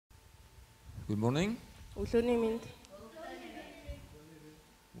Good morning. Өглөөний минь.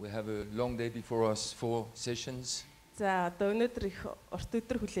 We have a long day before us, 4 sessions. За одоо өнөөдөр их урт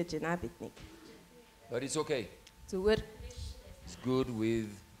өдөр хүлээж байна биднийг. But it's okay. Зүгээр. It's good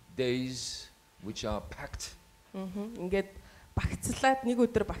with days which are packed. Ингээд багцлаад нэг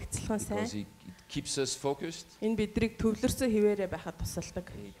өдөр багцлах нь сайн. Because it keeps us focused. Энэ бидрийг төвлөрсөн хിവэрэ байхад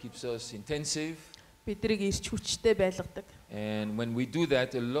тусалдаг. It keeps us intensive. Бидрийг ирч хүчтэй байлгадаг. And when we do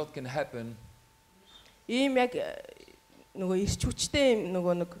that, a lot can happen. Ийм яг нөгөө ирч хүчтэй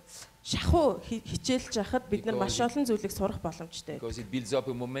нөгөө нэг шахуу хичээлж яхад бид нар маш олон зүйлийг сурах боломжтой. Because it builds up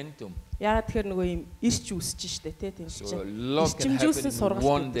a momentum. Яагаад тэгэхээр нөгөө ийм ирч үүсэж штэ тий тийм чинь. So a lot can happen in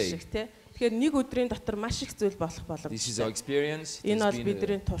one day. Тэгэхээр нэг өдрийн дотор маш их зүйл болох боломжтой. This is our experience. Энэ бол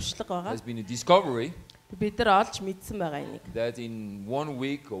бидний туршлага байгаа. Has been a discovery. Бид нар олж мэдсэн байгаа энийг. That in 1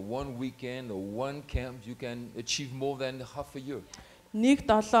 week or 1 weekend or 1 camp you can achieve more than half a year. Нэг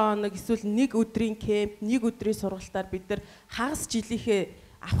 7 хоног эсвэл нэг өдрийн кемп, нэг өдрийн сургалтаар бид нар хагас жилийнхээ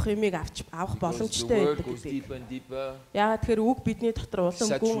авах юмыг авах боломжтой байдаг. Яагаад тэгэхээр үг бидний дотор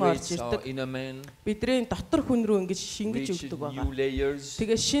улам гүн орж ирдэг. Бидний дотор хүн рүү ингэж шингэж өгдөг байгаа.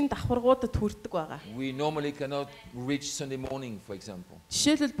 Тэгээ шин давхаргуудад хүрдэг байгаа. We normally cannot reach Sunday morning, for example.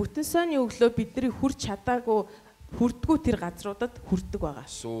 Жишээлбэл бүтэн сойны өглөө бидний хүрч чадаагүй хүрдгүү тэр газруудад хүрдэг байгаа.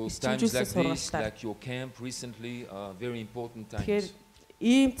 So times like this, like your camp recently, are very important times.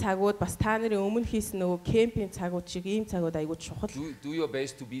 Ийм цагууд бас та нарын өмнө хийсэн нөгөө кемпийн цагууд шиг ийм цагууд айгүй чухал. Do your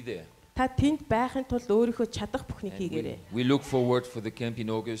best to be there. Та тэнд байхын тулд өөрийнхөө чадах бүхнийг хийгээрэй. We look forward for the camp in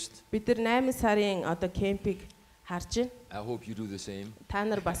August. Бид нар 8 сарын одоо кемпийг харж байна. I hope you do the same. Та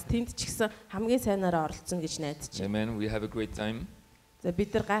нар бас тэнд ч гэсэн хамгийн сайнаараа оролцсон гэж найдаж байна. Amen. We have a great time. За бид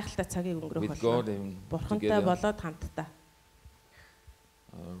нар гайхалтай цагийг өнгөрөөх болно. Бурхантай болоод хамтдаа.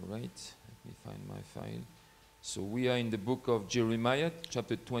 All right. Let me find my file. So we are in the book of Jeremiah,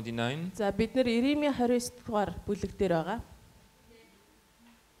 chapter 29. За бид нар Иеремия 29 дугаар бүлэг дээр байгаа.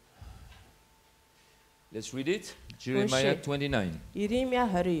 Let's read it. Jeremiah 29. Иеремия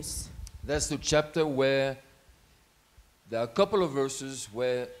 29. That's the chapter where there are a couple of verses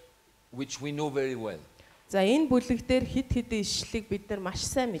which we know very well. За энэ бүлэг дээр хид хидэн ишлэлийг бид нар маш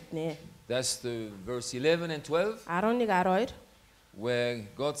сайн мэднэ. That's the verse 11 and 12. 11 12 where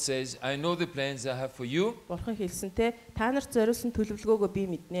God says, I know the plans I have for you. Бурхан хэлсэнтэй та нарт зориулсан төлөвлөгөөгөө би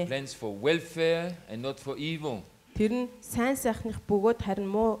мэднэ. Plans for welfare and not for evil. Тэр нь сайн сайхных бөгөөд харин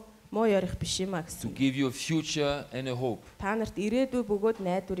муу ярих биш юм а гэсэн. To give you a future and a hope. Та нарт ирээдүй бөгөөд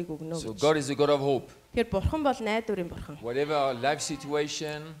найдварыг өгнө гэж. So God is a God of hope. Тэр Бурхан бол найдварын Бурхан. Whatever our life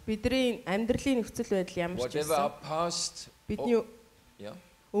situation, бидний амьдралын нөхцөл байдал ямар ч whatever our past, бидний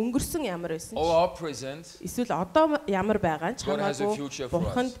өнгөрсөн ямар байсан ч our present, эсвэл одоо ямар байгаа ч хамаагүй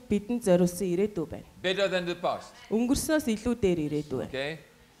Бурханд бидэнд зориулсан ирээдүй байна. Better than the past. Өнгөрснөөс илүү дээр ирээдүй байна. Okay?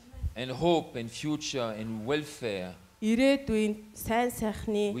 And hope and future and welfare. Ирээдүйн сайн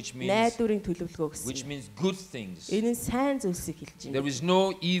сайхны найдварын төлөвлөгөө гэсэн. Which means good things. Энэ нь сайн зүйлсийг хэлж байна. There is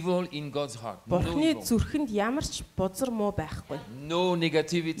no evil in God's heart. Бурханы зүрхэнд ямар ч бузар муу байхгүй. No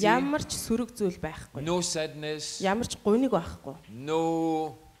negativity. Ямар ч сөрөг зүйл байхгүй. No sadness. Ямар ч гуниг байхгүй.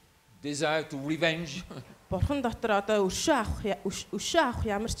 No desire to revenge. Бурхан дотор одоо өшөө авах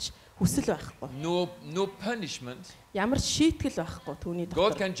ямар ч хүсэл байхгүй. No punishment. Ямар ч шийтгэл байхгүй түүний дотор.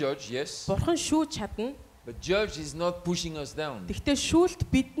 God can judge, yes. Бурхан шүүж чадна. But judge is not pushing us down. Гэхдээ шүүлт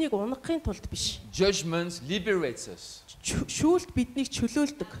биднийг унахын тулд биш. Judgment liberates us. Шүүлт биднийг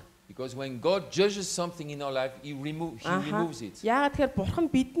чөлөөлдөг. Because when God judges something in our life, He removes it. Яагаад тэгэхээр Бурхан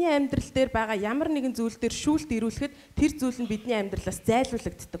бидний амьдрал дээр байгаа ямар нэгэн зүйл дээр шүүлт ирүүлэхэд тэр зүйл нь бидний амьдралаас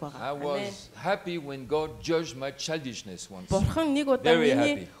зайлуулагддаг байгаа. I was happy when God judged my childishness once. Бурхан нэг удаа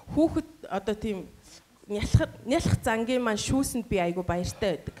миний хүүхэд одоо тийм нялх зангийн маань шүүсэнд би айгу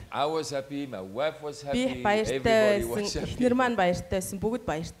баяртай байдаг. I was happy, my wife was happy, everybody was happy. Эхнэр маань баяртай байсан, бүгд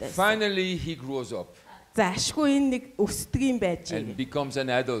баяртай байсан. Finally he grows up. За ашгүй энэ нэг өсдөг юм байж. And becomes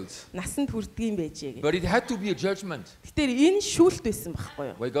an adult. Насанд хүрдэг юм байж. But it had to be a judgment. Гэтэр энэ шүүлт байсан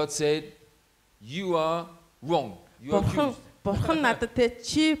байхгүй юу? Where God said, you are wrong. You are accused. Бурхан надад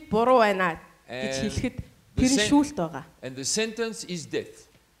чи буруу байна гэж хэлэхэд тэр шүүлт байгаа. And the sentence is death.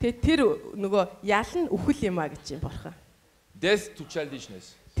 Тэр нөгөө ял нь үхэл юм а гэж юм Бурхан. Death to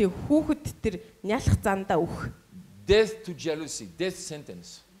childishness. Тэг хүүхэд тэр нялх зандаа үх. Death to jealousy, death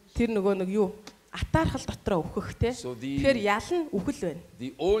sentence. Тэр нөгөө нэг юу атаархал дотроо үхэх те. Тэгэхээр ял нь үхэл байна.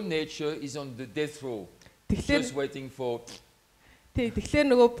 The old nature is on the death row. Just waiting for. Тэгэхээр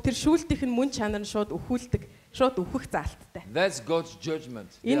нөгөө тэр шүүлтийнх нь мөн чанар нь шууд үхүүлдэг, шууд үхэх заалттай. That's God's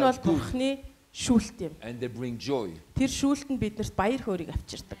judgment. Энэ бол Бурханы шүүлт юм. And they bring joy. Тэр шүүлт нь биднэрт баяр хөөргийг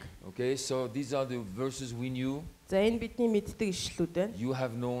авчирдаг. Okay, so these are the verses we knew. За энэ бидний мэддэг ишлүүд байна. You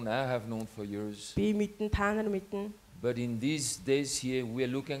have known, I have known for years. Би мэдэн, та нар мэднэ. But in these days here, we are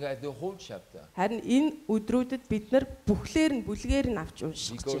looking at the whole chapter. Харин энэ өдрүүдэд бид нар бүхлээр нь бүлгээр нь авч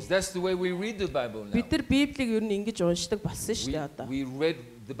уншиж Because that's the way we read the Bible now. бид нар Библийг ер нь ингэж уншдаг болсон шүү дээ одоо. We read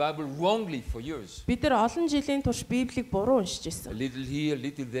the Bible wrongly for years. Бид нар олон жилийн турш Библийг буруу уншиж A байсан. little here, a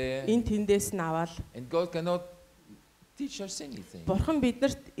little there. Энэ тэндээс нь аваад And God cannot teach us anything. Бурхан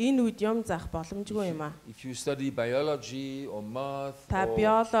биднэрт энэ үед юм заах боломжгүй юм аа. If you study biology or math Та or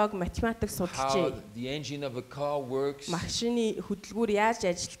биолог, математик судалж how the engine of a car works, машины хөдөлгүүр яаж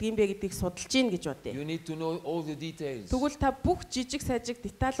ажилтдаг юм бэ гэдгийг судалж гин гэж бодъё. you need to know all the details. Тэгвэл та бүх жижиг сажиг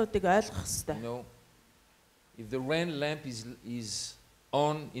деталуудыг ойлгох ёстой. You know, if the rain lamp is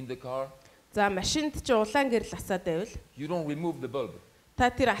on in the car, За машинд чи улаан гэрэл асаад байвал you don't remove the bulb. та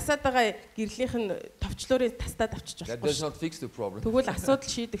тэр асаад байгаа гэрлийнх нь товчлуурыг тастаад авчиж That болохгүй. does not fix the problem. Тэгвэл асуудал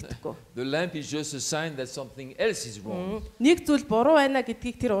шийдэгдэхгүй. The lamp is just a sign that something else is wrong. Нэг зүйл буруу байна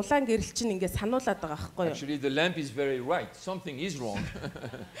гэдгийг тэр улаан гэрэл чинь ингээд сануулад байгаа байхгүй юу? Actually, the lamp is very right. Something is wrong.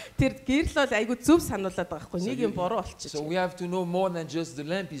 Тэр гэрэл бол айгүй зөв сануулад байгаа байхгүй юу? Нэг юм буруу болчихж. So we have to know more than just the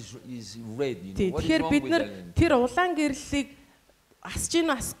lamp is red. You know, what is Тэгэхээр wrong бид with нар the lamp? тэр улаан гэрлийг асч гин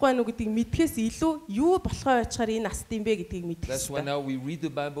асахгүй байна уу гэдгийг мэдхээс илүү юу болохоо ячаар энэ аст юм бэ гэдгийг мэдэх That's why хэрэгтэй. now we read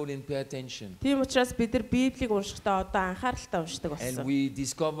the Bible and pay attention. Тийм учраас бид нар Библийг уншихдаа одоо анхааралтай уншдаг And болсон. we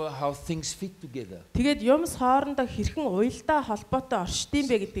discover how things fit together. Тэгээд юмс хоорондоо хэрхэн уялдаа холбоотой оршдсон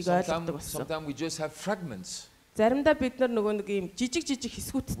бэ гэдгийг ойлгодог болсон. Sometimes we just have fragments. Заримдаа бид нар нөгөө нэг юм жижиг We жижиг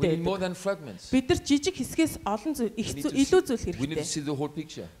хэсгүүдтэй need more than байдаг. fragments. Бид нар жижиг хэсгээс олон зүйл их We need to илүү зүйл We need to хэрэгтэй. see the whole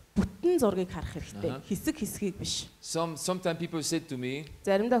picture. Бүтэн зургийг харах хэрэгтэй. Хэсэг хэсгийг биш. Sometimes people said to me,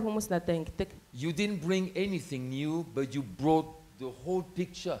 Заримдаа хүмүүс надад ингэдэг. you didn't bring anything new, but you brought the whole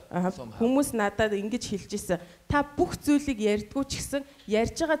picture somehow. Хүмүүс надад ингэж хэлж ирсэн. Та бүх зүйлийг ярьдгүй ч гэсэн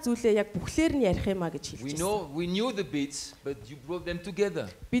ярьж байгаа зүйлээ яг бүхлээр нь ярих юм а гэж хэлж ирсэн. We knew the bits, but you brought them together.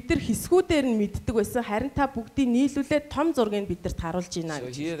 Бид нар хэсгүүдээр нь мэддэг байсан. Харин та бүгдийг нийлүүлээд том зургийг бидэрт харуулж байна So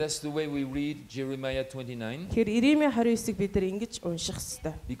гэж. here, that's the way we read Jeremiah 29. Тэгэхээр Иремья 29-ыг бид нар ингэж унших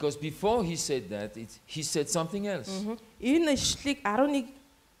хэрэгтэй. Because before he said that, he said something else. Энэ ишлэлийг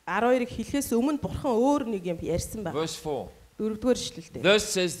 11-12-ыг хэлэхээс өмнө Бурхан өөр нэг юм ярьсан байна. Verse 4. 4-р ишлэлтэй. Thus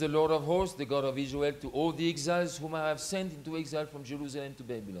says the Lord of hosts, the God of Israel, to all the exiles whom I have sent into exile from Jerusalem to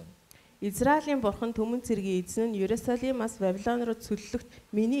Babylon. Израилийн Бурхан Түмэн цэргийн эзэн нь Иерусалимаас Вавилон руу цөллөгт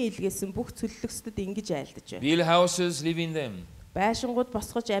миний илгээсэн бүх цөллөгсдөд ингэж айлдаж байна. Build houses, live in them. Байшингууд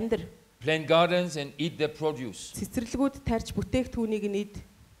босгож амьдар. Plant gardens and eat their produce. Цэцэрлэгүүд тарьж бүтээгдэхүүнийг нь ид.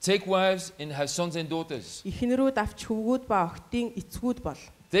 Take wives and have sons and daughters. Эхнэрүүд авч хөвгүүд ба охидын эцгүүд бол.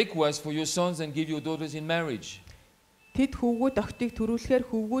 Take wives for your sons and give your daughters in marriage. Тэд хөвгүүд охидыг төрүүлэхээр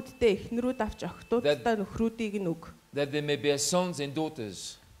хөвгүүддээ эхнэрүүд авч охидуудаа нөхрүүдийг нь өг. That they may bear sons and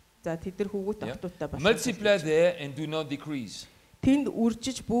daughters. За тэд нар хөвгүүд охидуудаа болох. Multiply there and do not decrease. Тэнд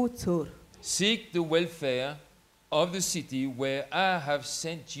үржиж бүү цөөр. Seek the welfare of the city where I have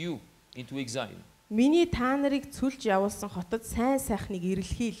sent you into exile. Миний та нарыг цүлж явуулсан хотод сайн сайхныг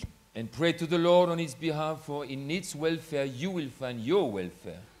эрэлхийл. And pray to the Lord on its behalf, for in its welfare you will find your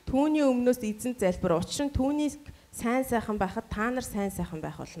welfare. Түүний өмнөөс эзэн залбир. Учир нь түүний сайн сайхан байхад та нар сайн сайхан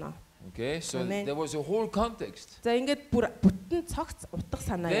байх болно. Okay, so Amen. there was a whole context. За ингээд бүтэн цогц утга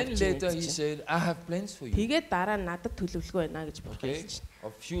санаа Then явж later байна. he said, I have plans for you. Тэгээд дараа нь надад төлөвлөгөө байна гэж бурхан Okay, хэлж байна.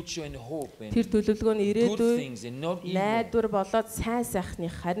 of future and hope and Тэр төлөвлөгөө нь good ирээдүйн things and not evil. найдвар болоод сайн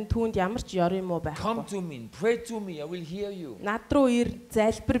сайхных харин түүнд ямар ч ёр юм уу Come байхгүй. to me, pray to me, I will hear you. Над руу ир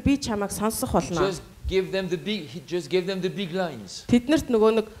залбир би чамайг сонсох болно. Just give them the big lines. Тэднэрт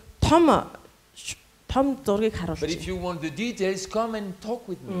нөгөө нэг том зургийг харуулж But if байна. you want the details, come and talk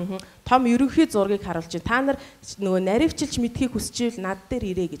with me. Том ерөнхий зургийг харуулж байна. Та нар нөгөө наривчилж мэдхийг хүсчихвэл над дээр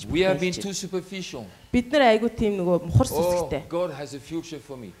ирээ гэж We have been хэлж too байна. superficial. Бид нар айгүй тийм нөгөө мухар Oh, сүсгтэй. God has a future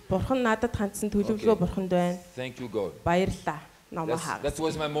for me. Бурхан надад хандсан төлөвлөгөө Okay. бурханд байна. Thank you, God. Баярлалаа. Номоо That хаагас.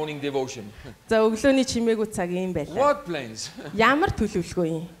 was my morning devotion. За өглөөний чимээгүй цаг юм байлаа. What plans? Ямар төлөвлөгөө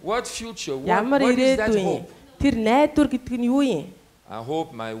юм? What future? Ямар What is that ирээдүй юм? hope? Тэр найдвар гэдэг нь юу юм? I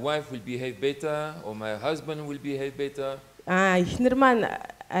hope my wife will behave better or my husband will behave better. Эхнэр маань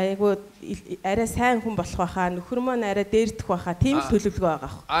айгүй арай сайн хүн болох байхаа, нөхөр маань арай дээрдэх байхаа, тийм төлөвлөгөө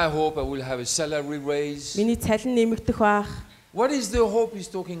байгаа. I hope I will have a salary raise. Миний цалин нэмэгдэх байх. What is the hope he's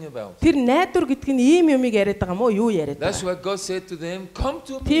talking about? Тэр найдвар гэдэг нь ийм юмыг яриад байгаа мó юу яриад That's байгаа. why God said to them, come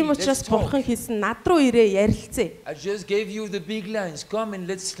to me, Тийм let's учраас talk. бурхан хэлсэн над руу ирээ ярилцъя. I just gave you the big lines. Come and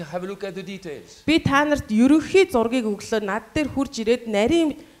let's have a look at the details. Би та нарт ерөнхий зургийг өглөө над дээр хурж ирээд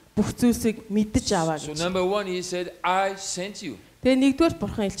нарийн бүх зүйлсийг мэдэж аваа So гэж. number one, he said, I sent you. Тэгээ нэгдүгээр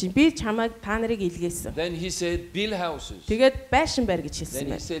бурхан хэлж чинь би чамайг та нарыг илгээсэн. Then he said build houses. Тэгээд байшин барь гэж хэлсэн Then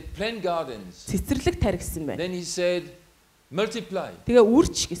he байна. said plant gardens. Цэцэрлэг тархисан байна. Then he said multiply. Тэгээ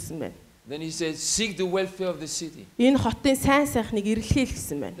үрч гэсэн байна. Then he said seek the welfare of the city. Энэ хотын сайн сайхныг эрэлхийл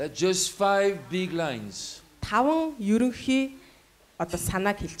гэсэн байна. That's just 5 big lines. 5 ерөнхий одоо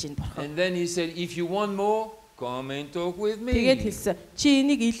санааг хэлж ийн бурхан. And then he said if you want more come and talk with me. Тэгээд хэлсэн. Чи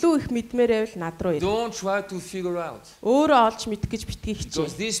энийг илүү их мэдмээр байвал над руу ир. Don't try to figure out. Өөрөө олж мэдэх гэж битгий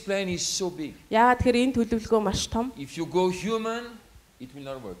Because хичээ. this plan is so big. Яагаад тэгэхээр энэ төлөвлөгөө маш том. If you go human, it will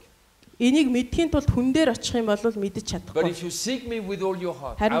not work. Энийг мэдхийн тулд хүн дээр очих юм бол мэдэж But чадахгүй. if you seek me with all your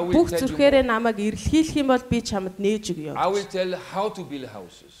heart, I Харин will бүх tell you зүрхээрээ more. намайг эрэлхийлэх юм бол би чамд нээж өгье. I will tell how to build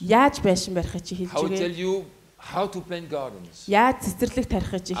houses. Яаж байшин барихыг чи хэлж I will tell өгье. you how to plant gardens. Яаж цэцэрлэг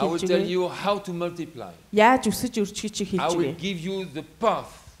тарихыг чи I will хэлж tell өгье. you how to multiply. Яаж өсөж өрчгийг чи I хэлж will өгье. give you the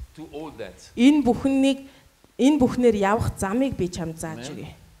path to all that. Энэ бүхнээр явах замыг би чамд зааж Amen. өгье.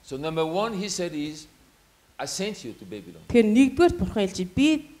 So number 1 he said is I sent you to Babylon. Тэгэхээр нэгдүгээр бурхан хэлж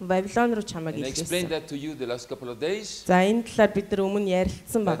би Вавилон руу чамайг And I explained илгээсэн. that to you the last couple of days. За энэ талаар бид нар өмнө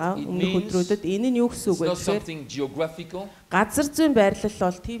ярилцсан байгаа. But it Өмнөх means өдрүүдэд энэ нь юу гэсэн үг It's вэ not гэхээр something geographical. газар зүйн байрлал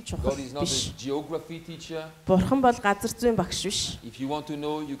бол тийм чухал God is not биш. a geography teacher. Бурхан бол газар зүйн багш биш. If you want to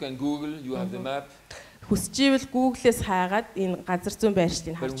know, you can Google, you have the map. Хүсчихвэл Google-ээс хаагаад энэ газар зүйн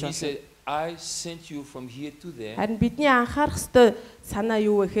байршлыг But харж he байна. said, I sent you from here to there. Харин бидний анхаарах ёстой санаа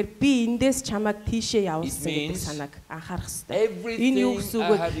юу вэ гэхээр би эндээс чамайг тийшээ явуулсан гэдэг means санааг анхаарах ёстой. Everything юу гэсэн үг I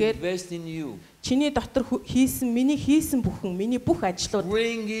вэ have гэхээр invested in you, чиний дотор миний хийсэн бүхэн, миний бүх ажлууд,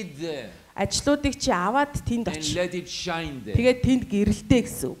 bring it there ажлуудыг чи аваад тэнд and очиж. let it shine there. Тэгээд тэнд гэрэлтэй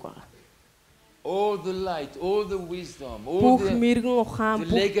гэсэн үг байна. All the light, all the wisdom, all Бүх the, мэрэгэн ухаан, the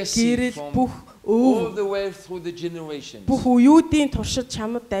бүх legacy гэрэл, from бүх all өв, the way through the generations. бүх үеүүдийн туршид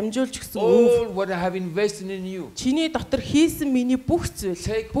чамд дамжуулж өгсөн өв. All what I have invested in you. Чиний дотор хийсэн миний бүх зүйл,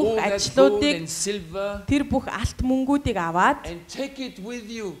 Take бүх all that gold ажлуудыг, and silver тэр бүх алт мөнгүүдийг аваад and take it with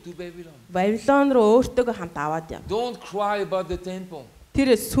you to Babylon. Вавилон руу өөртөөгөө хамт аваад яв. Don't cry about the temple.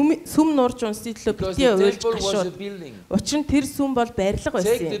 Тэр сүм нуурж унсны төлөө Because битгий the уйлж temple was a гашууд. building. Учир нь тэр сүм бол барилга байсан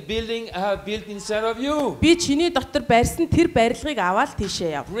Take the юм. building I have built inside of you. Би чиний дотор барьсан тэр барилгыг аваад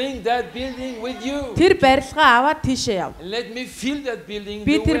тийшээ яв. Bring that building with you. Тэр барилгаа аваад тийшээ яв. And let me fill that building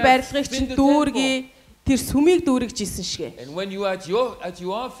Би the тэр way I барилгыг filled чинь the temple. дүүргий, тэр сүмийг дүүргэж исэн шигэ. And when you are at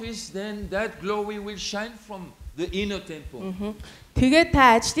your office, then that glory will shine from the inner temple. Тэгээд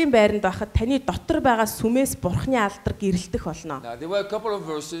та ажлын байранд байхад таны дотор байгаа сүмээс бурхны алдар гэрэлтэх болно. Now there were a couple of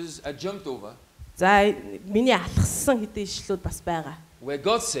verses I jumped over За миний алхассан хэдэн ишлүүд бас байгаа. where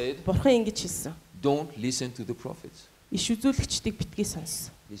God said, Бурхан ингэж хэлсэн. don't listen to the prophets. Иш үзүүлэгчдийг битгий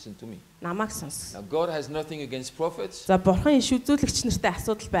сонс. Listen to me. Намайг сонс. Now God has nothing against prophets. За бурхан иш үзүүлэгч нартай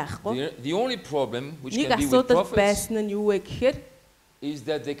асуудал байхгүй. The only problem which Нэг can be with асуудал prophets байсан нь юу вэ гэхээр is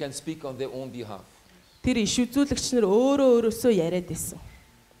that they can speak on their own behalf. тэр иш үзүүлэгч нар өөрөөсөө яриад байсан.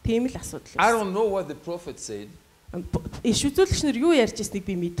 Тийм л асуудал I байсан. don't know what the prophet said, Иш үзүүлэгч нар юу ярьж ирснийг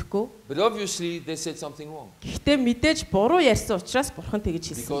би мэдэхгүй. but obviously they said something wrong. Гэхдээ мэдээж буруу ярьсан учраас бурхан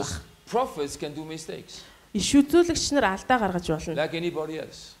тэгж хэлсэн Because байна. prophets can do mistakes Иш үзүүлэгч нар алдаа гаргаж болно. like anybody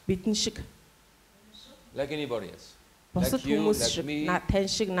else. Бидэн шиг, Like anybody else. бусад Like you, хүмүүс like шиг, me. тань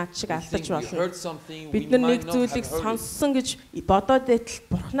шиг, над шиг We алдаж think we болно. heard something, we Бид нар might нэг not зүйлийг have heard it. сонссон гэж бодоод байтал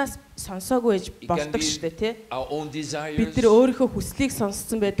бурхнаас сонсоогүй гэж It can болдог be шүү дээ, тий. Our own desires. Бид нар өөрийнхөө хүслийг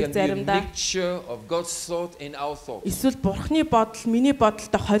сонссон It can байдаг be a заримдаа. mixture of God's thought and our thoughts. Эсвэл бурхны бодол, миний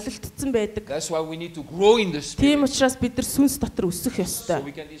бодолтой холилдсон байдаг. That's why we need to grow in the Тийм spirit учраас бид нар сүнс дотор өсөх so ёстой.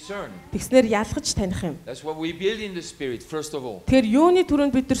 we can discern. Тэгснээр ялгаж таних юм. That's why we build in the spirit first of all. Тэгэхээр юуны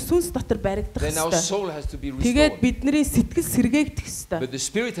түрүүнд бид нар сүнс дотор баригдах Then our ёстой. soul has to be Тэгээд restored. бидний сэтгэл сэргээгдэх ёстой. But the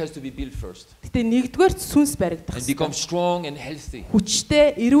spirit has to be built first Гэтэ нэгдүгээр сүнс баригдах and become ёстой. strong and healthy.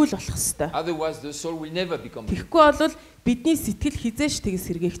 Хүчтэй, эрүүл болох ёстой. Otherwise the soul will never become built. Тэгэхгүй бол бидний сэтгэл хизээш тэгс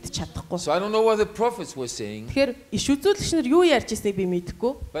сэргээгдэж чадахгүй. So I don't know what the prophets were saying, Тэгэхээр иш үзүүлэгч нар юу ярьж ирснийг би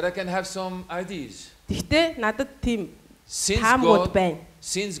мэдэхгүй. but I can have some ideas. Гэхдээ надад тийм Since таамагуд God, байна.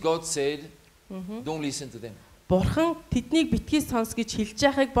 since God said, don't listen to them. Бурхан тэднийг битгий сонс гэж хэлж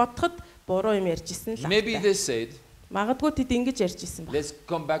яхахыг бодоход буруу юм ярьж ирсэн л Maybe ахтай. they said, Магадгүй тэд ингэж ярьж ирсэн баг. let's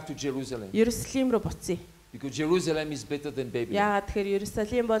come back to Jerusalem Иерусалим руу буцъя. because Jerusalem is better than Babylon. Яагаад тэгэхээр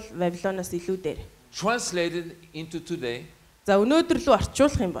Иерусалим бол Вавилоноос илүү дээр. Translated into today, За өнөөдөр лөө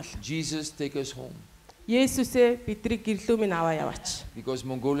орчуулах юм бол Jesus take us home Есүсээ бидрийг гэрлүү минь аваа яваач. because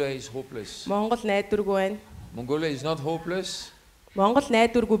Mongolia is hopeless. Монгол найдваргүй байна. Mongolia is not hopeless. Монгол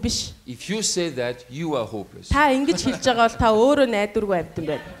найдваргүй биш. If you say that, you are hopeless. Та ингэж хэлж байгаа бол та өөрөө найдваргүй амьтан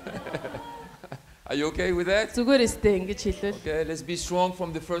байна. Are you okay with that? Зүгээр өстэй ингэж хэлвэл. Okay, let's be strong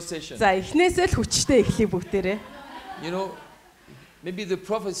from the first session. За эхнээсээ л хүчтэй эхлэе бүгдээрээ. You know, Maybe the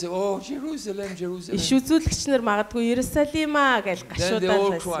prophet said, "Oh, Jerusalem, Jerusalem." Иш үзүүлэгч нар магадгүй Иерусалимаа гэж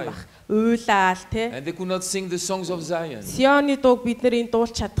гашуудаад байсан баг. Уйлаал те. And they could not sing the songs of Zion. Сионы дууг бид нар энэ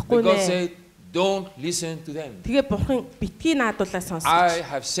дуулж чадахгүй God нэ. said, "Don't listen to them. Тэгээ бурхан битгий наадуулаа сонсгоч. I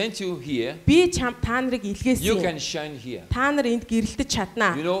have sent you here. Би чам та нарыг илгээсэн. You can shine here." Та нар энд гэрэлтэж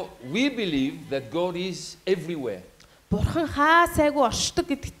чаднаа. You know, we believe that God is everywhere. Бурхан хаа сайгүй оршдог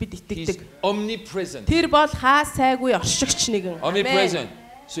гэдэгт бид He's итгэдэг. omnipresent. Тэр бол хаа сайгүй оршигч нэгэн. Omnipresent.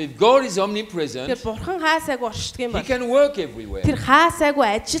 So if God is omnipresent, Тэр бурхан хаа сайгүй оршдог юм He бол can work everywhere. тэр хаа сайгүй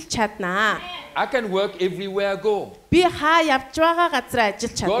ажиллаж чаднаа. I can work everywhere I go. Би хаа явж байгаа газар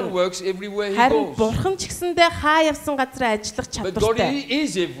ажиллаж God чадна. works everywhere He Харин goes. бурхан ч гэсэндээ хаа явсан газар ажиллах But God чадвартай.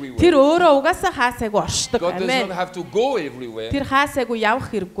 is Тэр everywhere. өөрөө угаасаа хаа сайгүй оршдог. God does Амен. not have to go everywhere Тэр хаа сайгүй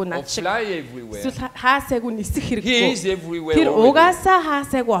явах хэрэггүй or над шиг. fly everywhere. Эсвэл хаа сайгүй нисэх He хэрэггүй. is everywhere Тэр already. угаасаа хаа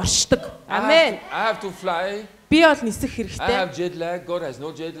сайгүй оршдог. Амен. I have to fly. Би бол нисэх I хэрэгтэй. have jet lag. God has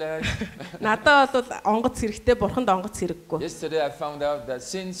no jet lag. Надад бол онгоц хэрэгтэй, бурханд онгоц хэрэггүй. Yesterday I found out that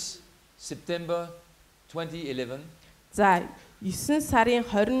since September 2011, За 9 сарын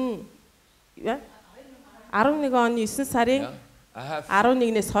 20 11 оны 9 сарын yeah, I have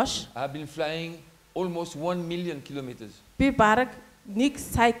 11-ээс хойш been flying almost 1 million kilometers. би бараг 1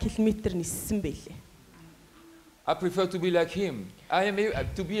 сая километр ниссэн байлээ. I prefer to be like Him. I am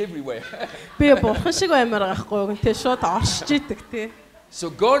to be everywhere. Би бурхан шиг баймаар гахгүй гэнтэй шууд оршиж идэг тий. So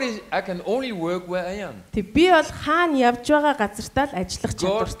God is. I can only work where I am. Тэг би бол хаана явж байгаа газартаа л ажиллах God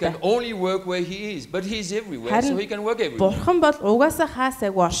чадвартай. can only work where He is, but He is everywhere, so He can work everywhere. Бурхан бол угаасаа хаа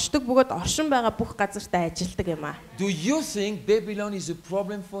сайгүй оршдог бөгөөд оршин байгаа бүх газартаа ажилладаг юм аа. Do you think Babylon is a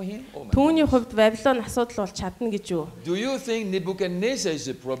problem for Him? Oh my Түүний goodness. хувьд Вавилон асуудал бол чадна гэж юу? Do you think Nebuchadnezzar is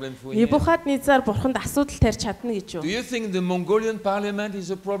a problem for Him? Небухаднецар бурханд асуудал тарьж чадна гэж юу? Do you think the Mongolian parliament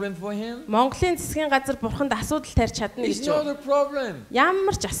is a problem for Him? Монголын засгийн газар бурханд асуудал тарьж чадна It's гэж not юу? a problem.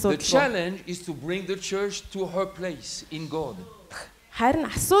 Ямар ч The асуудал. challenge is to bring the church to her place in God. Харин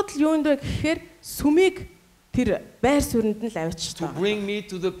асуудал юунд вэ гэхээр сүмийг тэр байр суурьнд нь л авчиж To байгаа. bring me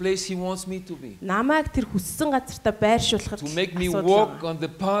to the place He wants me to be. Намайг тэр хүссэн газартаа байршуулахад To make me асуудал walk байгаа. on the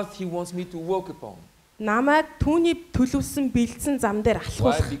path He wants me to walk upon. Намайг түүний төлөвлөсөн бэлдсэн зам дээр Why?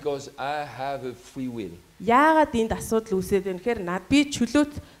 алхуулах. Because I have a free will. Яагаад энд асуудал үүсээд байна гэхээр над би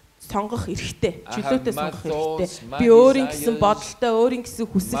чөлөөт сонгох эрхтэй. I Чөлөөтэй have my сонгох thoughts, эрхтэй. my Би өөрийн гэсэн desires, бодолтой, өөрийн гэсэн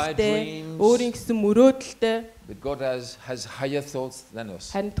хүсэлтэй, dreams. өөрийн гэсэн мөрөөдөлтэй. But God has higher thoughts than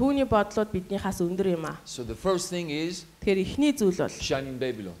us. Харин түүний бодлууд биднийхээс өндөр юм аа. So the first thing is Тэгэхээр эхний зүйл бол shine in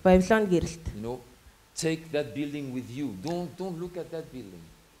Babylon. Вавилон гэрэлт. You know, take that building with you. Don't look at that building.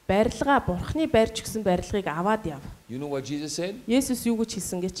 Барилгаа бурхны барьж өгсөн барилгыг аваад яв. You know what Jesus said Есүс юу гэж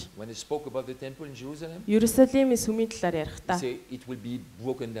хэлсэн гэж? when He spoke about the temple in Jerusalem? Иерусалимийн сүмийн талаар He ярихдаа said it will be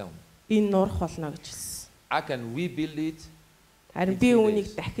broken down. энэ нурах болно гэж хэлсэн. I can rebuild it. Харин би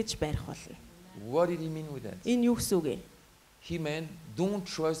үүнийг дахиж барих болно. What did He mean with that? Энэ юу гэсэн үг юм? He meant don't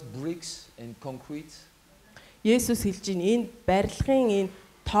trust bricks and concrete. Есүс хэлж байна энэ барилгын энэ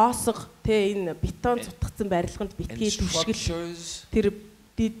тоосго тэ энэ бетон цутгацсан барилганд And битгий түшгэл structures. тэр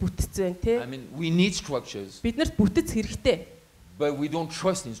дид бүтцэн тэ I mean, we need structures, биднэрт бүтэц хэрэгтэй. but we don't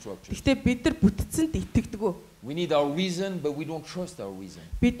trust in structures. Гэхдээ бид нар бүтцэнд итгэдэггүй. We need our reason, but we don't trust our reason.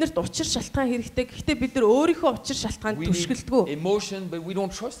 Биднэрт учир шалтгаан хэрэгтэй. Гэхдээ бид нар өөрийнхөө учир шалтгаанд We need түшгэлдэггүй. emotion, but we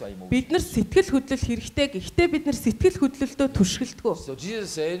don't trust our emotion. Биднэр сэтгэл хөдлөл хэрэгтэй. Гэхдээ бид нар сэтгэл хөдлөлтөө түшгэлдэггүй. So Jesus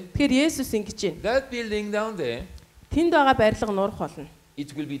said, Тэгэхээр Есүс ингэж байна. that building down there, Тэнд байгаа барилга нурах болно. it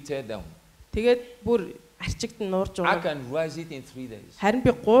will be teared down. Тэгээд бүр арчигт нь нуурж I байгаа. can rise it in 3 days. Харин би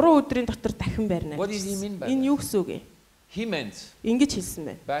 3 өдрийн дотор дахин барина. What did he mean by Энэ that? юу гэсэн үг юм? He meant Ингэж хэлсэн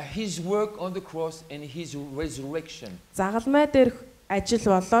байна. by His work on the cross and His resurrection, Загалмай дээр ажил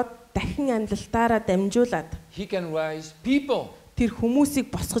болоод дахин амьлалтаараа дамжуулаад He can rise people тэр хүмүүсийг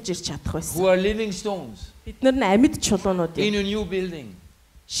босгож ирч чадах байсан. who are living stones Бид нар нь амьд чулуунууд in юм. a new building.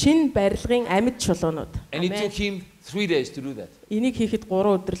 Шинэ барилгын амьд чулуунууд. And it took Амен. Him 3 days to do that. Энийг хийхэд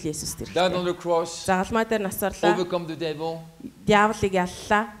 3 өдөр л Есүс Died on тэрхтээ. the cross, Загалмай дээр насарлаа. overcome the devil. Диаволыг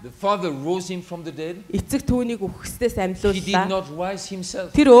яллаа. The Father rose Him from the dead. Эцэг түүнийг үхсдээс He did амьлууллаа. not rise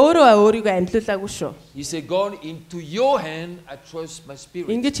Himself. Тэр өөрөө өөрийгөө амьлуулаагүй шүү. He said, God, into your hand I trust my spirit.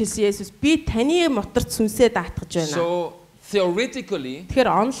 Ингэж хэлсэн Есүс би таны моторт сүнсээ даатгаж байна. So theoretically, Тэгэхээр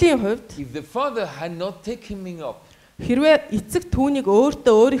онлын хувьд if the Father had not taken me up, хэрвээ эцэг түүнийг өөртөө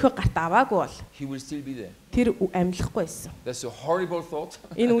өөрийнхөө гарт аваагүй бол He will still be there. Тэр амьлахгүй байсан. That's a horrible thought.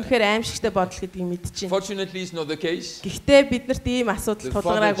 Энэ үнэхээр аимшигтай бодол гэдгийг мэдчихэв. Fortunately, it's not the case. Гэхдээ биднэрт ийм асуудал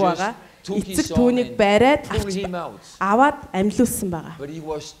тулгараагүй байгаа. Эцэг түүнийг бариад аваад амьлуулсан байгаа. But he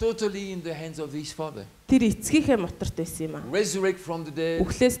was totally in the hands of his father. Тэр эцгийнхээ моторт байсан юм аа. Resurrect from the dead.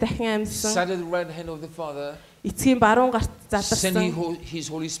 Үхлээс дахин амьсан. Sat at the right hand of the father. Эцгийн баруун гарт задарсан. Sending his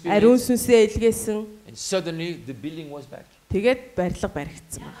Holy Spirit. Ариун сүнсээ илгээсэн. And suddenly the building was back. Тэгээд барилга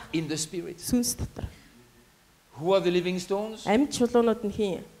баригдсан байна. In the spirit. Сүнс дотор. Who are the living stones? Амьд чулуунууд нь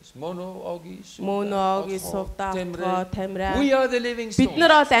хин? Моно, Оги, Сувда, Тамра. We are the living stones. Бид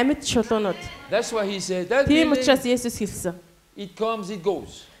нар бол амьд чулуунууд. That's why he said that. Тийм учраас Есүс хэлсэн. It comes, it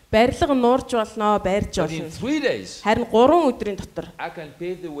goes. Барилга нуурж болно, байрж But in болно. 3 days, Харин 3 өдрийн дотор I can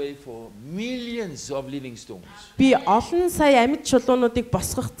pave the way for millions of living stones. би олон сая амьд чулуунуудыг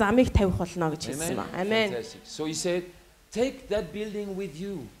босгох замыг тавих болно гэж хэлсэн ба. Амен. Fantastic. So he said, take that building with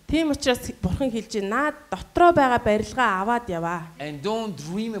you. Тийм учраас Бурхан хэлж байна. Наад дотроо байгаа барилгаа аваад яваа. And don't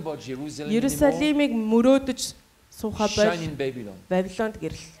dream about Jerusalem anymore. Иерусалимыг мөрөөдөж сууха Shine in бол Babylon. Вавилонд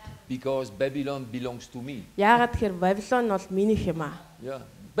гэрэл. Because Babylon belongs to me. Яагаад тэгэхээр Вавилон бол минийх юм аа. Yeah.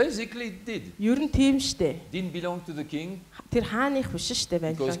 Basically it did. Ер нь тийм штэ. Didn't belong to the king. Тэр хааных биш штэ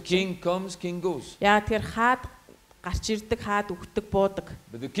Because Вавилон. king comes, king goes. Яагаад тэгэхээр хаад гарч ирдэг, хаад өгдөг, буудаг.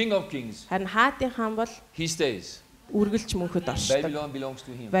 But the king of kings, Харин хаадын хаан бол he stays. үргэлж мөнхөд оршдог. Babylon belongs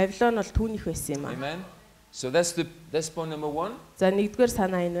to him. Вавилон бол түүнийх байсан юм аа. Amen. So that's point number 1. За нэгдүгээр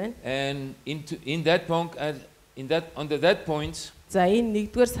санаа энэ байна. And in that point, under that point, За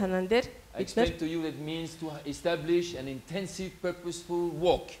энэ нэгдүгээр санаан дээр I explained to you that it means to establish an intensive, purposeful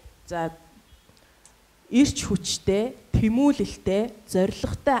walk. за ирч хүчтэй, тэмүүлэлтэй,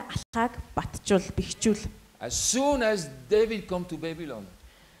 зоригтой алхааг батжуул, бэхжүүл. As soon as David come to Babylon.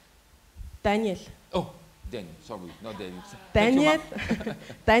 Даниэл. Oh, Daniel, sorry, not David.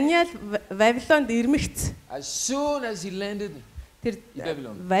 Даниэл Вавилонд ирмэгц. As soon as he landed Тэр in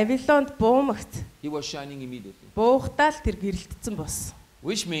Babylon, Вавилонд буумагц. he was shining immediately. Буухтаал тэр гэрэлтсэн бос.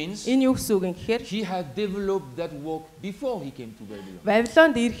 Which means Энэ юу гэсэн үг юм гэхээр he had developed that walk before he came to Babylon.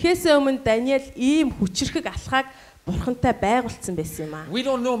 Вавилонд ирэхээс өмнө Даниэл ийм хүчрхэг алхааг Бурхантай байгуулсан байсан юм аа. We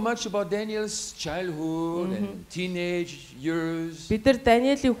don't know much about Daniel's childhood and teenage years. Бид нар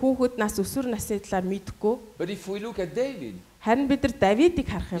Даниэлийн хүүхэд нас, өсвөр насны талаар мэдэхгүй. But if we look at David, Харин бид нар Давидыг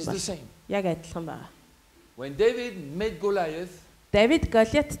харах юм it's бол the same. яг адилхан байна. When David met Goliath, Давид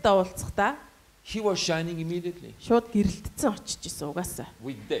Голиаттай уулзахдаа he was shining immediately шууд гэрэлтсэн очиж исэн угаасаа.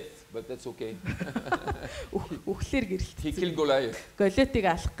 with death, but that's okay. Үхлээр He гэрэлтсэн. killed Goliath. Голиатыг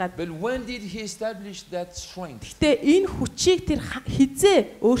алах гад. But when did he establish that strength? Гэтэ энэ хүчийг тэр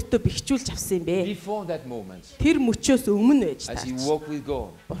хизээ өөртөө бэхжүүлж авсан юм бэ? Before that moment, Тэр мөчөөс өмнө байж as he таарч. walked with God,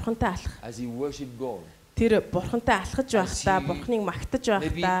 Бурхантай алах. as he worshipped God, Тэр Бурхантай алхаж байхдаа, Бурханыг магтаж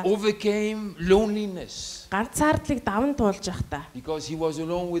maybe байхдаа, overcame loneliness ганцаардлыг даван туулж байхдаа. because he was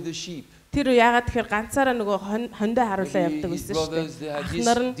alone with the sheep. Тэр яагаад тэгэхээр ганцаараа нөгөө хондоо харуулаа явдаг His байсан шүү brothers, they дээ. had Ах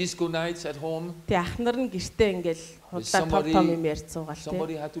нар нь disco nights at home. тий ах нар нь гэртээ ингээл худлаа том юм ярьж суугаал тий.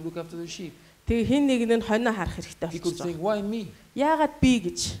 Somebody had to look after the sheep. Тэгээ хин нэг нь хонио харах хэрэгтэй He could болчихсон. think, why me? Яагаад би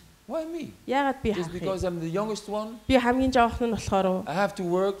гэж? Why me? Яагаад би Just харах because юм? I'm the youngest one? Би хамгийн жоохон нь болохоор I have to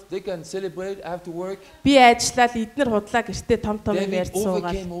work. They can celebrate. I have to work. би ажиллаад эднэр худлаа гэртээ том юм David ярьж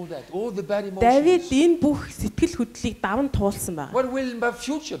суугаал. overcame all that, all the bad Давид emotions. энэ бүх сэтгэл хөдлөлийг даван туулсан байна. What will my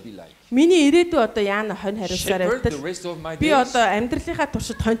future be like? Миний ирээдүй одоо яана хонь хариусаар Shepherd the явтал. rest of my Би days. одоо амьдралынхаа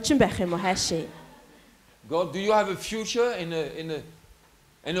туршид хончин байх юм уу хаашаа? God, do you have a future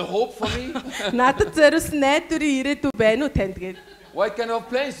and a hope for me? Надад зориулсан найдварын ирээдүй байна уу танд гээд. What kind of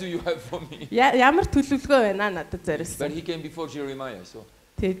plans do you have for me? Ямар төлөвлөгөө байна надад But зориулсан. he came before Jeremiah. So,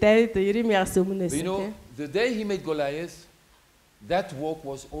 Тэг Давид Иремьягаас өмнөөс you know, тийм. the day he met Goliath, that walk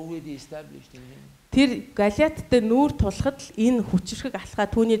was already established in him. Тэр Галиаттай нүүр тулахад л энэ хүчрхэг алхаа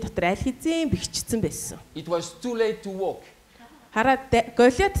түүний дотор аль хэзээ бэхжсэн байсан. It was too late to walk. Хараад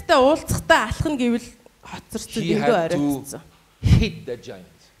Галиаттай уулзахдаа алхах нь гэвэл хоцорсон He дэндүү had to оройтсон. hit the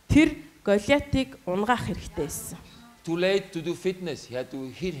giant. Тэр Галиатыг унгаах хэрэгтэй байсан. Too late to do fitness. He had to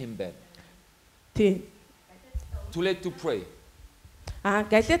hit him back. Тийм. Too late to pray.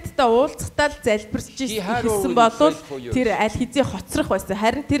 Галиаттай уулзахдаа л залбирч He had хэлсэн already болвол prayed for years. тэр аль хэзээ хоцрох байсан.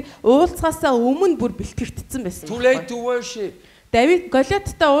 Харин тэр уулзгаасаа өмнө бүр бэлтгэгдсэн байсан. Too late to worship. Давид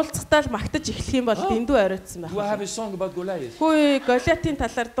Галиаттай уулзахдаа л магтаж эхлэх юм бол дэндүү оройтсон Do I have байх. a song about Goliath? Хөөе Галиатын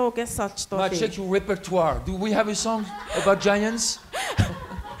талаар дуу гяс олж Ma, дуулъя. check your repertoire. Do we have a song about giants?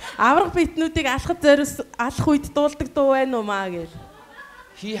 Аврах битнүүдийг алах үед дуулдаг дуу байна уу маа гэл.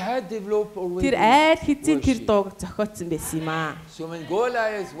 He had developed already. Тэр айл хэзээ тэр worship. дууг зохиоцсон байсан юм аа. So when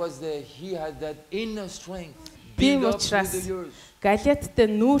Goliath was there, he had that inner strength. Тийм учраас Галиаттай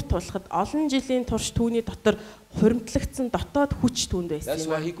нүүр тулахад олон жилийн турш түүний дотор хуримтлагдсан дотоод хүч түүнд байсан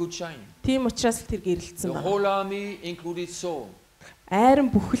юм. Тийм учраас тэр гэрэлтсэн байна.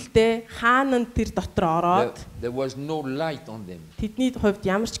 Айран бүхэлдээ хаанан тэр дотор ороод тэдний хувьд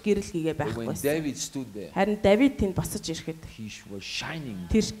ямар ч гэрэл хийгээ байхгүй байсан. Харин Давид тэнд босож ирэхэд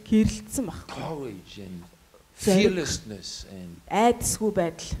тэр гэрэлтсэн байхгүй. Fearlessness and айдсгүй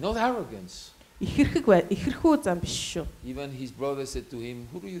байдал. Not arrogance. Ихэрхүү зам биш шүү. Even his brother said to him,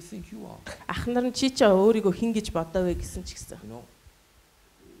 "Who do you think you are?" Ах нар нь чи өөрийгөө хэн гэж бодоо вэ гэсэн ч гэсэн.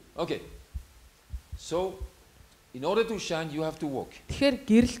 Okay. So in order to shine you have to walk. Тэгэхээр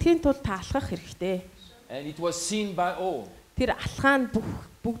гэрэлтхийн тулд та алхах хэрэгтэй. And it was seen by all. Тэр алхаан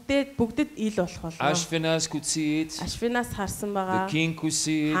бүгдэд ил болох болно. Ashpenaz could see it. Ашфеназ харсан байгаа. The king could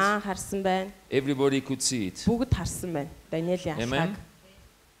see it. Хаан харсан байна. Everybody could see it. Бүгд харсан байна. Даниэлийн алхааг.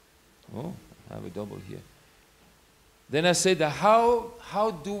 Oh, I have a double here. Then I said, how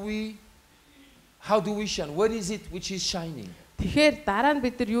do we shine? What is it which is shining? Тэгэхээр дараа нь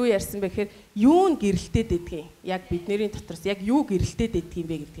бид нар юу ярьсан бэ гэхээр юу нь гэрэлтээд идэгин? Яг бидний дотроос яг юу гэрэлтээд идэгин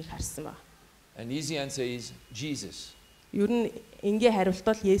бэ гэдгийг харсан ба. An easy answer is Jesus. Ер нь ингээ хариулт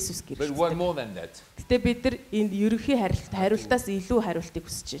бол Есүс гэрэлтдэг. But what more than that? Гэтэ бид нар энэ ерөнхий хариултаас илүү хариултыг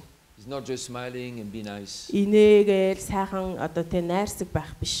хүсэж байна. It's not just smiling and be nice. Инээгээл сайхан одоо тэ найрсаг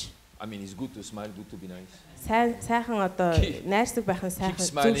байх биш. I mean, it's good to smile, good to be nice. Сайхан одоо найрсаг байх нь сайхан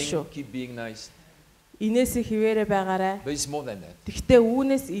зөв шүү. Keep being nice. Инээсээ хിവэрэ байгаарай. But it's more than that. Гэхдээ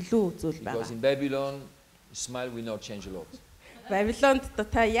үүнээс илүү зүйл байгаа. Because in Babylon, smile will not change a lot. Вавилонд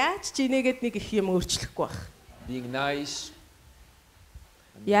та яаж ч инээгээд нэг их юм өөрчлөхгүй байх. Being nice.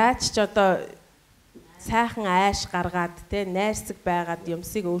 Яаж ч одоо сайхан айш гаргаад те найрсаг байгаад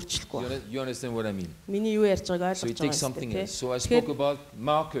юмсыг өөрчлөхгүй байх. You understand what I mean? Миний юу ярьж байгааг ойлгож байгаа юм. So I spoke about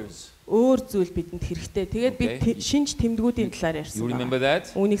markers. Өөр зүйл бидэнд хэрэгтэй. Тэгээд би шинж тэмдгүүдийн талаар ярьсан. You remember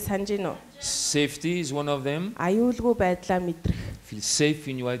that? Үүнийг санаж гинөө. Safety is one of them. Аюулгүй байдлаа мэдрэх. Feel safe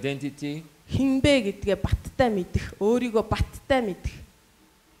in your identity. Хинбэ гэдгээ баттай мэдэх, өөрийгөө баттай мэдэх.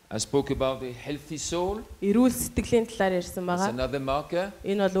 I spoke about the healthy soul. Эрүүл сэтгэлийн талаар ярьсан байгаа. It's another marker.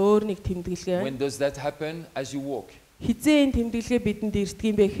 Энэ бол өөр нэг тэмдэглэгээ. When does that happen? As you walk. Хизээ энэ тэмдэглэгээ бидэнд ирдэг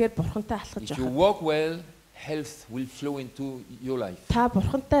юм бэ гэхээр бурхантай алхаж явах. If you walk well, health will flow into your life. Та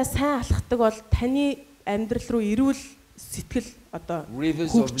бурхантай сайн алхахдаг бол таны амьдрал руу эрүүл сэтгэл одоо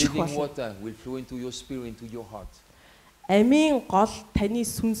rivers of living water will flow into your spirit, into your heart. Амийн гол таны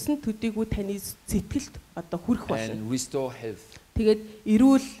сүнсэн төдийгүй таны сэтгэлд одоо хүрэх болно. And restore health. Тэгээд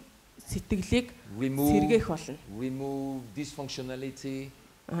эрүүл сэтгэлийг сэргээх болно. Remove dysfunctionality.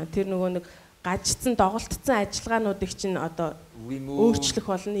 Тэр нөгөө нэг гажцсан доголдсон ажиллагаануудыг чинь одоо өөрчлөх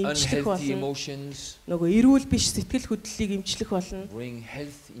болно, эмчлэх болно. Нөгөө эрүүл биш сэтгэл хөдлөлийг эмчлэх болно. Bring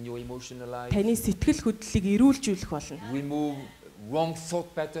health in your emotional life. Таны сэтгэл хөдлөлийг эрүүлжүүлэх болно. Remove wrong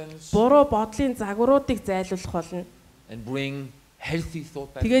thought patterns. Буруу бодлын загваруудыг зайлуулах болно. And bring healthy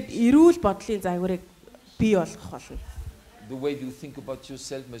thought patterns. Тэгээд эрүүл бодлын загварыг бий болгох болно. The way you think about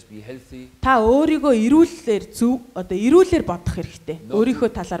yourself must be healthy. Та өөрийгөө эрүүлэлээр зөв одоо эрүүлэлээр бодох хэрэгтэй. Өөрийнхөө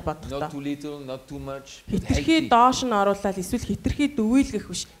талаар бодохдоо. Not too little, not too much. Хитрхи доош нь оруулаад эсвэл хитрхи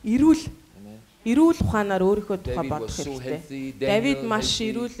дөвөөлгөх биш. Эрүүл ухаанаар өөрийнхөө тухай бодох хэрэгтэй. Давид маш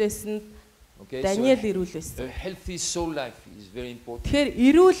эрүүлсэн. Даниэл эрүүлсэн. A healthy soul life is very important. Тэгэхээр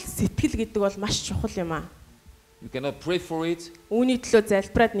эрүүл сэтгэл гэдэг бол маш чухал юм аа. You cannot pray for it. Үүний төлөө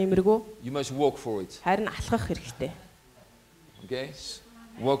залбираад нэмэргүй. You must walk for it. Харин алхах хэрэгтэй. Okay?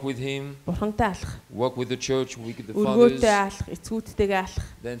 Walk with him. Бурхантай алхах. Walk with the church, with the fathers. Өргөөтэй алхах, эцгүүдтэйгээ алхах.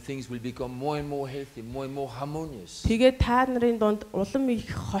 Then things will become more and more healthy, more and more harmonious. Тэгээд та нарын донд улам их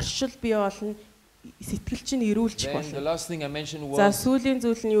хоршил бий болно. Сэтгэл чинь эрүүлчих болно. Then the last thing I mentioned was. За сүүлийн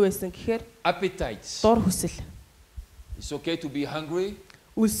зүйл нь юу байсан гэхээр appetites. Дур хүсэл. It's okay to be hungry.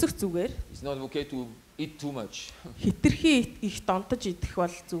 Үлсэх зүгээр. It's not okay to eat too much. Хитрхи их донтож идэх бол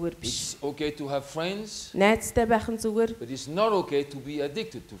зүгээр биш. It's okay to have friends. Найзтай байх нь зүгээр. But it's not okay to be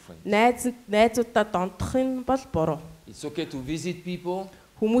addicted to friends. Найзуудаа донтох нь бол буруу. It's okay to visit people.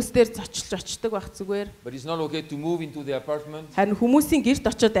 Хүмүүстээр зочлж очдог байх зүгээр. But it's not okay to move into the apartment. Харин хүмүүсийн гэрт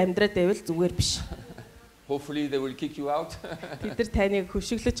очиод амьдраад байвал зүгээр биш. Hopefully they will kick you out. Бид нар таныг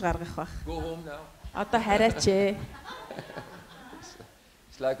хөшөглөж гаргах байх. Go home now. Одоо хараач ээ.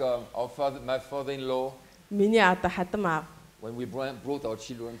 Like my father-in-law. Миний одоо хадам аав. When we brought our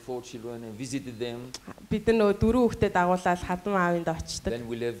children, 4 children, and visited them. Бид нөө 4 хүүхдэд дагуулаад хадам аавынд очдог. Then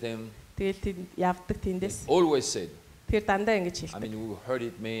we left them. Тэгэл тэнд явдаг тэндээс. Always said. Тэр дандаа ингэж хэлдэг. I mean, we heard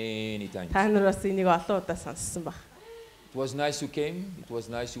it many times. Та нар бас энийг олон удаа сонссон баг. It was nice you came. It was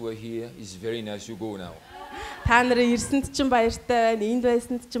nice you were here. It's very nice you go now. Та нар ирсэнд чинь баяртай байна. Энд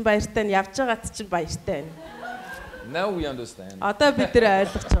байсанд чинь баяртай байна. Явж байгаад чинь баяртай байна. Now we understand. Одоо бид нэр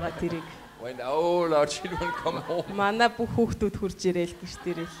ойлгож байгаа тэрийг. When all our children come home. Манай бүх хүүхдүүд хурж ирээл гэрт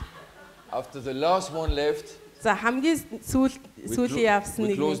ирээл. After the last one left. За хамгийн сүүлийн явсан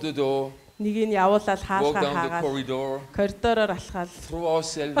нэг. We close the door. Нэг нь явуулаад хаалгаа хаагаад. Коридороор алхаад. Throw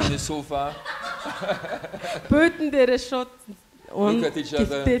ourselves on the sofa. Бөөдөн дээрээ шууд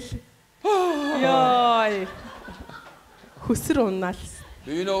гिफ्тэл. Яй. Хүсэр унаал.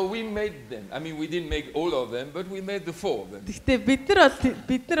 Do you know we made them? I mean we didn't make all of them, but we made the 4 of them. Гэхдээ бид нар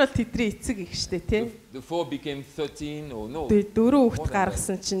бол тэдний эцэг их штэ тий. The 4 became 13 or no. Дөрөв хүүхэд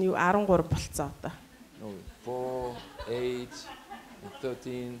гаргасан чинь юу 13 болцсон одоо. No, 4, 8,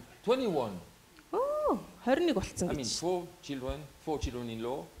 13, 21. Oh, 21 болцсон гэж. I mean 4 children in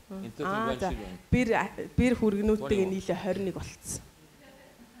law and 31 children. Бэр хүргэнүүдтэйгээ нийлээ 21 болцсон.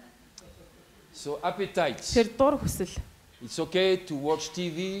 So appetite. Тэр дур хүсэл. It's okay to watch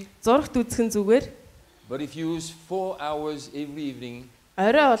TV. Зурагт үзэх нь зүгээр. But if you use 4 hours every evening,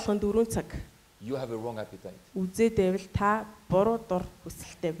 орой болгон 4 цаг. You have a wrong appetite. Үзээдэвэл та буруу дур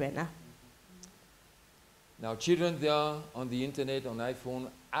хүсэлтэй байна. Now children they are on the internet on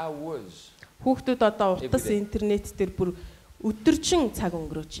iPhone hours. Хүүхдүүд одоо утас интернет дээр бүр өдөржин цаг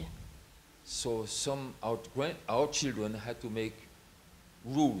өнгөрөөж байна. So some our children had to make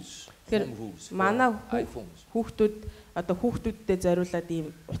rules. Манай хүүхдүүд одоо хүүхдүүдтэй зориулаад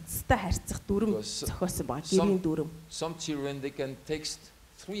ийм утастай харьцах дүрм зохиосон байгаа. Гэрийн дүрм. Some children they can text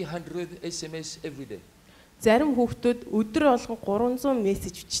 300 SMS every day. Зарим хүүхдүүд өдөр болгон 300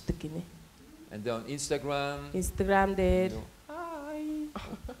 мессеж бичдэг гинэ. And then on Instagram дээр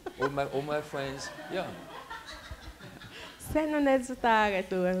all my friends, yeah. Сайн найзуудаа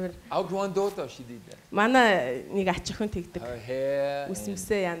гэдэг амар. Our granddaughter she did that. Манай нэг ач охин тэгдэг.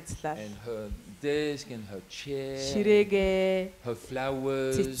 Үсмсээ янзлаа. And her desk and her chair. Ширээгээ. Her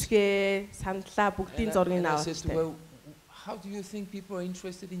flowers. Цэцгээ, сандлаа бүгдийн зургийг аваад. How do you think people are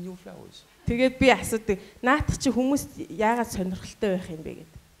interested in your flowers? Тэгээд би асуудаг. Наадах чи хүмүүс яагаад сонирхолтой байх юм бэ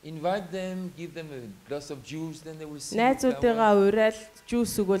гэдэг. Invite them, give them a glass of juice, then they will see. Найзуудыгаа уриал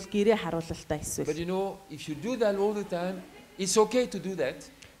juice өгвөл гэрээ харуулалтаа эсвэл. But you know, if you do that all the time, it's okay to do that.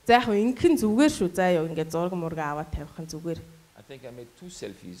 За яг ингэн зүгээр шүү. За яа ингээд зураг мурга аваад тавих нь зүгээр. I think I made 2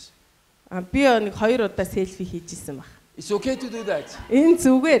 selfies. Би нэг 2 удаа селфи хийжсэн баг. It's okay to do that. Энэ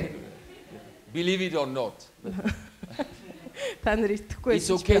зүгээр. Believe it or not. Та нар итгэхгүй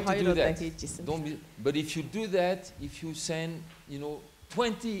it's okay to do that. But if you do that, if you send,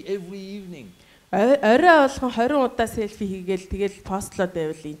 20 every evening. Орой болгон 20 удаа селфи хийгээл тэгэл постлоод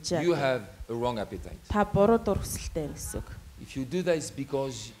байвал энэ чинь. You have a wrong appetite. Та буруу дур хүсэлтэй юм гэсэн үг. If you do that it's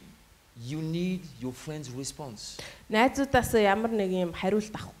because you need your friend's response. Найзуудаас ямар нэг юм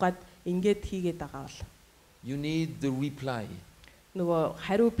хариулт авах гээд ингээд хийгээд байгаа бол. You need the reply. Нөгөө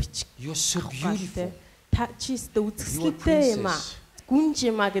хариу бичих. You're so beautiful. Та чи өстө үзэсгэлэнтэй юм аа. Гүнж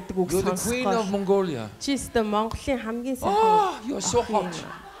юм аа гэдэг үг сонсгоо. You're the queen of Mongolia. Чи өстө Монголын хамгийн сайхан. Oh, you're so hot.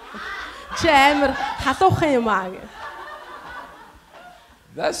 Чи амар халуухан юм аа.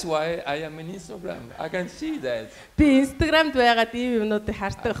 That's why I am on Instagram. I can see that. Би Instagram-д байгаад ийм юмнуудыг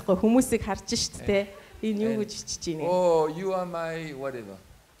хардаг байхгүй хүмүүсийг харж шít те. Энэ юу гэж бичиж байна. Oh, you are my whatever.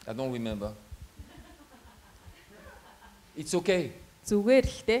 I don't remember. It's okay. Зүгээр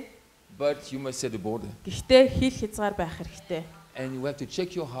л те. But you must set the border. Гэхдээ хил хязгаар байх хэрэгтэй. And you have to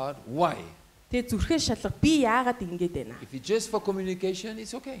check your heart. Why? Тэгээ зүрхээ шалга би яагаад ингэж байна. If it's just for communication,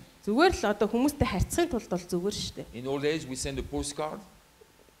 it's okay. Зүгээр л одоо хүмүүстэй харьцахын тулд бол зүгээр шүү дээ. In old days we send a postcard.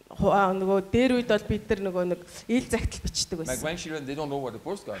 Нөгөө дээр үед бол бид нар нөгөө нэг ил загтал бичдэг байсан. My grandchildren they don't know what a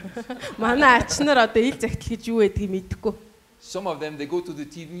postcard is. Манай ач нар одоо ил загтал гэж юу байдгийг мэдэхгүй. Some of them they go to the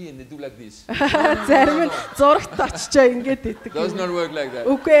TV and they do like this. Зарим нь зурагт очичоо ингэж идэг. Does not work like that.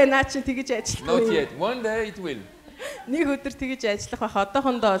 Үгүй наа чи тэгэж ажиллахгүй. Not yet. One day it will. Нэг өдөр тэгэж ажиллах байх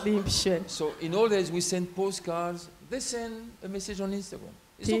одоохондоо бол ийм биш байна. So in old days we send postcards. They send a message on Instagram.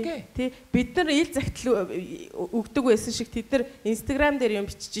 It's okay. Тий бид нар ил загтал өгдөг байсан шиг тэд нар Instagram дээр юм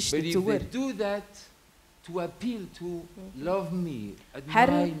бичиж шүү зүгээр. But if they do that to appeal to love me,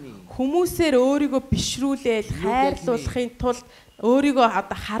 admire me. Хүмүүсээр өөрийгөө бишрүүлээл хайрлуулахын тулд өөрийгөө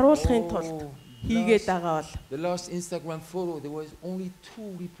одоо харуулахын тулд хийгээд байгаа бол. The last Instagram photo there was only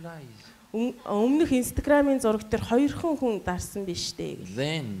 2 replies. Өмнөх Instagram-ын зураг дээр 2 хүн дарсан биш дээ.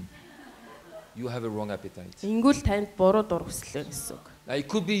 Then you have a wrong appetite. Ингүүл танд буруу дур хүслээ гэсэн үг. It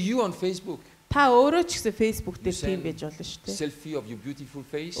could be you on Facebook. Та өөрөө ч гэсэн Facebook дээр тийм байж болно шүү дээ. Selfie of your beautiful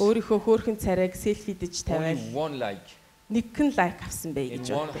face. Өөрийнхөө хөөрхөн царайг селфи дэж тавиал. One like. Нэгэн лайк авсан бэ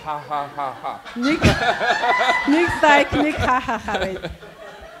гэж байна. One ha ha ha ha. Нэг лайк, нэг ха ха ха бай.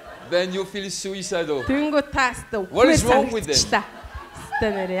 Then you feel suicidal. Тэнгүү тааста. What is wrong with them?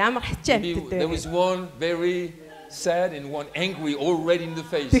 There was one very sad and one angry already in the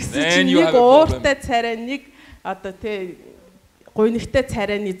face. Then you have a problem.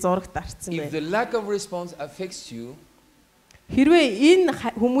 If the lack of response affects you, хэрвээ энэ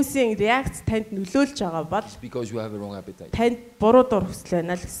хүмүүсийн реакц танд нөлөөлж байгаа бол because you have a wrong appetite. Танд буруу дур хүсэл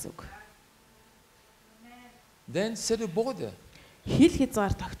байна л гэсэн үг. Then set a border. Хил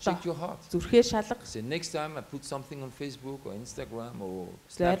хязгаар тогтоо. Зүрхээ шалга. Say next time I put something on Facebook or Instagram or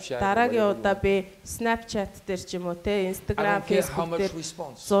Snapchat. Дараагийн удаа би Snapchat дээр ч юм уу те Instagram, Facebook дээр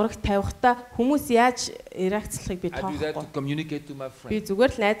зураг тавихдаа хүмүүс яаж реакцлахыг би тоохгүй. Би зүгээр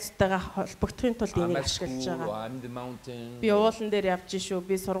л найзтайгаа холбогдохын тулд энийг ашиглаж байгаа. Би уулан дээр явж шүү.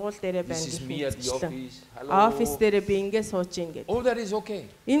 Би сургууль дээрээ байна гэх. Офис дээрээ би ингэ сууж ин гэдэг. All that is okay.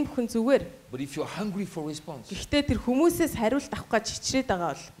 Энэ бүхэн зүгээр. But if you're hungry for response, гэхдээ тэр хүмүүсээс хариулт авах гэж хичрээд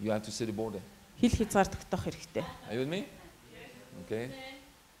байгаа бол you have to set a border. Хил хязгаар тогтоох хэрэгтэй. Are you with me? Okay.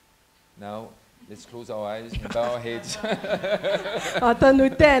 Now let's close our eyes and bow our heads. Одоо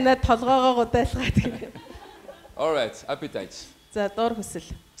нүдээ анаа толгоогоо гудайлгаад гэнэ. All right, appetites. За дуур хүсэл.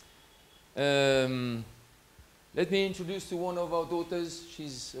 Let me introduce to one of our daughters.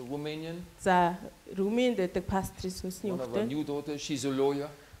 She's Romanian. За Румынд байдаг пастрын сүнсний хүүхдээ. One of our new daughters. She's a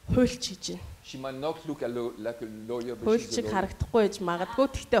lawyer. Хуульч хийж байна. She might not look like a lawyer, but she's a lawyer. Хуульч харагдахгүй гэж магадгүй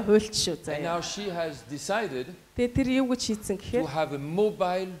гэхдээ хуульч шүү заяа. And now she has decided тэр юу гэж хийцэн гэхээр to have a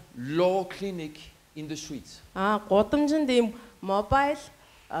mobile law clinic in the streets. Гудамжинд ийм mobile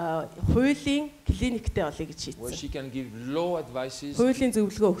хуулийн клиниктэй болъё гэж хийцэн. Where she can give law advices хуулийн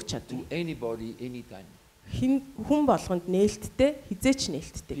зөвлөгөө өгч чадна. To anybody anytime. Хүн болгонд нээлттэй, хизээч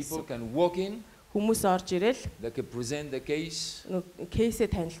нээлттэй гэсэн. People can walk in. Хүмүүс орж ирэл. They can present the case. Кейсээ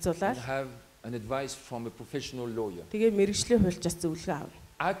танилцуулаад. And have an advice from a professional lawyer. Тэгээ мэргэжлийн хуульчаас зөвлөгөө авна.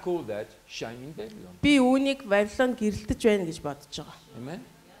 I call that shining Babylon. Би үүнийг Вавилон гэрэлтэж байна гэж бодож байгаа. Amen.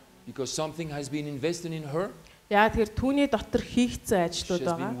 Because something has been invested in her. Яа тэгэхээр түүний дотор хийгдсэн ажлууд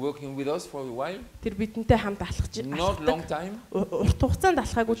байгаа. She's been working with us for a while. Тэр бидэнтэй хамт алхаж байна. Not long time. Урт хугацаанд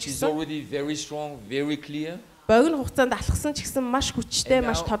алхаагүй ч гэсэн. She's already very strong, very clear. Богино хугацаанд алхсан ч гэсэн маш хүчтэй,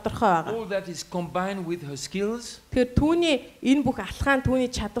 маш тодорхой байгаа. All that is combined with her skills. Тэгэхээр түүний энэ бүх алхаан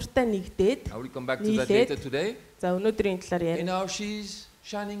түүний чадвартай нэгдээд. I will come back to that later today. За өнөөдрийн талаар ярина. And now she's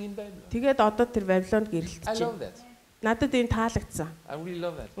shining in Babylon. Тэгээд одоо тэр Вавилонд гэрэлтэж байна. I love that. Надад энэ таалагдсан. I really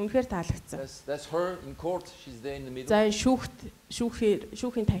love that. Үнэхээр таалагдсан. That's her in court. She's there in the middle. За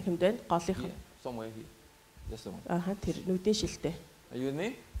шүүхийн танхимд байна. Голынхан. Somewhere here. That's the one. Тэр нүдийн шилтэй. Are you with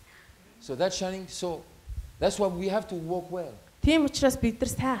me? So that's shining. So that's why we have to walk well. Тийм учраас бид нар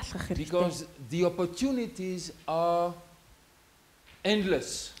сайн алхах хэрэгтэй. Because the opportunities are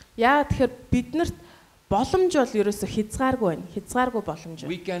endless. Яа тэгэхээр биднэрт боломж бол ерөөсө хязгааргүй байна. Хязгааргүй боломж.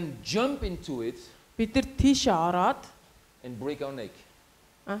 We can jump into it. Бид нар тийшээ ороод and break our neck.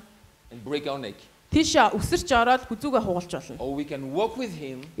 And break our neck. Тийшээ өсөрч ороод хүзүүгээ хугалж болно. Or we can walk with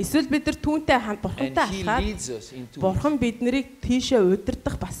him. Эсвэл бид нар түүнтэй хамт бурхантай алхаад бурхан биднийг тийшээ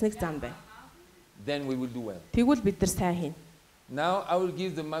удирдах бас нэг зам байна. Then we will do well. Тэгвэл бид нар сайн хийн. Now I will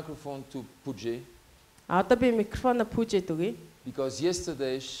give the microphone to Puje. Одоо би микрофоноо Пужед өгье. Because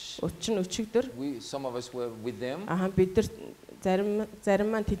yesterday өчигдөр some of us were with them. Бид нар зарим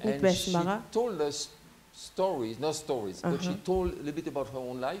маань тэднийд байсан байгаа. She told us stories, not stories, but she told a little bit about her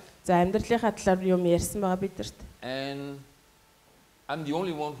own life. За амьдралынхаа талаар юм ярьсан байгаа бидэрт. And I'm the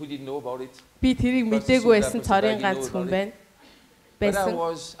only one who didn't know about it. Би тэрийг мэдээгүй байсан цорын ганц хүн байна. But I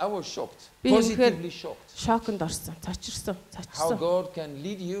was shocked. Positively shocked. Шоконд орсон, цочирсон. How God can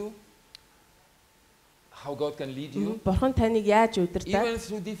lead you. How God can lead you. Бурхан таныг яаж удирдах? Even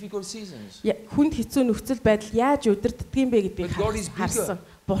through difficult seasons. Хүнд хэцүү нөхцөл байдал яаж удирддгийг бэ гэдгийг харсан.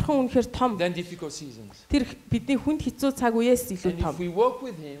 Бурхан үнэхээр том. Than difficult seasons. Тэр бидний хүнд хэцүү цаг үеэс илүү том. If we walk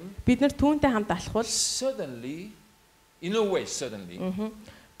with him, бид нар түүнтэй хамт алхвал suddenly, in a way, suddenly.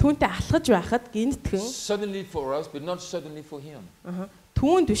 Түүнтэй алхаж байхад гинтгэн. Suddenly for us, but not suddenly for him.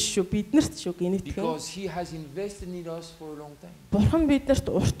 Түүнд биш шүү, биднэрт шүү гинтгэн. Because he has invested in us for a long time. Бурхан биднэрт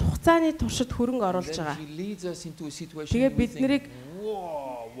урт хугацааны туршид хөрөнгө оруулж байгаа. He leads us into a situation. Тэгээ бид нарыг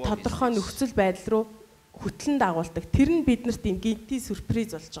тодорхой нөхцөл байдал руу хөтлөн дагуулдаг. Тэр нь биднэрт юм гинти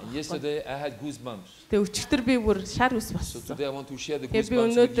сюрприз болж байгаа. Yesterday I had goosebumps. Тэгээ өчигдөр би бүр шар ус болсон. So today I want to share the goosebumps. Би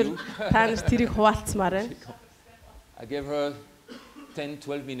өнөөдөр та нарт тэрийг хуваалцмаар байна. I gave her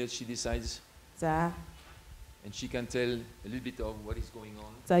 10-12 minutes, she decides. За. And she can tell a little bit of what is going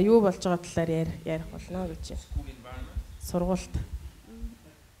on. За юу болж байгаа талаар ярих болно гэж. Сургуульд.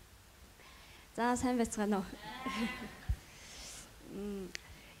 За сайн байцгаана уу.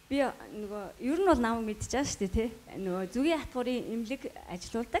 Би нөгөө ер нь бол намайг мэдчихэж шүү дээ тий. Нөгөө зүгийн хатгуурын имлэг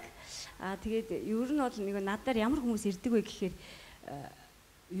ажилуулдаг. Тэгээд ер нь бол нөгөө надаар ямар хүмүүс ирдэг вэ гэхээр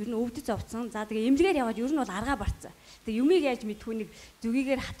ер нь өвдөж зовцсон. За тэгээ эмнэлгээр яваад ер нь бол аргаа барцсан. Тэгээ юмыг яаж мэдхүү нэг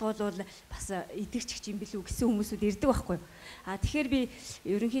зүгийгээр хатгуулвал бас идэгч юм билүү гэсэн хүмүүсүүд ирдэг байхгүй юу. Тэгэхээр би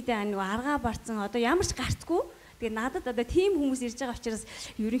ерөнхийдөө нэг аргаа барцсан одоо ямар ч гарцгүй. Тэгээ надад одоо тийм хүмүүс ирж байгаа учраас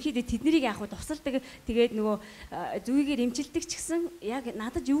ерөнхийдөө тэднийг яг тусалдаг. Тэгээд нөгөө зүгийгээр эмчилдэг ч гэсэн яг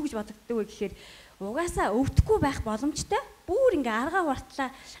надад юу гэж бодогддог вэ гэхээр угаасаа өвдөхгүй байх боломжтой. Бүр ингээ аргаа бартлаа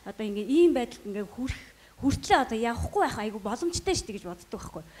одоо ингээ ийм байдалд ингээ хүртлээ одоо явахгүй байх айгу боломжтой шүү дээ гэж боддог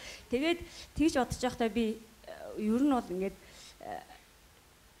байхгүй. Тэгээд тэгж бодож байхдаа би ер нь бол ингээд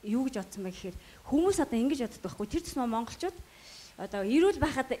юу гэж бодсон бэ гэхээр хүмүүс одоо ингэж боддог байхгүй. Тэр төсмөө монголчууд одоо эрүүл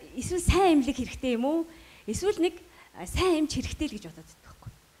байхад эсвэл сайн эмнэлэг хэрэгтэй юм уу? Эсвэл нэг сайн эмч хэрэгтэй л гэж боддог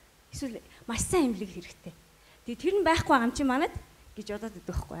байхгүй. Эсвэл маш сайн эмнэлэг хэрэгтэй. Тэгээ тэр нь байхгүй байгаа юм чи манад гэж боддог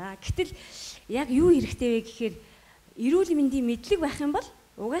байхгүй. Гэтэл яг юу хэрэгтэй вэ гэхээр эрүүл мэндийн мэдлэг байх юм бол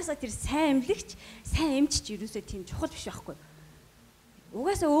угаасаа тэр сайн эмнэлэгч, сайн эмч ч ерөөсөө тийм чухал биш байхгүй.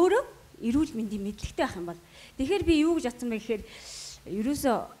 Угаасаа өөрөө эрүүл мэндийн мэдлэгтэй байх юм бол тэгэхээр би юу гэж бодсон бэ гэхээр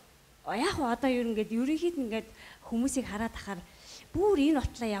ерөөсөө яг одоо ерөнхийд ингээд хүмүүсийг хараад ахаар бүр энэ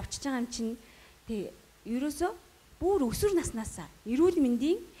утлаа явчихж байгаа юм чинь тэг ерөөсөө бүр өсвөр наснаасаа эрүүл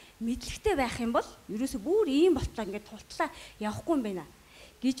мэндийн мэдлэгтэй байх юм бол ерөөсөө бүр ийм болтлоо ингээд тултлаа явахгүй юм байна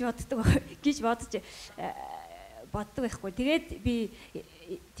гэж бодож байхгүй. Тэгээд би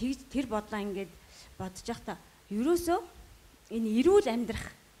тэр бодлоо ингээд бодож байхдаа ерөөсөө энэ эрүүл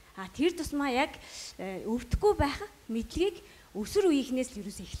амьдрах тэр тусмаа яг өвдөхгүй байх мэдлэгийг өсвөр үеийнхнээс л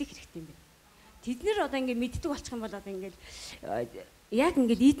ерөөсөө эхлэх хэрэгтэй юм байна. Тэд нэр одоо ингээд мэддэг болчих юм бол одоо ингээд яг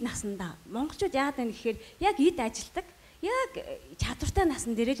ингээд эд насандаа монголчууд яагаад вэ гэхээр яг эд ажилдаг яг чадвартай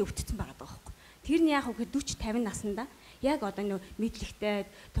насан дээр л өвдсөн байгаа байхгүй. Тэр нь яг үгүй 40 50 наснда яг одоо нөө мэдлэгтэй,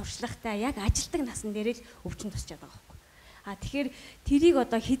 туршлагатай яг ажилдаг насан дээр л өвчин тусчаад байгаа байхгүй. Тэгэхээр тэрийг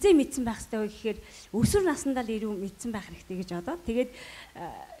одоо хизээ мэдсэн байх хэрэгтэй гэхээр өсвөр наснда л ирүү мэдсэн байх хэрэгтэй гэж одоо. Тэгээд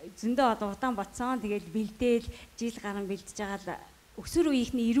зөндөө одоо удаан бодсон. Тэгээд бэлдээл жил гарan бэлдэж байгаа л өсвөр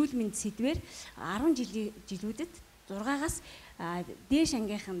үеийнхний эрүүл мэнд сэдвэр 10 жилүүдэд 6-аас дээш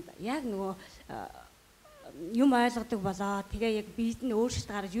ангийнханд яг нөгөө юм ойлгодог болоо. Тэгээ яг биед нь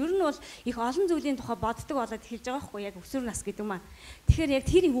өөрчлөлт гарч ер нь бол их олон зүйлийн тухай боддог болоод эхэлж байгаа байхгүй яг өсвөр нас гэдэг маань. Тэгэхээр яг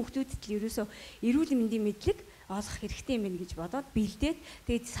тэр хүүхдүүдэд л ерөөсөө эрүүл мэндийн мэдлэг олох хэрэгтэй юм байна гэж бодоод бэлдээд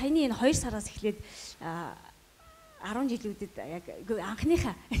тэгээд саяны энэ 2 сараас эхлээд 10 жилүүдэд яг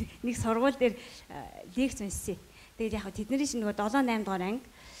анхныхаа нэг сургууль дээр лекц уншсан. Тэгээд яг тэдний чинь нөгөө 7 8 дугаар анги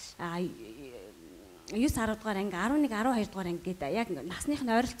 9 10 дугаар анги 11 12 дугаар анги гэдэг яг насных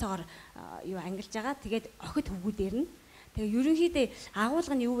нь ойролцоогоор юу ангилж байгаа. Тэгээд охид хөвгүүдээр нь тэгээд ерөнхийдөө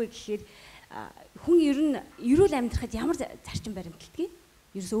агуулга нь юу вэ гэхээр хүн ер нь эрүүл амьдрахад ямар зарчим баримталдаг юм?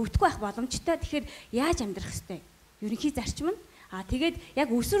 Ерөөсөө өвдөхгүй байх боломжтой. Тэгэхээр яаж амьдрах ёстой? Ерөнхий зарчим нь тэгээд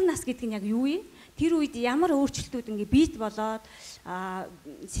яг өсвөр нас гэдэг нь яг юу юм? Тэр үед ямар өөрчлөлтүүд ингээ бийт болоод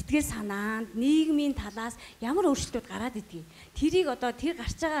сэтгэл санаанд, нийгмийн талаас ямар өөрчлөлтүүд гараад идэгий. Тэрийг одоо тэр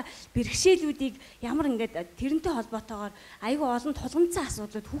гарч байгаа бэрхшээлүүдийг ямар ингээд тэрнтэй холбоотойгоор айгүй олон тулгымцсан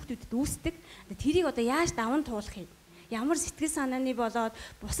асуудлууд хүүхдүүдэд үүсдэг. Тэрийг одоо яаж даван туулах юм? Ямар сэтгэл санааны болоод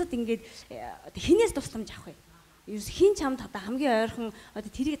бусад ингээд хинээс тусламж авах юм? Ерөөс хин чамд одоо хамгийн ойрхон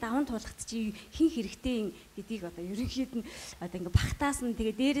одоо тэрийг даван туулахт чи хин хэрэгтэй гэдгийг одоо ерөнхийд нь одоо ингээ багтаас нь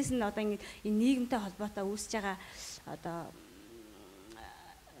тэгээ дээрэс нь одоо ингээ энэ нийгэмтэй холбоотой үүсэж байгаа одоо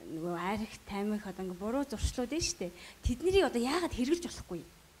нөгөө арх тамхи одоо ингээ буруу зуршлууд нь штэ тэднийг одоо яагаад хэрэгжилж болохгүй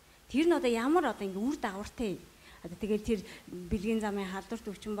тэр нь одоо ямар одоо ингээ үр дагавартай одоо тэгээд тэр бэлгийн замын халдварт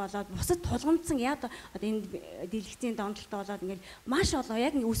өвчин болоод бусад тулгамдсан яа одоо энэ дэлгэцийн донтолтой болоод ингээд маш олон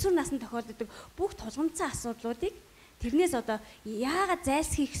яг өсвөр наснд тохиолддог бүх тулгамдсан асуудлуудыг тэрнээс одоо яагаад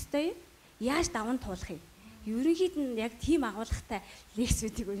зайлсхийх ёстой юм? Яаж даван туулах юм? Ерөнхийд нь яг тийм агуулгатай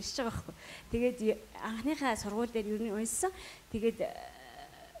лекцүүдийг уншиж байгаа байхгүй. Тэгээд анхныхаа сургууль дээр ер нь уншсан. Тэгээд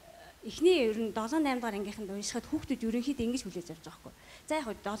эхний ер нь 7 8 дугаар ангийнханд уншихад хүүхдүүд ерөнхийдөө ингэж хүлээж авч байгаа байхгүй. За яг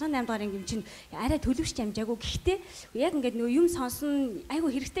 7 8 дугаар анги юм чинь арай төлөвшч амжаагүй. Гэхдээ яг ингээд нөгөө юм сонсон айгүй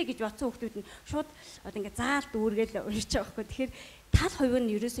хэрэгтэй гэж бодсон хүүхдүүд нь шууд одоо ингээд заал дүүргээл уншиж байгаа байхгүй. Тэгэхээр тал хувь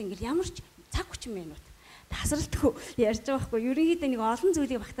нь ерөөсөө ингээд ямар ч цаг хүчин минут тасралтгүй ярьж байгаа байхгүй. Ерөнхийдөө нэг олон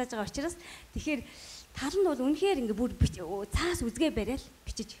зүйлийг багтааж байгаа учраас тэгэхээр тал нь бол үнэхээр ингээд бүр цаас үзгээ бариад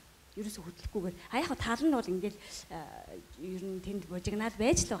бичиж ерөөсөө хөдлөхгүйгээр яг тал нь бол ингээд ер нь тэнд бужигнаад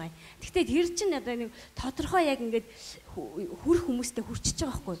байж л байгаа юм. Гэхдээ тэр чинь одоо нэг тодорхой яг ингээд хүрх хүмүүстэй хүрчиж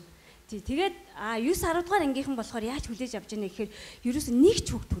байгаа байхгүй. Тэгээд 9 10 дугаар ангийнхан болохоор яаж хүлээж авч яана гэхээр ерөөсөө нэг ч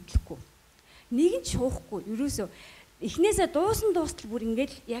хөвгт хөдлөхгүй. Нэг нь ч шуухгүй. Ерөөсөө эхнээсээ дуустал бүр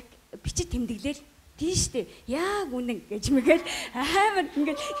ингээд яг бичиж тэмдэглээл тийштэй яг үнэн гэж мэгээл амар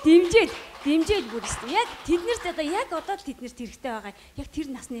ингээд дэмжээд бүр өстэй. Яг тэднэрт одоо яг одоо л тэднэрт хэрэгтэй байгаа. Яг тэр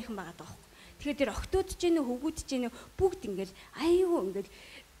насныхан байгаа даа. Тэгэхээр тэр охтууд ч гэнэ хөвгүүд ч гэнэ бүгд ингээд аюу ингээд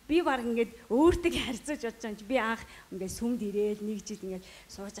би баг ингээд өөртөө харьцуулж бодож байгаа юм чи би анх ингээд сүмд ирээл нэг жил ингээд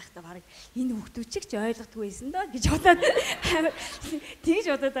сууж байхдаа баг энэ хүүхдүүд ч ойлгодгүй байсан доо гэж бодоод тэгж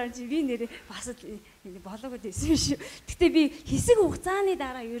бодоод байгаа чи би нэрээ бас болоогүй байсан шүү. Гэтэ би хэсэг хугацааны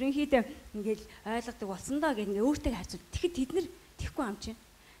дараа ерөнхийдөө ингээд ойлгодог болсон доо гэж ингээд өөртөө харьцуул. Тэгэхэд тэд нар тэхгүй юм чинь.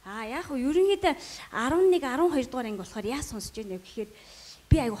 Яг хөө ерөнхийдөө 11 12 дугаар анги болохоор яа сонсож байна вэ гэхээр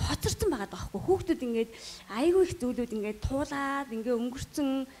би айгу хоцорсон байгаа даахгүй. Хүүхдүүд ингээд айгу их зүйлүүд ингээд туулаад ингээд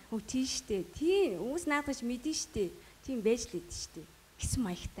өнгөрцөн тийштэй. Тийм өөс наадаж мэдэн штэ. Тийм байж лээд штэ. Гэсэн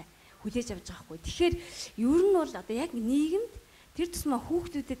маягтай хүлээж авч байгаа хгүй. Тэгэхээр ер нь бол одоо яг нийгэмд тэр тусмаа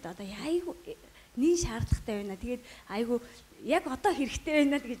хүүхдүүдэд одоо айгу нэг шаардлагатай байна. Тэгээд айгу яг одоо хэрэгтэй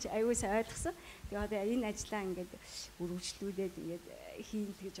байна гэж айгу сайн ойлгосон. Тэгээд одоо энэ ажлаа ингээд үргэлжлүүлээд ингээд хийн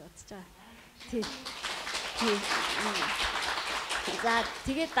гэж бодож байгаа. Тийм. За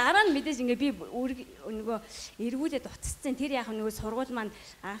тэгээд дараа нь мэдээж ингээ би нөгөө эргүүлээд утасцсан тэр яг нөгөө сургууль маань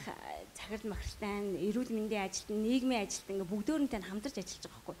анх захирал махалтай эрүүл мэндийн ажилтан нийгмийн ажилтан ингээ бүгдөөрөнтэй хамтарч ажиллаж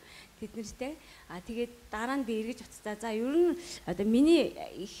байгаа байхгүй тэд нартэй тэгээд дараа нь би эргэж утасцаа за ер нь одоо миний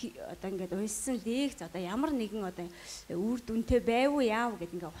одоо ингээд уншсан лекц одоо ямар нэгэн одоо үр дүнтэй байв уу яав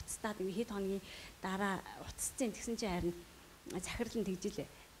гэд ингээ утастаад ингээ хэд хоногийн дараа утасцсан тэгсэн чинь харин захирал нь тэгжилээ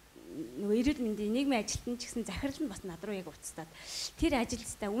нөгөө эрүүл мэндийн нийгмийн ажилтан ч гэсэн захирал нь бас над руу яг уцтаад тэр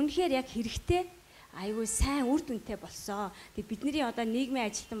ажилтнаа үнэхээр яг хэрэгтэй айгүй сайн үр дүнтэй болсон. Тэгээд бидний одоо нийгмийн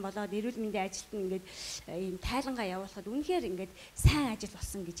ажилтан болоод эрүүл мэндийн ажилтан ингээд ийм тайлангаа явуулахад үнэхээр ингээд сайн ажил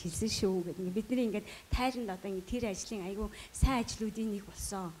болсон гэж хэлсэн шүү гэдэг. Ингээд бидний ингээд тайланд одоо ингээд тэр ажлын айгүй сайн ажлуудын нэг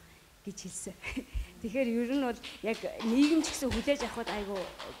болсон гэж хэлсэн. Тэгэхээр ер нь бол яг нийгэм ч гэсэн хүлээж авахд айгүй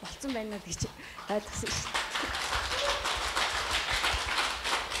болцсон байна гэж ойлгосон шүү.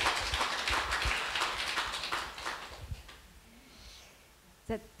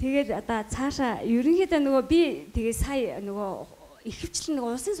 Тэгээд одоо цаашаа ерөнхийдөө нөгөө би тэгээ сая нөгөө ихэвчлэн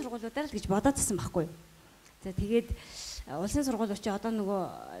нөгөө улсын сургуулиудаар л гэж бодоод тасан байхгүй. За тэгээд улсын сургуулиуд чи одоо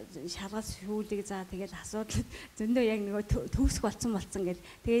нөгөө шалгалт шүүлэг за тэгээд асуудал зөндөө яг нөгөө төгсөх болцсон гэд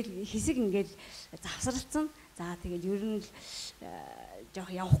тэгээд хэсэг ингээд завсралцсан. За тэгээд ер нь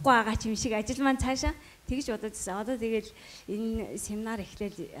жоох явахгүй байгаа ч юм шиг ажил маань цаашаа тэгж бодоод тасан. Одоо тэгээд энэ семинар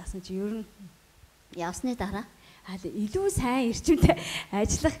эхлээл яасан чи ер нь явсны дараа илүү сайн эрчимтэй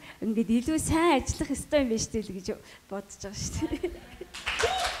ажиллах ингээд илүү сайн ажиллах ёстой юм байна шүү дээ гэж бодож байгаа шүү дээ.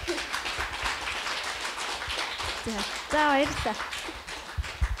 За баярлалаа.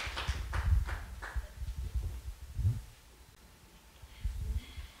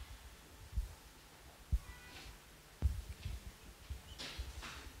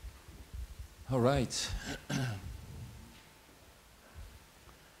 All right.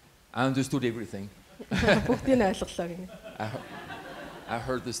 I understood everything. I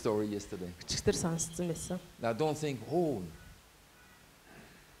heard the story yesterday. Now don't think, oh,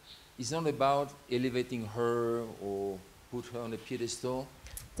 it's not about elevating her or put her on a pedestal.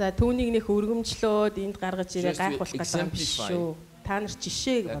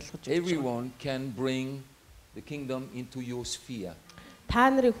 Everyone can bring the kingdom into your sphere.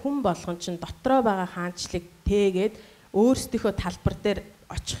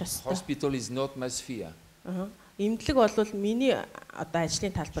 Hospital is not my sphere. Имдлэг болвол миний одоо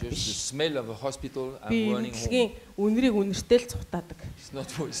ажлын талбар биш. The smell of a hospital I'm running home. Үнэрийг үнэртэй л цухтаадаг. It's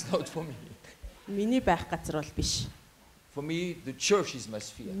not for me. Миний байх газар бол биш. For me the church is my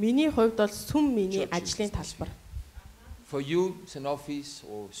sphere. Миний хувьд бол сүм миний ажлын талбар. For you it's an office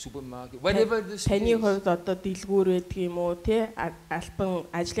or supermarket whatever the sphere. Таны хувьд одоо дэлгүүр байдаг юм уу те альбан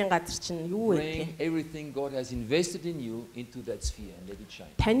ажлын газар чинь юу вэ? Everything God has invested in you into that sphere and let it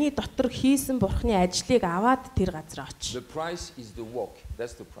shine. Таны дотор хийсэн бурхны ажлыг аваад тэр газар оч. The price is the walk.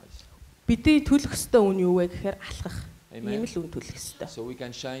 That's the price. Бидний төлөх ёстой үн юу вэ гэхээр алхах. Ийм л үн төлөх ёстой. So we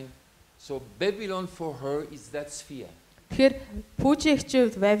can shine. So Babylon for her is that sphere. Тэгэхээр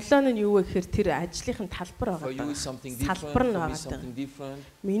пүүжигчүүд Вавилон нь юу вэ гэхээр тэр ажлынхын талбар байгаа. Салбар нь байгаа.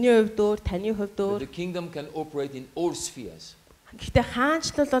 Миний хувьд өөр, таны хувьд өөр. The kingdom can operate in all spheres. Гэхдээ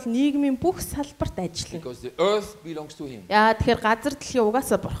хаанчлал бол нийгмийн бүх салбарт ажиллана. Because the earth belongs to him. Яа тэгэхээр газар дэлхий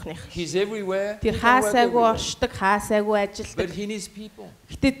угаасаа бурхных. He's everywhere. Тэр хаасайгүй оршдог, хаасайгүй ажилдаг. But he needs people.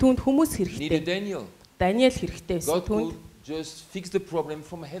 Гэтэ түүнд хүмүүс хэрэгтэй. Даниэл хэрэгтэй байсан. Түүнд just fix the problem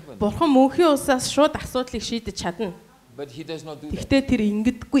from heaven. Бурхан мөнхийн усаас шууд асуудлыг шийдэж чадна. But he does not do that. Гэхдээ тэр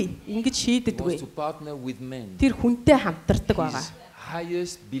ингэдэггүй, ингэж шийддэггүй. Тэр хүнтэй хамтардаг байгаа.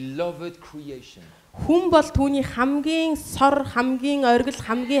 Highest beloved creation. Хүн бол түүний хамгийн сор, хамгийн оргил,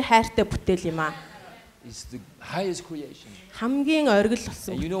 хамгийн хайртай бүтээл юм аа. Is the highest creation. Хамгийн оргил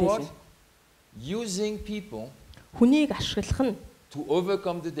болсон бүтээл. You know what? Using people хүнийг ашиглах нь to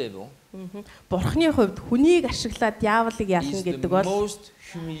overcome the devil Бурхны хувьд хүнийг ашиглаад диаволыг ялна is the гэдэг бол most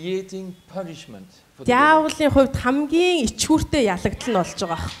humiliating punishment for the devil. диаволын хувьд хамгийн ичгүүртэй ялагдал нь болж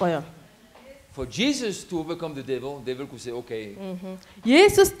байгаа байхгүй юу? For Jesus to overcome the devil could say, okay,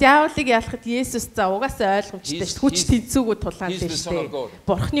 Есүс диаволыг ялахад Есүс за угаасаа ойлгомжтой шүү. Хүч тэнцүүгүүд тулаан He's the дээ Son of шүү. God.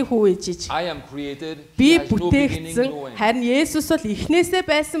 Бурхны хүү ээжиж. I am created, he Би has no beginning, no бүтээгдсэн. end. Харин Есүс бол эхнээсээ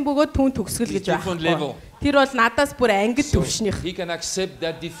байсан бөгөөд түүн төгсгөл гэж Different байна. level. Тэр бол надаас бүр ангид So төвшнийх. he can accept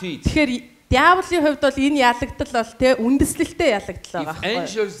that defeat. Тэгэхээр диаволын хувьд бол энэ ялагдал бол тэ үндэслэлтэй ялагдал байгаа If байхгүй юу?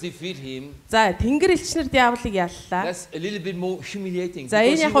 angels defeat him, За тэнгэр элчнэр диаволыг яллаа. that's a little bit more humiliating За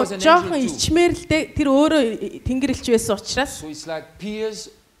because энэ he яг was an жоохон angel too. ичмээр л дээ тэр өөрөө тэнгэр элч байсан учраас So it's like peers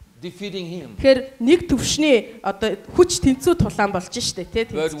defeating him. тэгэхээр нэг төвшний одоо хүч тэнцүү тулаан болж штэ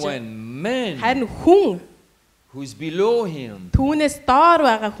тэ But тэнцэж. when man Харин хүн who's below him, түүнээс доор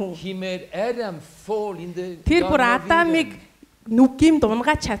байгаа хүн he made Adam fall in the тэр бүр Garden of Адамыг Eden. нүггийм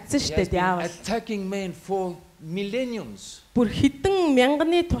дунгаа чадсан He штэ has been диавол. attacking man for millenniums. Бүр хэдэн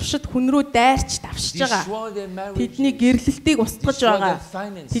мянганы туршид хүн рүү дайрч давшиж байгаа. Destroy their Тэдний marriages. гэрлэлтийг устгаж Destroy байгаа. their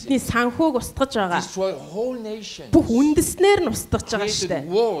finances. Тэдний санхүүг устгаж байгаа. Destroy whole nations. Бүх үндэснээр нь устгаж байгаа штэ. Created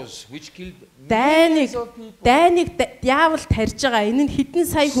wars which killed Дайныг millions of people. дайныг диавол тарьж байгаа. Энэ нь хэдэн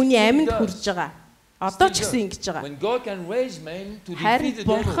сая хүний амьд хүрж байгаа. Одоо ч гэсэн ингэж байгаа. When God can raise men to Харин defeat the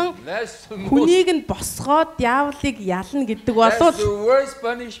devil, Бурхан that's the most, Хүнийг нь босгоод диаволыг ялна гэдэг that's бол the worst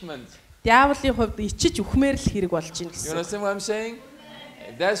punishment. диаволын хувьд ичиж үхмээр л хэрэг болж байна You гэсэн. understand what I'm saying?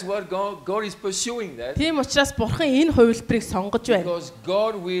 That's what God is pursuing that. Тийм учраас Бурхан энэ хувилбарыг сонгож байна. Because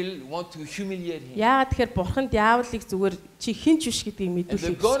God will want to humiliate him. Яагаад тэгэхээр Бурхан диаволыг зүгээр чи хинч биш гэдгийг And the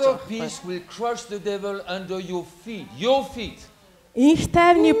мэдүүлэх God of гэж peace байна. will crush the devil under your feet. Your feet. Инх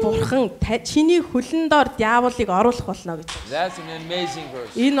тайвны Бурхан чиний хөлн доор диаволыг оруулах болно гэж. That's an amazing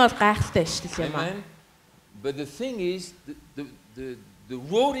verse. Энэ бол гайхалтай ишлэл юм аа. Amen. But the thing is, the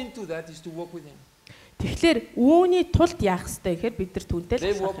road into that is to walk with him. Тэгэхээр үүний тулд яах ёстой гэхээр бид нар түүнтэй л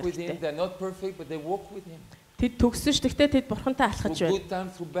They алхах walk with him. хэрэгтэй. They're not perfect, but they walk with him. Тэд төгсөн ш тэгтээ тэд Бурхантай алхаж Through байна. good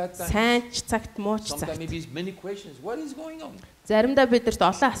times, through bad times. Сайн ч цагт муу ч Sometimes цагт. maybe it's many questions. What is going on? Заримдаа бидэрт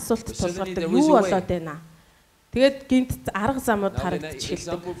олон асуулт But suddenly тулгардаг. there is Юу a way. болоод байна? Тэгээд гинт арга замууд Now then, an харагдчих эхэлдэг.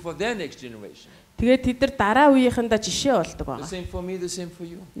 example for their next generation. Тэгээд тэд нар дараа үеийнхэндээ жишээ болдог The байгаа. same for me, the same for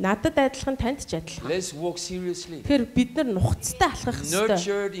you. Надад адилхан танд ч адилхан. Let's walk seriously. Тэгэхээр бид нар нухацтай алхах ёстой.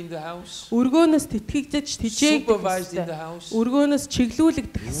 Nurtured in the house, Өргөөнөөс тэтгэгдэж тэжээгдэх supervised in ёстой. the house, Өргөөнөөс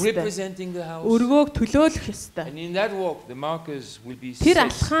чиглүүлэгдэх ёстой. representing the house. Өргөөг төлөөлөх ёстой. And in that walk, the markers will be Тэр set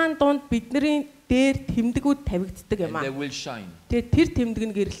алхаан донд бидний дээр тэмдгүүд тавигддаг юм and they аа. will shine. Тэгээд тэр тэмдэг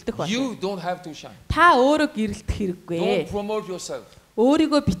нь гэрэлтэх байна. You don't have to shine. Та өөрөө гэрэлтэх хэрэггүй. Don't promote yourself.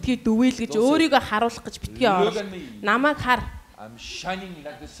 Өөрийгөө битгий дүвэлгэж, Don't say, өөрийгөө харуулах гэж битгий Look орол. at me. Намайг хар. I'm shining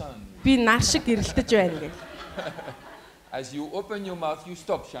like the sun. Би нар шиг гэрэлтэж байна гэх. As you open your mouth, you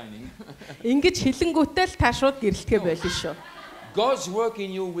stop shining. Ингэж хэлэнгүүтээ л та шууд гэрэлтгэе байлаа шүү. God's work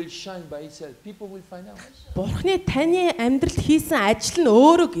in you will shine by itself. People will find out. Бурхны таны амьдралд хийсэн ажил нь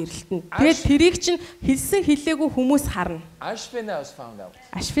өөрөө гэрэлтэнэ. Тэгээд тэрийг чинь хэлсэн хэлээгүй хүмүүс харна. Ashpenaz found out.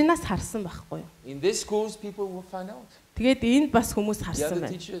 Ашфинаас харсан байхгүй юу? In these schools, people will find out. Тэгээд энд бас хүмүүс The харсан other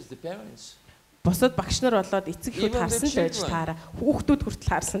байна. teachers, the parents. Босод багш нар болоод эцэг Even эхүүд the харсан л байж children. таараа. Хүүхдүүд хүртэл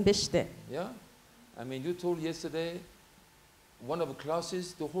харсан байж тээ. Yeah. I mean, you told yesterday, one of the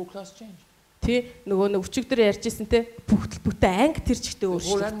classes, the whole class changed. Тэ нөгөө өчигдөр ярьжсэн те бүтэн анги тэр чигтээ The whole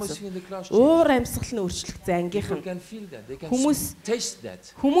өөрчлөгдсөн. atmosphere in the class changed. Уур амьсгал нь өөрчлөгдсөн ангийнх People нь. can feel that. They can Хүмүүс- taste that.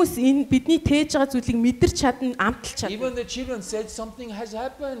 Хүмүүс энэ бидний тээж байгаа зүйлийг мэдэрч чадна, амталж чадна. Even the children said something has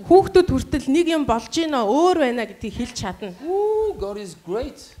happened. Хүүхдүүд хүртэл нэг юм болж гинэ, өөр байна гэдгийг хэлж чадна. Ooh, God is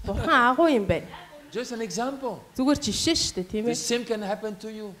great. Бурхан агуу юм байна. Just an example. Зүгээр жишээ шүү дээ, тийм The ээ. same can happen to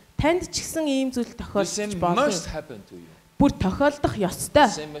you. Танд ч гэсэн ийм зүйл The тохиолдож same болно. must happen to you. Бүр тохиолдох The ёстой.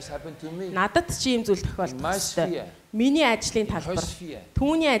 same must happen to me. Надад ч ийм зүйл In тохиолдох my ёстой. sphere, Миний ажлын in her талбар, sphere,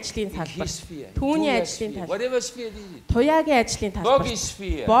 түүний ажлын in талбар, his sphere, in Түүний Tuya's ажлын sphere, талбар. whatever sphere it is. туяагийн ажлын талбар, Boggy's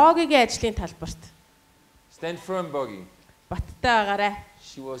sphere. Богигийн ажлын талбарт Stand firm, Boggy. баттай байгаарай.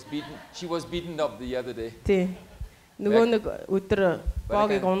 She was beaten up the other day. Тий. Нөгөө нэг өдөр But I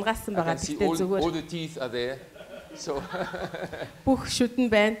Богиг I унгаасан байгаа. can see Тэгтээ all зүгээр the teeth are there. So бүх шүдэн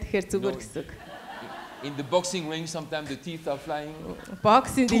байна. Тэгэхээр зүгээр No. гэсэн. in the boxing ring, sometimes the teeth are flying.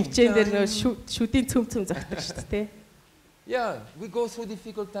 Боксинг хэмжээнд дээр нөгөө шүдийн цөм зогтдог шүү дээ. Yeah, we go through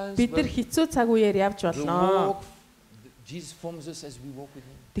difficult times. Бид нар But хэцүү цаг үеэр явж the болно. walk, Jesus forms us as we walk with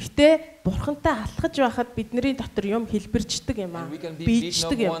Him. Гэхдээ бурхантай алхаж байхад бидний дотор юм хэлбэрчдэг юм аа. And we can be beaten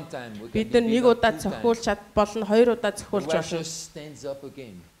Биечдэг up юм. one time. We Бид can нар be нэг beaten up удаа two цохиулж times. чад болно, хоёр удаа цохиулж The болно. righteous stands up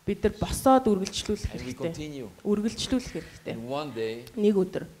again. Бид нар босоод үргэлжлүүлэх And we хэрэгтэй. continue. Үргэлжлүүлэх хэрэгтэй. And one day, Нэг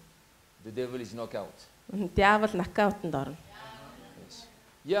өдөр the devil is knocked out. диавол нокаутанд орно.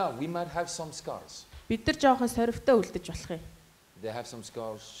 Yeah, we might have some scars. Бид нар жоохон сорвтой үлдэж болох юм. They have some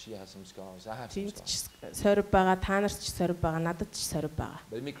scars, she has some scars, I have some scars. Сорв байгаа, та нарт ч сорв байгаа, надад ч сорв байгаа.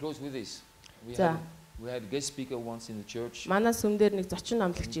 Let me close with this. We had a guest speaker once in the church. Манай сүмдэр нэг зочин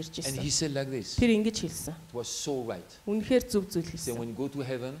номлогч ирж And ирсэн. he said like this. Тэр ингэж хэлсэн. It was so right. Үнэхээр зөв зүйл So хэлсэн. when you go to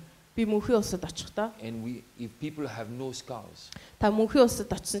heaven, Би мөнхийн улсад очихдоо and if people have no scars, та мөнхийн улсад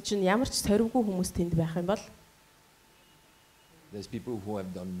очсон чинь ямар ч сорвгүй хүмүүс тэнд байх юм бол there's people who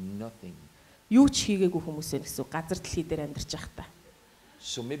have done nothing. юу ч хийгээгүй хүмүүс ээ гэсэн газар дэлхий дээр амьдарч байх та.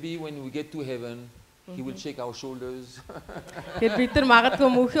 So maybe when we get to heaven, he will shake our shoulders. Тэгэхээр бид нар магадгүй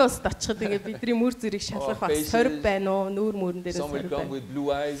мөнхийн улсад очиход ингээд бидний мөр зүрийг шалгах бас сорв байна уу? Нүүр мөрөн дээрээ Some will сорв come байна. with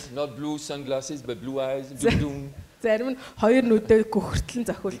blue eyes, not blue sunglasses, but blue eyes. Dum, dum. Зарим нь хоёр нүдээ гөхөртлөн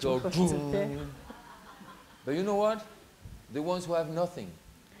зохиулж It's all өгсөн тий. But you know what? The ones who have nothing,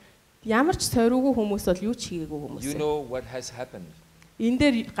 Ямар ч сорвгүй хүмүүс бол юу ч хийгээгүй хүмүүс. you know what has happened. Энэ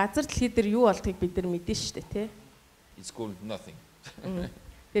дээр газар дэлхий дээр юу болдгийг бид нар мэдэн штэ тий. It's called nothing.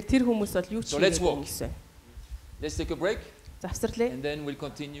 Тэгэхээр тэр хүмүүс бол юу ч So let's хийгээгүй walk. хүмүүс байна. Let's take a break, Завсарлаа. and then we'll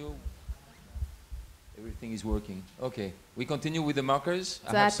continue. Everything is working. Okay, we continue with the markers.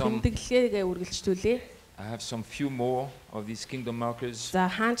 За тэмдэглэгээ үргэлжлүүлээ. I have some few more of these kingdom markers За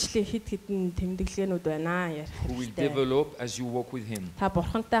хаанчлын хид хідэн тэмдэглээнүүд байна ярих who will хэрэгтэй. develop as you walk with Him. Та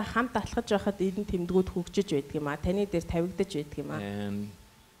бурхантай хамт алхаж байхад энэ тэмдгүүд хөгжиж байдаг юм а. Таны дээр тавигдаж байдаг юм а. And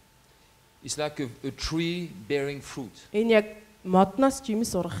it's like a tree bearing fruit. Энэ яг модноос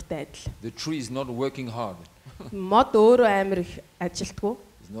жимс ургахтай адил. The tree is not working hard. Мод өөрөө амар их ажилтгүй.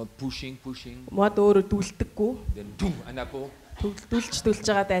 It's not pushing. Мод өөрөө дүүлдэггүй. Then boom, an apple. Дүүлж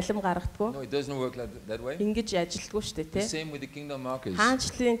байгаад алим гаргадаггүй. No, it doesn't work like that way. Ингэж ажилтгүй шүү дээ, The тий. same with the kingdom markers.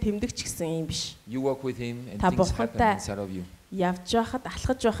 Хаанчлын тэмдэгч гэсэн юм биш. You walk with Him and Та things happen бурхантай inside of you. Явж байхад,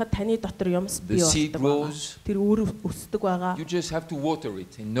 алхаж байхад таны дотор юмс бий The seed болдог байгаа. grows. Тэр өөр өсдөг байгаа. You just have to water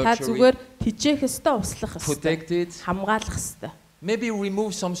it and Та nurture зүгээр it, тижээх ёстой, услах ёстой, protect it. хамгаалах ёстой. Maybe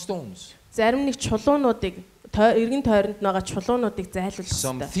remove some stones, Зарим нэг чулуунуудыг эргэн тойронд байгаа чулуунуудыг зайлуулах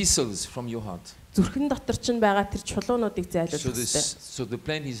some ёстой. thistles from your heart, Зүрхэн дотор ч байгаа тэр чулуунуудыг зайлуулах ёстой. so the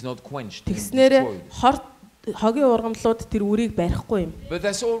plant is not quenched and Тэгснээрээ destroyed. хогийн ургамлууд тэр үрийг барихгүй юм. But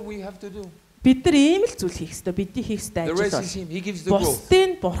that's all we have to do. Бид нар ийм л зүйл хийх ёстой. Бидний хийх ёстой The ажил rest бол. is Him. He gives the growth. Бусдын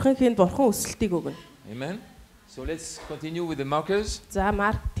бурхан хийн бурхан өсөлтийг өгнө. Amen. So let's continue with the markers. За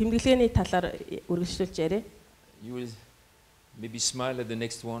Марк тэмдэглэгээний талаар үргэлжлүүлж яриа. You will maybe smile at the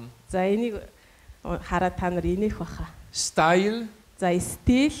next one. За энийг хараад та нар инех баха. Style, За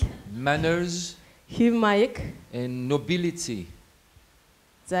стил, manners, хэв маяг. and nobility.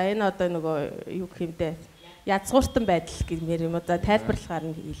 За энэ одоо нөгөө юу гэх юм бэ? Язгууртан байдал гэмээр юм уу? За тайлбарлахаар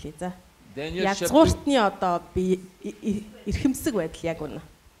нь хийлээ. За. Daniel chapter Язгууртны одоо би эрхэмсэг байдал яг үнэ.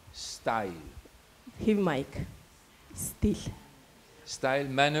 style. Хэв маяг. Стил. Style,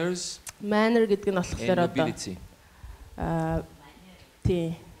 manners, Manner гэдэг нь and болохоор одоо nobility.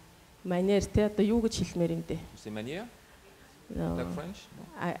 тий. Манер тий одоо юу гэж хэлмээр юм бэ? You say manière? No. Like French? No?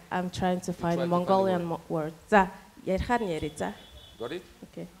 I'm trying to try find to Mongolian word. За ярихаар нь яри за. Got it?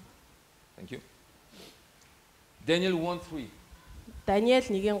 Окей. Thank you. Daniel 1:3. Даниэл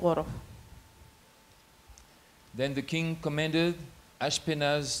 1:3. Then the king commanded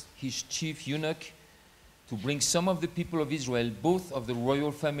Ashpenaz, his chief eunuch, to bring some of the people of Israel, both of the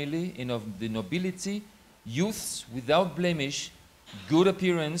royal family and of the nobility, youths without blemish, good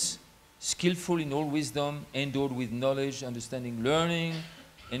appearance, skillful in all wisdom, endowed with knowledge, understanding, learning,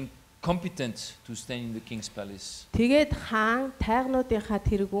 and competent to stand in the king's palace. Тэгээд хаан тайгнуудынхаа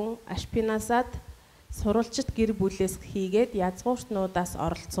тэргүүн Ашпинасад сурвалжит гэр бүлээс хийгээд язгууртнуудаас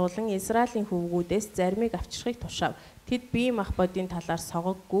оролцуулан Израилийн хөвгүүдээс заримыг авчрахыг тушаав. Тэд бие махбодын талаар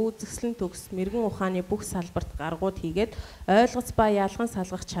согоггүй, зэкслэн төгс, мэрэгэн ухааны бүх салбарт гаргууд хийгээд ойлгоц ба ялган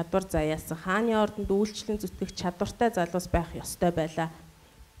салгах чадвар заяасан. Хааны ордонд үйлчлэн зүтгэх чадвартай залуус байх ёстой байлаа.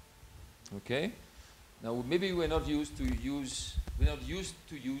 Okay? Now maybe we're not used to use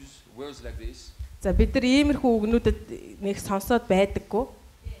words like this. За бид нар иймэрхүү үгнүүдэд нэг сонсоод байдаггүй.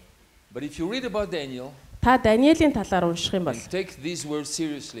 But if you read about Daniel, Та Даниэлийн талаар унших юм бол take these words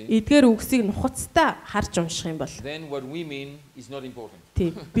seriously, эдгээр үгсийг нухацтай харж унших юм бол then what we mean is not important.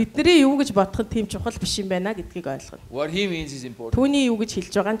 тийм бидний юу гэж бодоход тийм чухал биш юм байна гэдгийг ойлгоно. What he means is important. Түүний юу гэж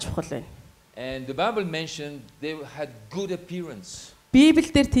хэлж байгаа нь чухал байна. And the Bible mentioned they had good appearance.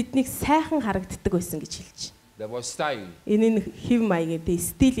 Библиэлд тэднийг сайхан харагддаг байсан гэж хэлж. That was style. Энэ нь хэв маягийн тий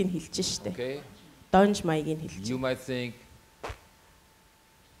стилийн хэлж штэ. Okay? Донж маягийн хэлж. You might think,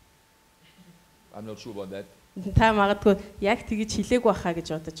 I'm not sure about that. Та магадгүй яг тэгж хэлээгүй баха гэж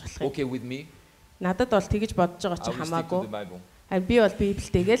бодож болох юм. Okay with me. Надад бол тэгж бодож байгаа I чи will stick to хамаагүй. the Bible. Харин би бол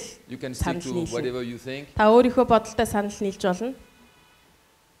Библиэтэйг л You can stick to санал нийлнэ. whatever you think. Та өөрийнхөө бодолтой санал нийлж болно.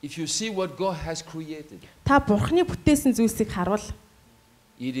 If you see what God has created, та Бурхны бүтээсэн зүйлсийг харвал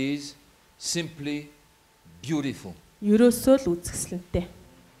it is simply beautiful. ерөөсөө л үзэсгэлэнтэй.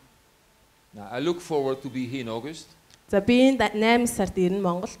 Now I look forward to be here in August. За би энэ 8 сард ирнэ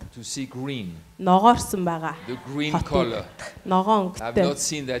Монголд. To see green. Ногоорсон байгаа. The green color. Ногоон өнгөтэй. I've not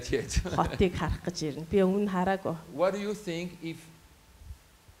seen that yet. Хотыг харах гэж ирнэ. Би өмнө хараагүй. What do you think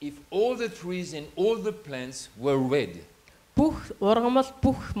if all the trees and all the plants were red? Бүх ургамал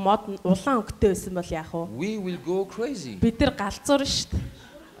бүх мод улаан өнгөтэй байсан бол яах вэ? We will go crazy. Бид нар галзуур шүү дээ.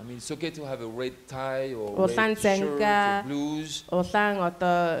 I mean, it's okay to have a red tie or улаан red shirt занга, or blues. Улаан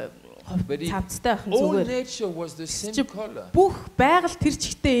одоо цамцтай ахын All зүгээр. nature was the same color. Бүх байгаль тэр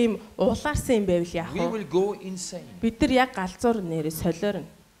чигтээ ийм улаарсан юм байвал яах We вэ? will go insane. Бид нар яг галзуур нэрээ солиорно.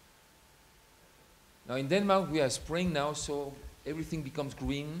 Now in Denmark we are spring now, so everything becomes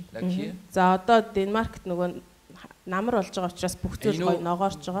green like here. За одоо Денмаркт нөгөө намар болж байгаа учраас бүх зүйл гоё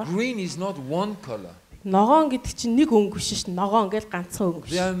ногоорч байгаа. Green is not one color. Ногоон гэдэг чинь нэг өнгө биш ш. Ногоон гэж ганцхан өнгө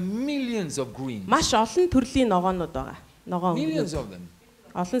биш. There are millions of greens. Маш олон төрлийн ногоонууд байгаа. Ногоон Millions of them.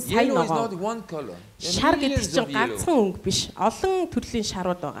 олон сая Yellow is not ногоон. one color. Шар гэдэг Millions чинь of yellow. ганцхан өнгө биш. Олон төрлийн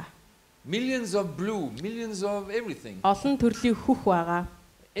шарууд байгаа. Millions of blue, millions of everything. Олон төрлийн хөх байгаа.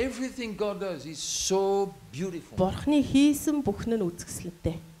 Everything God does is so beautiful. Бурхны хийсэн бүхэн нь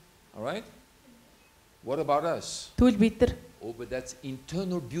үзэсгэлэнтэй. All right? What about us? Тэгвэл бид нар Oh, but that's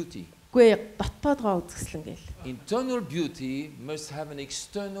internal beauty. үгүй дотоодгоо үзэсгэлэн гээл. Internal beauty must have an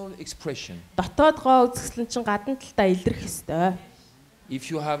external expression. Дотоодгоо үзэсгэлэн чинь гадна талдаа илэрх ёстой. If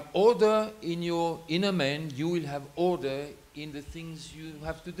you have order in your inner man, you will have order in the things you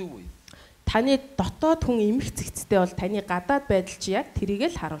have to do with. Таны дотоод хүн эмх цэгцтэй бол таны гадаад байдал чи яг тэрийг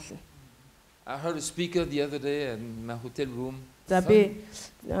л харуулна. I heard a speaker the other day in my hotel room. За би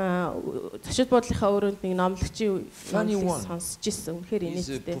зочид буудлынхаа өрөөнд нэг номлогчийн сонсож ирсэн. Үнэхээр He's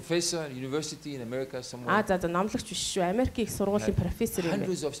a инээдтэй. professor at university in America somewhere. За номлогч биш шүү. Америкийн их сургуулийн профессор юм байна.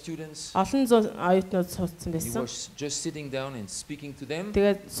 Hundreds of students. Олон зуун оюутнууд суудсан He байсан. was just sitting down and speaking to them.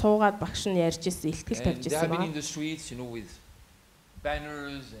 Тэгээд суугаад багш нь ярьж ирсэн, илтгэл And тавьж they have ирсэн been in ба. the streets, you know, with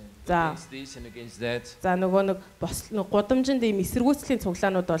banners and За. against this and against that. За нөгөө нэг гудамжинд ийм эсэргүүцлийн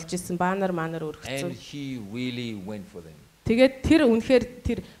цуглаанууд болж ирсэн. Банер манер And өргөцсөн. he really went for them. Тэгээд тэр үнэхээр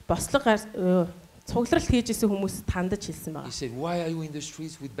тэр бослого цугларалт хийж исэн хүмүүс тандаж хэлсэн He байна. said, "Why are you in the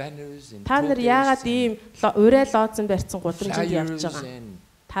streets with banners and Та нар яагаад ийм урай лооцсон барьсан гудамжинд явж flyers байгаа? and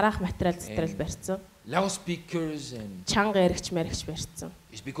Тараах материал зэтрэл барьсан. loudspeakers and Чанга яригч барьсан.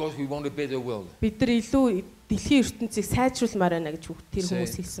 it's because we want a better world." Бид нар илүү дэлхийн ертөнцийг сайжруулмаар байна гэж тэр Say,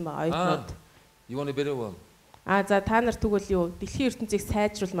 хүмүүс хэлсэн байгаа оюутнууд. You want a better world? За та нар тэгвэл юу дэлхийн ертөнцийг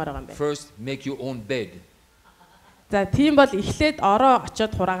сайжруулмаар байгаа юм байна. First, make your own bed. За тийм бол эхлээд ороо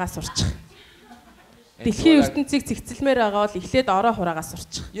очоод хураагаа сурчих. Дэлхийн ертөнцийг цэгцэлмээр байгаа бол эхлээд ороо хураагаа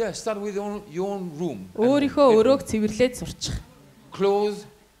сурчих. Yeah, start with your own room. Өөрийнхөө өрөөг цэвэрлээд сурчих. Clothe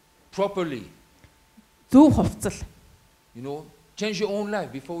properly. Зөв хувцал. You know, change your own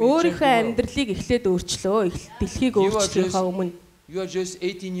life before you change Өөрийнхөө the world. амьдралыг эхлээд өөрчлөө. Дэлхийг өөрчлөхөөс өмнө. You are just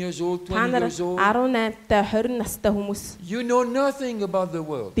 18 years old, Та 20 нар years old. 18-тай 20 настай хүмүүс. You know nothing about the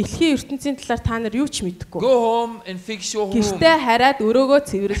world. Дэлхийн ертөнцийн талаар та нар юу ч мэдэхгүй. Go home and fix your home. Гэртээ хараад өрөөгөө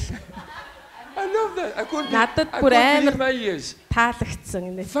цэвэрлэх. I love that. I couldn't Надад I бүр couldn't амар believe my ears. таалагдсан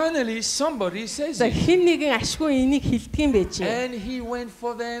гинэ. Finally, somebody says За it. хин нэгэн ашгүй энийг хилдгийм байж. And he went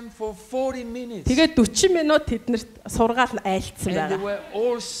for them for 40 minutes. Тэгээд 40 минут тэднэрт сургаал айлтсан And they байгаа. were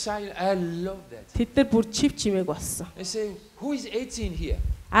all silent. I love that. Тэд нар бүр чив чимээг болсон. They say, who is 18 here?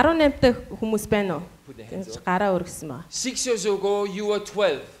 18-тай хүмүүс байна уу? Put their hands up. Гараа өргөсөн ба. 6 years ago, you were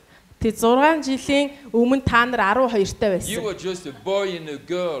 12. Тэг 6 жилийн өмнө та нар 12-тай You байсан. were just a boy and a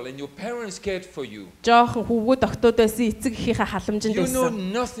girl, and your parents cared for you. Жоохон хөвгүүд октод байсан, эцэг эхийнхээ халамжинд You know байсан.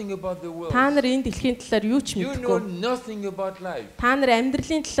 nothing about the world. Та нар энэ дэлхийн талаар юу ч You know мэдэхгүй. nothing about life. Та нар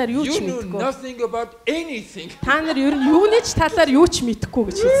амьдралын талаар юу ч You know мэдэхгүй. nothing about anything. Та нар ер нь юуны ч талаар юу ч мэдэхгүй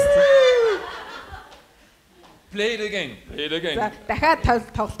гэж хэлсэн. Play it again. Play it again. За дахиад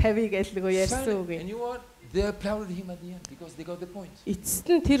тоглолт тавья гэж нөгөө ярьсан үг And юм. you know what? They applauded him at the end because they got the point. Эцэст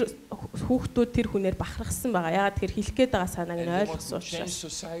нь тэр хүүхдүүд тэр хүнээр бахархсан байгаа. Ягаад тэгэхээр хэлэх гээд байгаа санааг And нь they want ойлгосон to change учраас.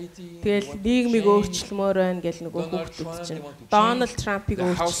 society. they Тэгэл want to нийгмийг change өөрчлөмөр байна гэж нөгөө Donald хүүхдүүд Trump, чинь they want to Дональд change Трампыг the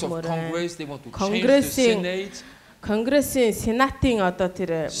House of өөрчлөмөр байна. Congress. They want to change the Конгрессийн Senate. Конгрессийн Сенатын одоо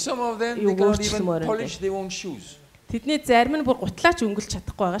тэр Some of them they юу cannot even өөрчлөмөр polish байна. their own shoes. Тэдний зарим нь бүр гутлаач өнгөлж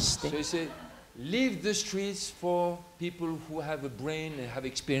чадахгүй байгаа So шүү дээ. he said, leave the streets for people who have a brain and have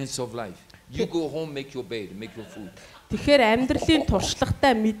experience of life. You go home, make your bed, make your food. Тэгэхээр амьдралын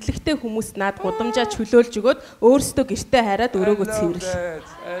туршлагатай, мэдлэгтэй хүмүүс над гудамжаа чөлөөлж өгөөд өөрсдөө гэртээ хараад өрөөгөө цэвэрлэх.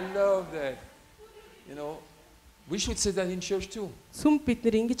 I love that. You know, We should say that in church too. Сүм бид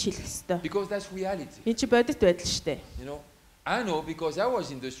нэр ингэж хэлэх ёстой. Because that's reality. Энэ чи бодит байдал шүү дээ. You know, I know because I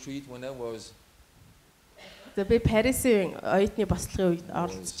was in the street when I was. За би Парисын оюутны бослогын үед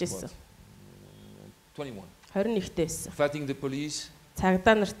оролцож байсан. 21. 21-тэй байсан. Fighting the police.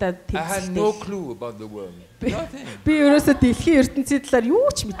 Цагдаа нартай I had no clue about the world. Nothing. Би ерөөсөө дэлхийн ертөнцийн талаар юу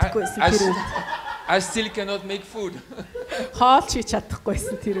ч мэдэхгүй байсан тэр үед. I still cannot make food. Хоол хийж чадахгүй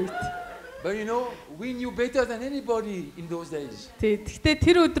байсан тэр үед. But you know, we knew better than anybody in those days. Гэхдээ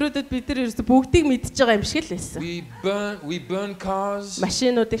тэр өдрүүдэд бид нар ерөөсөө бүгдийг мэдж байгаа юм шиг л байсан. We burn cars.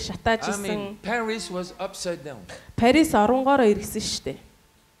 Машинуудыг шатааж I mean, исэн. Paris was upside down. Парис оронгоороо иргэсэн шүү дээ.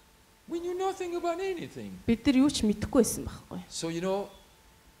 We knew nothing about anything. Бид нар юу ч мэдэхгүй байсан байхгүй. So you know,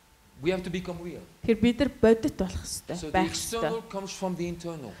 we have to become real. Тэгэхээр бид нар бодит болох So хэрэгтэй, the байх external хэрэгтэй. comes from the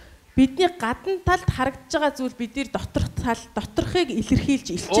internal. Бидний гадна талд харагдж байгаа зүйл бидний доторхыг илэрхийлж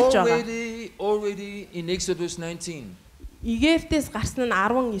илчилж байгаа. Already in Exodus 19. Игэртээс гарсан нь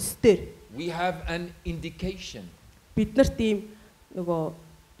 19 дээр We have an indication. бид нарт ийм нөгөө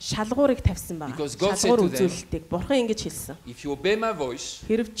шалгуурыг тавьсан байна. Because God said to Шалгуур them, үзүүлэлтийг Бурхан ингэж хэлсэн. If you obey my voice,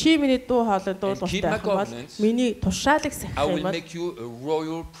 Хэрв чи миний дуу хоолой keep дуулууртай my байх бол covenants, миний тушаалыг I сахих will юм бол make you a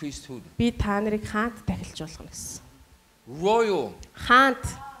royal priesthood. би та нарыг хаант тахилж болгоно гэсэн. Royal.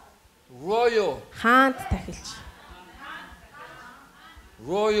 Хаант тахилж.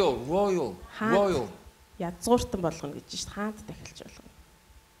 Royal. Язгууртан болгоно гэж шүү дээ. Хаант тахилж болгоно.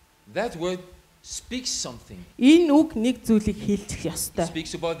 That word speaks something. Энэ үг нэг зүйлийг хэлцэх ёстой.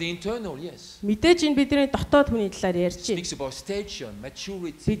 Speaks about the internal, yes. Мэдээж энэ бидний дотоод хүний талаар ярьж байна. Speaks about stature,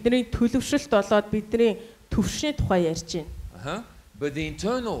 maturity. Бидний төлөвшөлт болоод бидний төвшний тухай ярьж байна. But the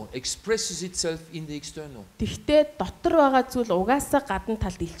internal expresses itself in the external. Тэгтээ дотор байгаа зүйл угаасаа гадна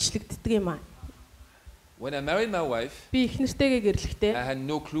талд илчлэгддэг юм аа. When I married my wife, Би их нэртэйгээ гэрлэхдээ I had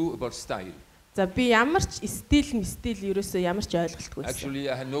no clue about style. за би ямар ч стил ерөөсөө ямар ч ойлголтгүй байсан. Actually,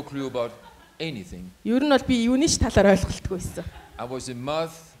 I had no clue about anything. Ер нь бол би юуны ч талаар ойлголтгүй байсан. I was a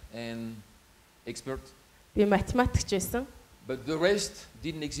math and expert. Би математикч байсан. But the rest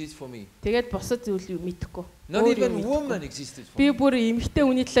didn't exist for me. Тэгээд бусад зүйл юу мэдэхгүй. Not even woman existed for Би me. бүр эмэгтэй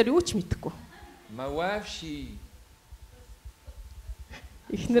хүний талаар юу ч мэдэхгүй. My wife, she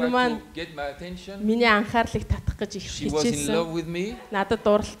Эхнэр tried маань to get my attention. миний анхаарлыг татах гэж их She was in love хичээсэн. with me. Надад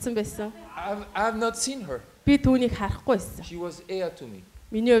дурлалцсан байсан. I've not seen her. Би түүнийг харахгүй байсан. She was heir to me.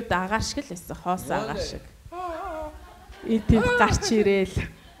 Миний хувьд агаар шиг л байсан, хоос One агаар day, шиг. Энэ тэнд гарч ирээл.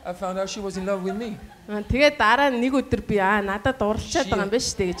 I found out she was in love with me. Тэгээд дараа нэг өдөр би надад дурлалцаад байгаа юм байна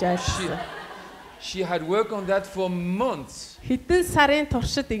шүү дээ гэж ойлгосон. She had worked on that for months. Хэдэн сарын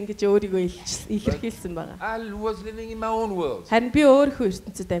туршид ингэж өөрийгөө илэрхийлсэн байгаа. I was living in my own world. Харин би өөрийнхөө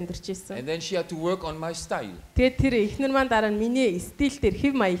ертөнцид амьдарч And ирсэн. then she had to work on my style. Тэгээд тэр эхнэр маань дараа нь миний стил дээр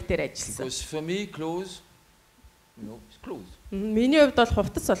хэв маяг дээр ажилласан. Because for me, clothes, it's clothes. Миний хувьд бол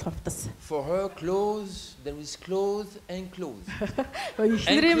хувцас бол хувцас. For her, clothes, there is clothes and clothes.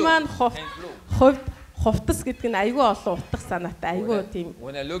 Эхнэрийн маань хувьд хувцас гэдэг нь айгүй олон утга санаатай, айгүй тийм.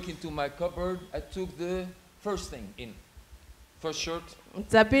 When I look into my cupboard, I took the first thing in. First shirt.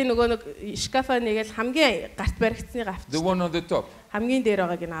 За би нөгөө нэг шкафа нэгээл хамгийн гарт баригдсны авч. The one on the top. Хамгийн дээр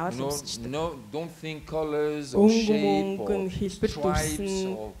байгааг нь аваад үзчихдэг. No, don't think colors or shape or stripes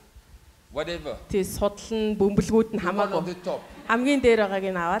or whatever. Тий судлан бөмбөлгүүд нь The one on хамаагүй. the top. Хамгийн дээр байгааг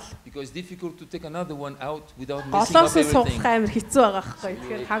нь аваад. Because it's difficult to take another one out without messing up Голоос everything. суух амар хэцүү байгаа байхгүй.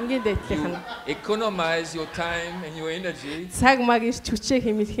 Тэгэхээр хамгийн дээдлийнх нь Economize your time and your energy. цаг маг ирч хүчээ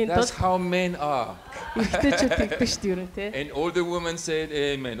хэмнэхийн That's тулд how men are. эрэгтэйчүүд тэгдэг шүү дээ ер нь тий. And all the women said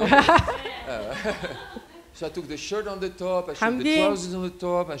amen. So I took the shirt on the top, I showed the trousers on the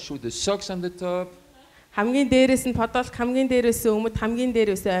top, I showed the socks on the top. Хамгийн дээрээс нь подолк, хамгийн дээрээс өмд, хамгийн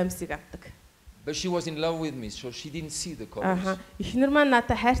дээрээс аймсыг авдаг. But she was in love with me, so she didn't see the colors. Эхнэр маань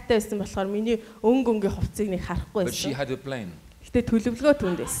надад хайртай байсан болохоор миний өнгөнгийн хувцсыг нэг харахгүй But she байсан. had a plan. Гэтэ төлөвлөгөө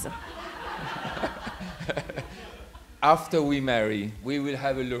түнд байсан. After we marry, we will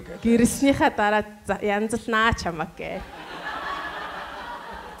have a look at that. Гэрснийхаа дараа янзлнаа чамаг гэ.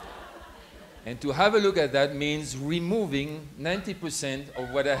 And to have a look at that means removing 90% of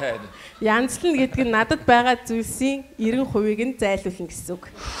what I had. Янзлна гэдэг нь надад байгаа зүйлсийн 90%-ийг нь зайлуулна гэсэн үг.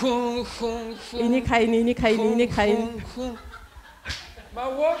 Энийг хайн. My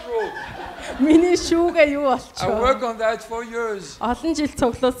wardrobe. Миний шүүгээ юу I болчихоо? worked on that for years. Олон жил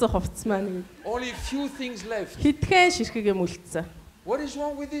цуглуулсан хувцс маань Only few things left. хитгэн ширхэг юм үлдсэн. What is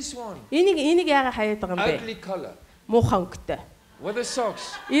wrong with this one? Энийг яагаад хаяад байгаа юм бэ? Ugly color. Муухан өнгөтэй. What are the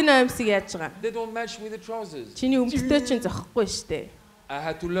socks? Энэ аймсыг яаж байгаа? They don't match with the trousers. Чиний өмдөлтөө чинь зохихгүй штэ. I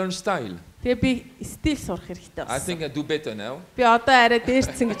had to learn style. Тэгээ би стил сурах хэрэгтэй I болсон. think I do better now. Би одоо арай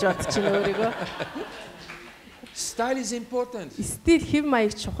дээрцэн гэж бодож байна өөрийгөө. Style is important. Стил хэв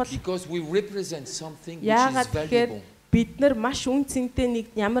маяг чухал. Because we represent something which Яагаад is valuable. бид нар маш үн цэнтэй нэг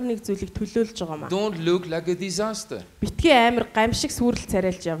ямар нэг зүйлийг төлөөлж байгаа маа. Don't look like a disaster. Битгий амар гамшиг сүрэл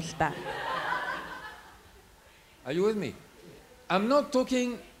царайлж явал та. Are you with me? I'm not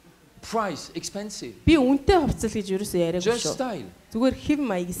talking price, expensive. Би үнэтэй хувцас гэж юусоо яриаггүй Just шүү. style. Зүгээр хэв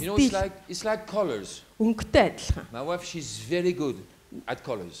маяг You know, стил. it's like colors. Өнгөтэй адилхан. My wife, she's very good at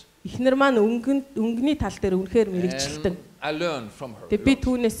colors. Эхнэр маань өнгөний тал дээр үнэхээр мэрэгчлээ. I learned from her. Тэгээ би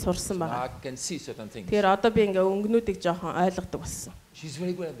түүнээс сурсан байгаа. I can see certain things. Тэгэхээр одоо би ингээ өнгөнүүдийг жоохон ойлгодог болсон. She's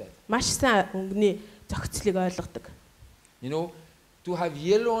very good at that. Маш сайн өнгөний зохицлыг ойлгодог. You know, to have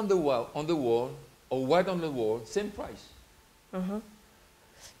yellow on the wall or white on the wall, same price.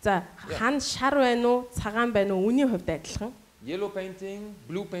 За хан шар байна уу, цагаан байна уу, үний хувьд адилхан. Yellow painting,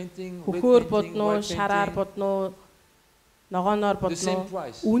 blue painting, red Хөхөр painting, бодно уу, white шараар painting, бодно уу, ногооноор бодно same уу.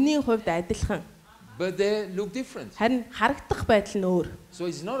 price. Үнийн хувьд адилхан. but they look different. Харин харагдах байдал нь өөр. So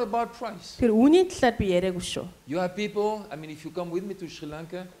it's not about price. Тэр үнийн талаар би яриаггүй шүү. You have people, I mean, if you come with me to Sri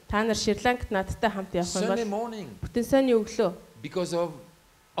Lanka, Та нар Шри-Ланкт надтай хамт явах юм Sunday бол morning, бүтэн сайнны өглөө because of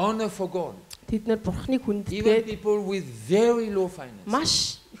honor for God, тэд нар Бурхныг even хүндэтгээд people with very low finance,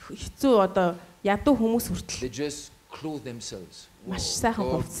 маш хэцүү одоо ядуу хүмүүс хүртэл they just clothe themselves. маш Wow, сайхан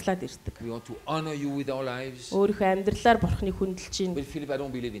God, хувцлаад ирдэг. we want to honor you with our lives. Өөрийнхөө амьдралаар Бурхныг хүндэлж чинь But Philip, I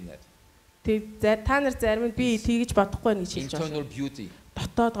don't believe in that. та нар зарим нь би тэгж бодохгүй байна гэж хэлж байна. Internal beauty.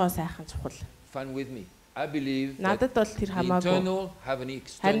 Дотоодгоо сайхан чухал. Fun with me. I believe that Надад бол тэр the хамаагүй. internal have an Харин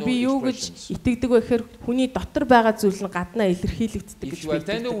external би юу гэж expressions. итгэдэг вэ гэхээр хүний дотор байгаа зүйл нь гаднаа илэрхийлэгддэг гэж If you би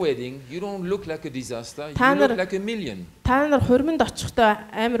attend a итгэдэг. wedding, you don't look like a disaster. You Та нар- look like a million. Та нар хурминд очихдоо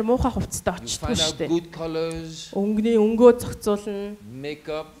амар муухай хувцастай You очтгүй find out шүү дээ. good colors, Өнгөө зохицуулна,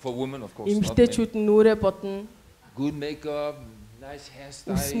 makeup for women, of course. Not men. эмэгтэйчүүд нь нүрээ бодно, Good makeup, nice үс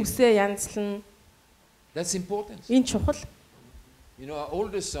hairstyle. мүсээ янзлна. That's important. Энэ чухал. You know, our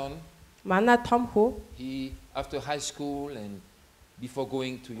oldest son, Манай том хүү he after high school and before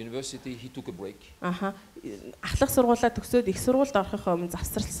going to university, he took a break, ахлах сургуулаа төгсөөд их сургуульд орохын өмнө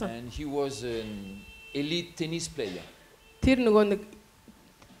завсарласан. and he was an elite tennis player. Тэр нөгөө нэг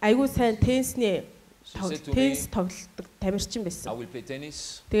айгүй сайн теннисний She said to me, теннис тоглолдог тамирчин I байсан. will play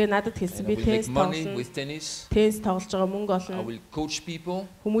tennis, Тэгээ надад хэлсэн and I би will теннис make money тоглоно. with tennis. Теннис тоглож байгаа мөнгө I олно. will coach people,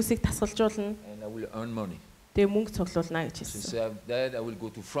 Хүмүүсийг тасгалжуулна. and I will earn money. Тэгээ мөнгө цуглуулна гэж So he хэлсэн. said, Dad, I will go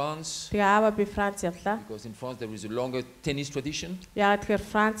to France, Тэгээ аава би Франц явлаа. because in France there is a longer tennis tradition. Яагаад тэгэхээр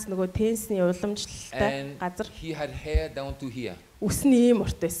Франц нөгөө теннисний уламжлалтай And газар he had hair down to here, үс нь ийм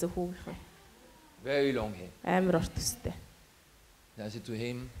урт байсан хүүгийнхэн. very long hair. Амар урт үстэй. I said to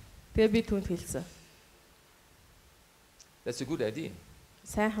him, Тэгээ би түүнд хэлсэн. that's a good idea,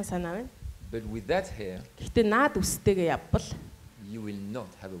 Сайхан санаа байна. but with that hair, Гэхдээ наад үстэйгээ явбал you will not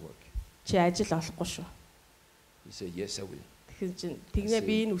have a work. чи ажил олохгүй шүү. He said, yes, I will. Тэгэхээр чинь тэгнээ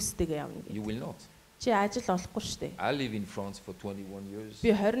би энэ үстэйгээ явна You гэдэг. will not. Чи ажил олохгүй шүү дээ. I live in France for 21 years.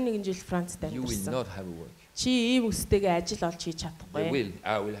 Би 21 жил Францд You will амьдарсан. not have a work. Чи ийм үстэйгээ ажил олж хийж They чадахгүй. will.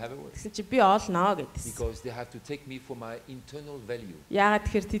 I will have a work. Тэгсэн чи би олноо гэдсэн. Because they have to take me for my internal value. Яагаад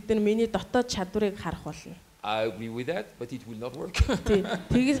тэгэхээр тэд нар миний дотоод чадварыг харах болно. I agree with that, but it will not work.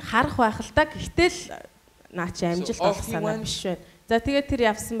 Тэгээс харах байх л та. Гэхдээ л наа чи амжилт So олох off he санаа went. биш байна. За тэгээд тэр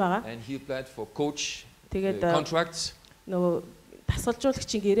явсан байгаа. And he applied for coach Тэгээд contracts. нөгөө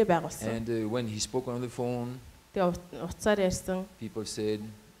тасгалжуулагчийн гэрээ байгуулсан. And when he spoke on the phone, Тэгээ уцаар ярьсан. people said,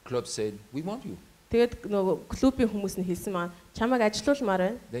 club said, we want you. Тэгээд нөгөө клубийн хүмүүс нь хэлсэн маань чамайг ажилуулмаар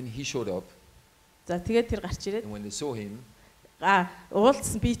байна. Then he showed up. За тэгээд тэр гарч ирээд And when they saw him,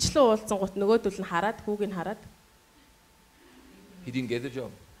 уулзсан бичлэн уулзсан гут нөгөөдөл нь хараад хүүг нь хараад he didn't get the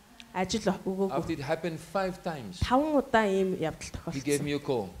job. ажил өгөөгүй. After it happened 5 times, 5 удаа ийм явдал he gave тохиолдсон. me a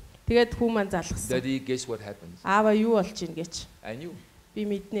call. Тэгээд хүү маань залгсан. Daddy, guess what happened? Аава юу болж ийн гэж. I knew. Би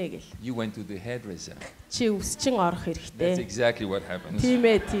мэднэ гэл. You went to the hairdresser. Чи өсчин орох That's хэрэгтэй. exactly what happened. Тийм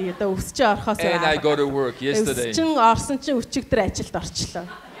ээ тий. Одоо өсчин орохоос And I got to work yesterday. өсчин орсон чинь өчигдөр ажилд орчлоо.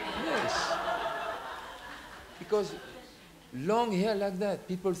 Yes. Because long hair like that,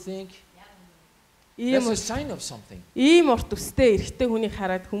 people think that's a sign of something. Ийм урт үстэй эрэгтэй хүнийг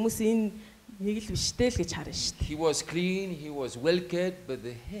хараад хүмүүс энэ нэг л биштэй л гэж харна шүү дээ. He was clean, he was well cared, but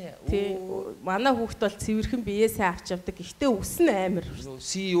the hair. Тий. Oh, Манай хүүхд бол цэвэрхэн биеэсээ авч явдаг. Гэхдээ үс нь амар. you know,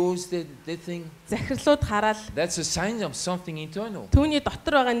 CEOs, they think Захирлууд хараад that's a sign of something internal. түүний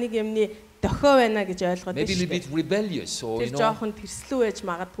дотор байгаа нэг юмны дохио байна гэж ойлгоод Maybe a little байна. bit rebellious, or Тэр you know. жоохон тэрслүү байж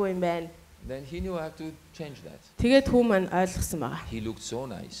магадгүй юм байна. Then he knew I have to change that. Тэгээд хүү маань ойлгосон байгаа. He looked so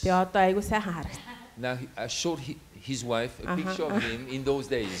nice. Тэгээ одоо айгу сайхан харагд. Now I showed his wife a picture of him in those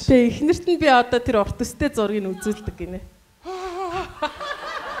days. Тэгээ эхнэрт нь би одоо тэр урт өстэй зургийг үзүүлдэг гинэ.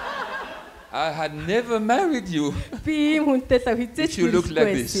 I had never married you. Би ийм хүнтэй л хизээч If you look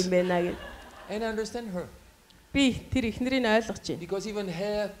like this. хэлэхгүй байсан юм байна гэж. And I understand her. Би тэр ихнэрийг ойлгож байна. Because even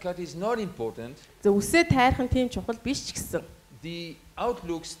haircut is not important. За үсээ тайрах нь тийм чухал биш ч гэсэн. The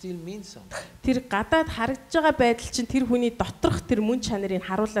outlook still means something. Тэр гадаад харагдж байгаа байдал чинь тэр хүний доторх тэр мөн чанарыг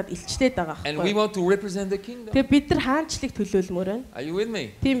харуулад илчлээд байгаа And we байхгүй. want to represent the kingdom. Тэгээ бид нар хаанчлыг төлөөлмөр байна. Are you with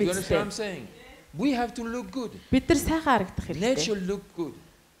me? Тийм You биз understand what дээ. I'm saying? We have to look good. Бид нар сайхан харагдах Nature хэрэгтэй. look good.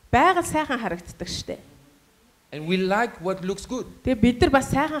 Байгаль сайхан харагддаг штэ. And we like what looks good. Тэгээ бид нар бас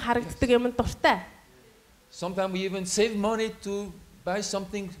сайхан харагддаг юмд дуртай. Sometimes we even save money to buy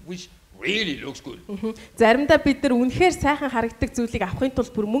something which really looks good. Заримдаа бид нар үнэхээр сайхан харагддаг зүйлийг авахын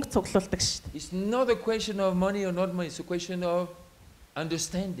тулд бүр мөнгө цуглуулдаг штэ. It's not a question of money or not money. It's a question of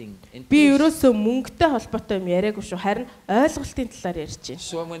understanding and Би peace. ерөөсөө мөнгөтэй холбоотой юм яриаггүй шүү. Харин ойлголтын талаар ярьж байна.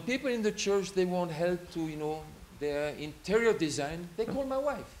 So when people in the church they want help to their interior design, they call my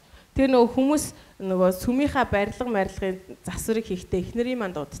wife. Тэр нөгөө хүмүүс нөгөө сүмийнхаа барилга марилгын засварыг хийхдээ эхнэрийн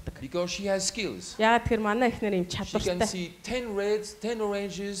манд дууддаг. Because she has skills. Яагаад тэгэхээр манай эхнэр юм She can чадвартай. see 10 reds, 10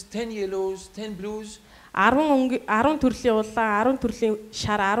 oranges, 10 yellows, 10 blues, 10 төрлийн улаан, 10 төрлийн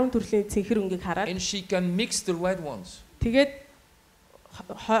шар, 10 төрлийн цэнхэр өнгийг хараад and she can mix the right ones. тэгээд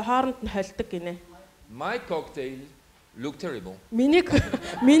хооронд нь холдог гинэ. My cocktail look terrible.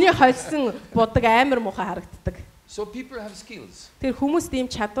 Миний холсон будаг амар муухай харагддаг. So people have skills, Тэр хүмүүст ийм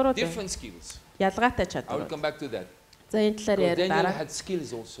чадварууд байна. different skills. Ялгаатай I will чадвар. come back to that. За энэ талаар Because ярих Daniel дараа. had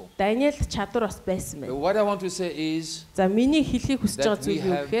skills also. Даниэл чадвар бас байсан But байна. what I want to say is За миний хэлхийг хүсэж байгаа that we зүйл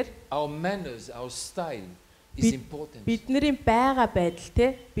юу have гэхээр our manners, our style is important. бидний байгаа байдал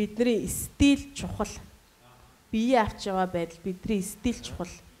те бидний стил чухал. Бие авч яваа байдал бидний стил чухал.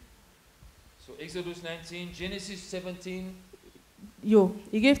 So Exodus 19, Genesis 17, Юу?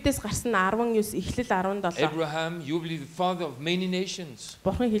 Египтээс гарсан 19 эхлэл 17. Abraham, you will be the father of many nations.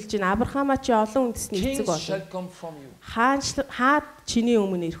 Бурхан хэлж байна Авраамаа чи олон үндэсний эцэг Kings shall болно. come from you. Хаад чиний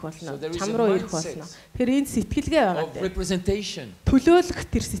өмнө ирэх болно. So there is Чам a руу ирэх mindset болно. Тэр энэ сэтгэлгээ байгаа Of дээ. representation. Төлөөлөх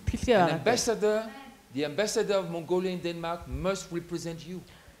тэр сэтгэлгээ An байгаа дээ. ambassador, the ambassador of Mongolia in Denmark must represent you.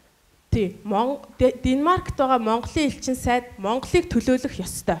 Тий. Денмаркт байгаа Монголын элчин сайд Монголыг төлөөлөх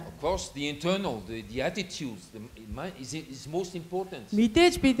ёстой. Of course, the internal, the attitudes, the mind is most important.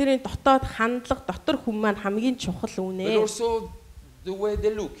 Мэдээж бидний дотоод хандлага, дотор хүн маань хамгийн чухал But үнэ. also the way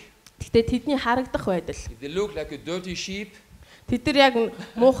they look. Гэтэ тэдний харагдах байдал. If they look like a dirty sheep, Тэд нар яг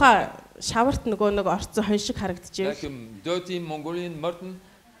муухай шаварт нөгөө нэг орцсон хон шиг харагдчихэв. like a dirty Mongolian mutton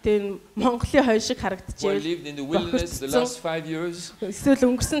Тэр Монголын хон шиг who had харагдчихэв. lived in the wilderness the last 5 years. Эсвэл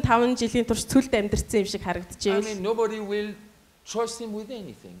өнгөрсөн 5 жилийн турш цүлд амьдарсан юм шиг I харагдчихэв. mean, nobody will trust him with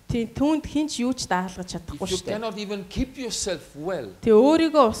anything. Тийм түүнд хинч юу ч даалгаж чадахгүй If you шүү дээ. cannot even keep yourself well, Тэг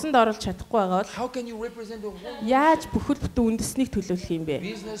өөрийгөө усанд оруулж чадахгүй байгаа бол how can you represent the whole яаж бүхэл бүтэн үндэснийг төлөөлөх юм бэ?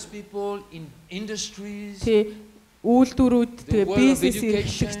 business people in industries? Тэг үйлдвэрүүд The тэгээ world of бизнес education,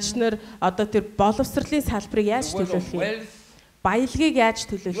 эрхлэгч нар одоо тэр боловсролын салбарыг The яаж word of төлөөлөх юм? wealth. Баялагийг яаж You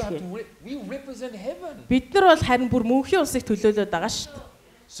төлөөлөх have юм? to we represent heaven. Бид нар бол харин бүр мөнхийн усыг төлөөлөд байгаа шүү дээ.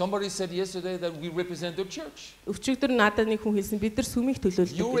 Somebody said yesterday that we represent the church. Өчигдөр надад нэг хүн хэлсэн бид нар сүмийг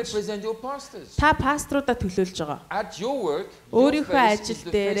төлөөлдөг You гэж. represent your pastors. Та пасторудаа төлөөлж байгаа. At your work, your Өөрийнхөө face is ажил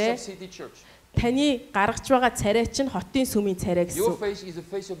the дээрээ face of city church. Таны гаргаж байгаа царай чинь хотын сүмийн царай Your гэсэн. face is the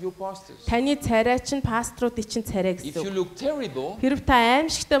face of your pastors. Таны царай чинь пасторуудын чинь царай If you гэсэн. look terrible, Хэрв та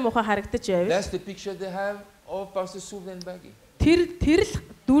аимшигтай муухай харагдаж байвал that's the picture they have of Pastor Suv and Baggy. тэр л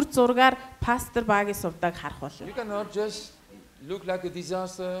дүр зургаар пастор Багийн сувдаг харах болно. You cannot just look like a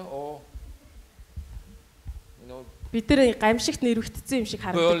disaster or Бид нар гамшигт нэрвэгдсэн юм шиг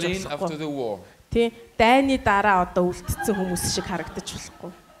харагдаж Berlin after болохгүй. the war. Тийм дайны дараа одоо үлдсэн хүмүүс шиг харагдаж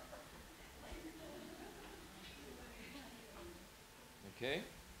болохгүй. Okay?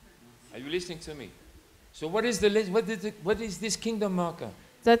 Are you listening to me? So what is this kingdom marker?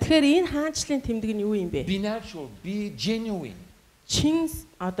 За тэгэхээр энэ хаанчлалын тэмдэг нь юу юм бэ? Be natural, be genuine. Чин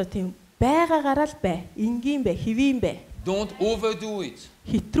одоо тийм байгаагаараа л бай. Энгийн бай, хэвийн бай. Don't overdo it.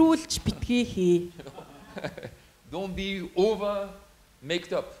 Хитрүүлж битгий хий. Don't be over maked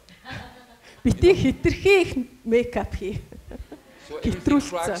up. Бити хитрхи их мейкап хий. So everything Хитрүүлцээ.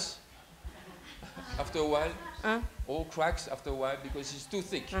 cracks after a while. А All cracks after a while because it's too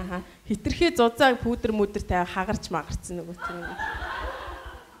thick. аха. Хитрхи зузааг пүүдэр мүдэр тавиа хагарч магарцсан нөгөө тийм.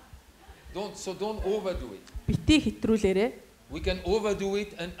 Don't overdo it. Бити хитрүүлээрэ. We can overdo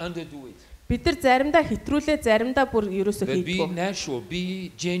it and underdo it. Бид нар заримдаа хитрүүлээ, заримдаа бүр ерөөсөө But be хийдэггүй. natural,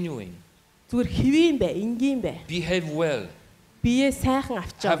 be genuine, Зүгээр хэвийн бай, энгийн бай. behave well, Бие сайхан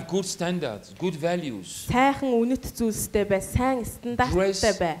авчаа. have good standards, good values, Сайхан үнэт зүйлстэй бай, сайн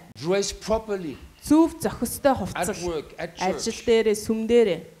стандарттай бай. dress properly Зөв зохистой at хувцас. work, at Ажил church. дээрээ, сүм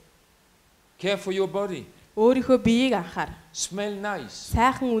дээрээ. Care for your body. Өөрийнхөө биеийг анхаар. Smell nice.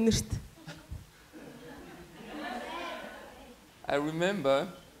 Сайхан үнэрт. I remember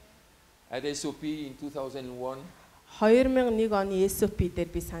at SOP in 2001. 2001 оны SOP дээр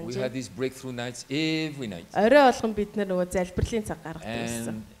би санаж. We had these breakthrough nights every night. Орой болгон бид нөгөө залбирлын цаг гаргадаг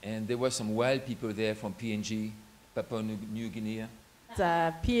байсан. And there were some wild people there from PNG, Papua New Guinea.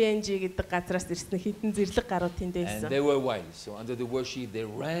 За PNG гэдэг газраас ирсэн хитэн зэрлэг гарууд тэнд байсан. And they were wild. So under the worship they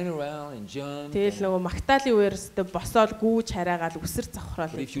ran around and jumped. Тэгэл нөгөө магтаалын үеэрсдээ босоод гүүж хараагаал үсэр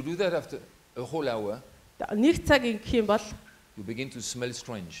цохрол. If you do that after a whole hour, нэг цаг ингэх юм бол you begin to smell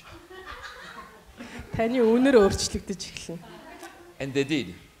strange. Таны үнэр өөрчлөгдөж эхэлнэ. And they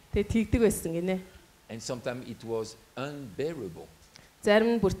did. Тэгээ тэгдэг байсан гинэ. And sometimes it was unbearable.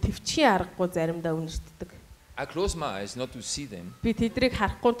 Зарим нь бүр төвчхийн аргагүй заримдаа үнэртдэг. I closed my eyes not to see them. Би тэдрийг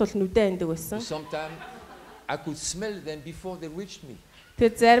харахгүй тул нүдэ андаг байсан. Sometimes I could smell them before they reached me.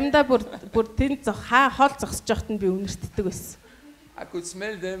 Тэгээ заримдаа бүр тэнд хол зогсож байхад нь би үнэртдэг байсан. I could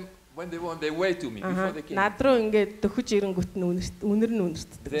smell them when they were on their way to me before they came. Над руу ингээд дөхөж ирэнгүүт нь үнэр нь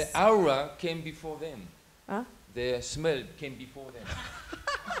үнэртдэг. The aura came before them. The smell came before them.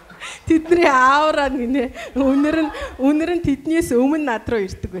 Тэдний аура гинэ үнэр нь тэднээс өмнө над руу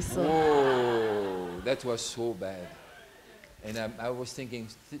ирдэг байсан. Oh, that was so bad. And I was thinking,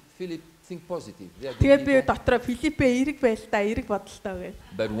 Philip, think positive. Тэгээд би дотроо Филиппэ эерэг байлтаа, эерэг бодолтой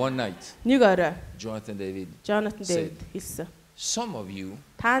гэв. But one night, нэг орой Jonathan David хэлсэн. Some of you,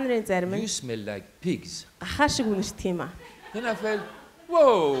 та нарын зарим нь you smell like pigs. гахаа шиг үнэртэх юм аа. Then I felt,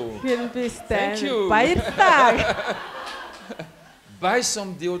 whoa. Thank you. Баярлалаа. Buy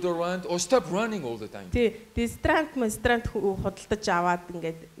some deodorant or stop running all the time. Deodorant худалдаж аваад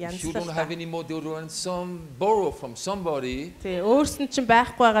ингээд янзлаа. If you don't have any more deodorant, some borrow from somebody. Өөрсөн чинь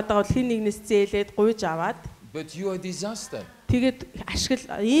байхгүй байгаад байгаа бол хин нэгнээс зээлээд гуйж аваад. But you are a disaster. Тэгээд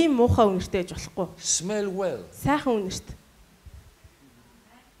ашигла ийм муухай үнэртэй гэж болохгүй. Smell well. Сайхан үнэрт.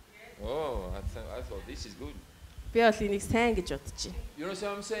 Oh, I thought this is good. Би бол энийг сайн гэж бодож байна. You know what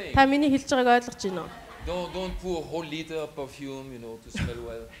I'm saying? Та миний хэлж байгааг ойлгож байна уу? Don't pour a whole liter of perfume, to smell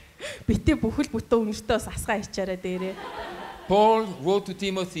well. Битээ бүхэл бүтэн үнэртэй бас асгаа ичаараа дээрээ. Paul wrote to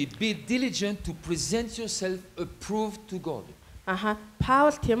Timothy, be diligent to present yourself approved to God.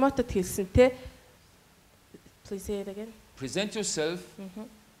 Паул Тимотед хэлсэн те. Please say it again. Present yourself.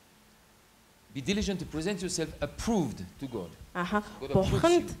 Be diligent to present yourself approved to God.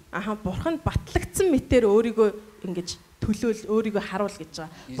 Бурханд батлагдсан мэтээр өөрийгөө ингэж төлөөл өөрийгөө харуул гэж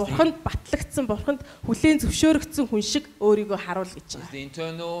байгаа. Бурханд батлагдсан, бурханд хүлээн зөвшөөрөгдсөн хүн шиг өөрийгөө харуул гэж байгаа. The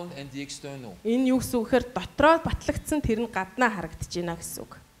internal and the external. Энэ юу гэсэн үг гэхээр дотроо батлагдсан тэр нь гаднаа харагдаж байна гэсэн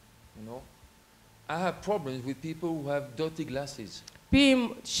үг. I have problems with people who have dirty glasses. Би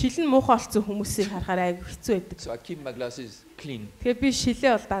шилэн муухай болсон хүмүүсийг харахаар айгүй хэцүү байдаг. So I keep my glasses clean. Тэгээ би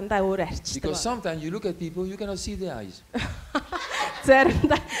шилээ бол дандаа өөрөө арчдаг. Because sometimes you look at people, you cannot see their eyes.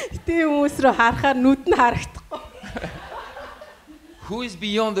 Заримдаа тийм хүмүүс рүү харахаар нүд нь харагдахгүй. Who is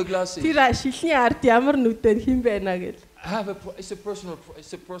beyond the glasses? Тэр шилний ард ямар нүдээр хэн байна гэл. It's a personal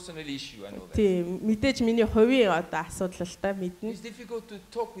issue, I know that. Тийм мэдээж миний хувийн одоо асуудал л та мэднэ. It's difficult to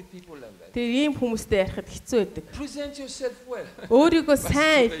talk with people like that. Тэр ийм хүмүүстэй ярихад хэцүү байдаг. Present yourself well. Өөрийгөө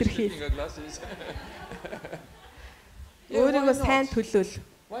сайн илэрхийл. Өөрийгөө сайн төлөөл.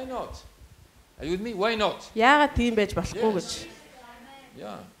 Why not? Are you with me? Why not? Яагаад тийм байж болохгүй гэж.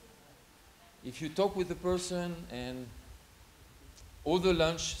 Yeah. If you talk with the person and all the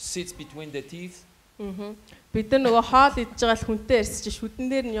lunch sits between their teeth. Бид нар нөгөө хоол идж байгаа л хүнтэй ирсэн чинь шүдэн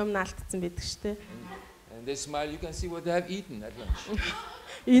дээр нь юм наалтцсан байдаг штэ. And they smile, you can see what they have eaten at lunch.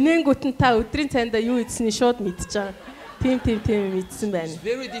 Инэнгүүт нь та өдрийн цайндаа юу идсэнийг шууд мэдж байгаа. Тийм мэдсэн байна. It's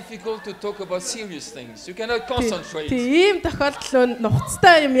very difficult to talk about serious things. You cannot concentrate. Тийм тохиолдол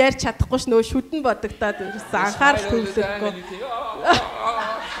нухацтай юм ярьж чадахгүй ш нөгөө шүдэн бодогдоод ирсэн анхаарал төвлөрөхгүй.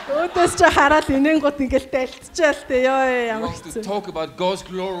 Өөдөөс ч хараад инэнгүүт ингээл тайлтчаал тэ ёо ямар хэцүү. Talk about God's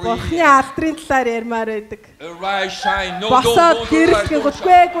glory. Бурхны алдрын талаар ярмаар байдаг. Arise, shine, no босоод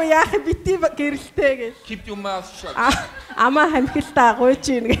гэрэлтгүйгүй яах бити гэрэлтэй гэж. Keep your mouth shut. Амаа хамхилтаа гуйж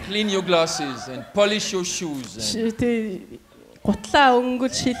ийн гэж. Clean your glasses and polish your shoes. Гутлаа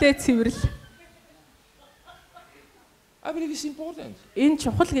өнгөж шилээ цэвэрл. I believe it's important. Энэ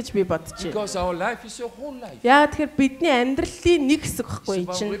чухал гэж би бодож байна. Because our life is a whole life. Яа тэгэхээр бидний амьдралын нэг хэсэг гэхгүй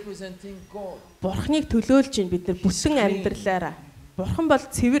чинь. Бурхныг төлөөлж байна бид нар бүсэн амьдралаараа. Бурхан бол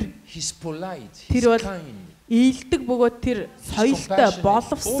цэвэр. Тэр бол ийдэг бөгөөд тэр соёлтой,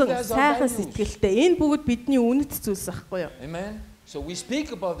 боловсон, сайхан сэтгэлтэй. Энэ бүгд бидний үнэт зүйлс ахгүй юу? Amen. So we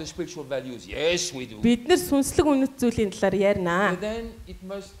speak about the spiritual values. Yes, we do. Бид нар сүнслэг үнэт зүйлийн талаар ярина. But then it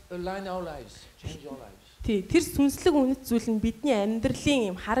must align our lives, change our lives. Тий, тэр сүнслэг үнэт зүйл нь бидний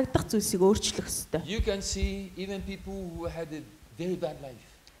амьдралын юм харагдах зүйлсийг өөрчлөх ёстой. You can see even people who had a very bad life.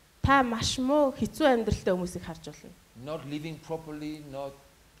 Та маш муу хэцүү амьдралтай хүмүүсийг харж болно. Not living properly, not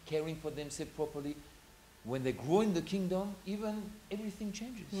caring for themselves properly. When they grow in the kingdom, even everything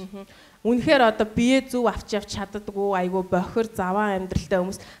changes. Үнэхээр одоо бие зөв авч явж чаддаггүй, айгүй бохир заваа амьдралтай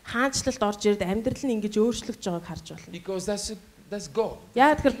хүмүүс хаанчлалд орж ирээд амьдрал нь ингэж өөрчлөгдөж байгааг харж болно. Because that's God.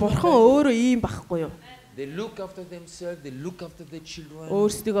 Яа тэгэхээр бурхан өөрөө ийм байхгүй юу? They look after themselves, they look after their children.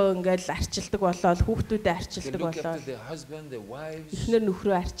 Өөрсдөө ингээд арчилдаг болоод хүүхдүүдэд арчилдаг They look after болоод their husband, their wives. эхнэр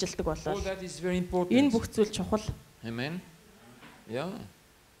нөхрөө арчилдаг All болоод that is very important. энэ бүх зүйл чухал. Amen. Yeah.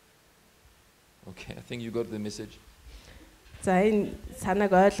 Okay, I think you got the message. За энэ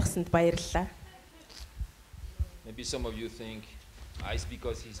санааг ойлгосонд баярлалаа. Maybe some of you think, it's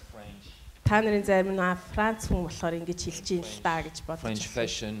because he's French. Та нарын зарим нь Франц хүн болохоор ингэж хэлж ийн л та гэж бодож French байна.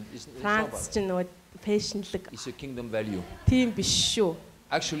 fashion is Франц ч нөгөө фэшнлэг it's a kingdom value. тийм биш шүү.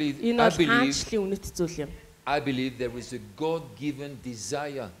 Actually, Энэ бол хаанчлалын үнэт зүйл юм. I believe there is a God-given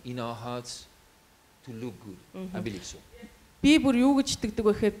desire in our hearts to look good. I believe so. Би бүр юу гэж итгэдэг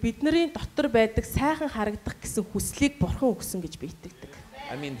вэ гэхээр бидний дотор байдаг сайхан харагдах гэсэн хүслийг бурхан өгсөн гэж би итгэдэг.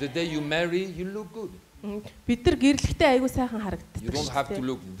 I mean, the day you marry, you look good. Бид нар гэрлэхдээ айгүй сайхан харагддаг. You don't have to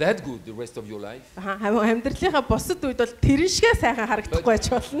look that good the rest of your life. Амьдралынхаа бусад үед бол тэр шиг сайхан харагдахгүй байж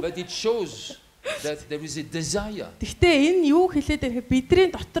болно. But it shows that there is a desire. Гэхдээ энэ юу хэлээд байгаа бидний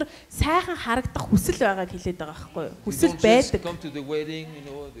дотор сайхан харагдах хүсэл байгааг хэлээд байгаа байхгүй юу? Хүсэл байдаг. Come to the wedding, you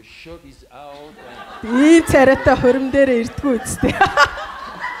know, the shirt is out. Ийм царайтай хурим дээр ирдгүү үстэй.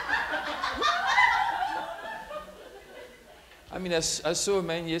 I mean, I saw a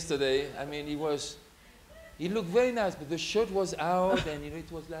man yesterday. I mean, he looked very nice, but the shirt was out, and you know,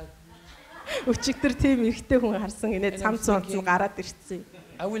 it was like. Өчигдөр тийм эрэгтэй хүн харсан гинэ цамц цонцон гараад ирсэн.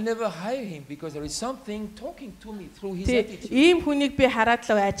 I will never hire him because there is something talking to me through his attitude. Ийм хүнийг би хараад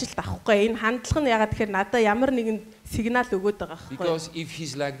л ажилд авахгүй. Энэ хандлага нь ягаад тэгэхээр надад ямар нэгэн сигнал өгөөд байгаа байхгүй. Because if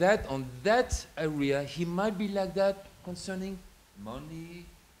he's like that on that area, he might be like that concerning money,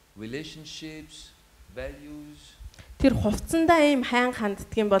 relationships, values. Тэр хувцсандаа ийм хайн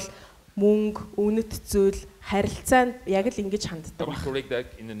ханддаг юм бол мөнгө, үнэт зүйл, харилцаанд яг л ингэж ханддаг I will байна. correct that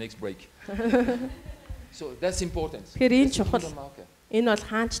in the next break. So that's important. Тэгэхээр энэ чухал. Энэ бол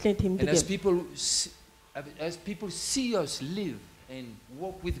хаанчлалын тэмдэг And юм. as people see us live and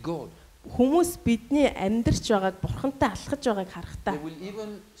walk with God, Хүмүүс бидний амьдарч байгааг бурхантай алхаж байгааг харахтаа they will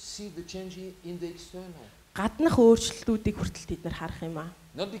even see the change in the external. гаднах өөрчлөлтүүдийг хүртэл тэд нар харах юм аа.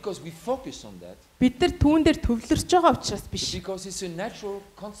 Not because we focus on that, Бид нар түүн дээр төвлөрч байгаа учраас биш. because it's a natural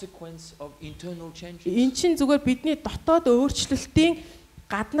consequence of internal changes. Эн чинь зүгээр бидний дотоод өөрчлөлтийн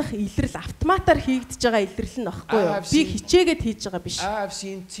гаднах илрэл автоматар хийгдэж байгаа илрэл нь баггүй юу? Би хичээгээд хийж байгаа биш. I have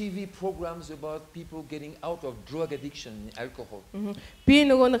seen TV programs about people getting out of drug addiction, alcohol. Би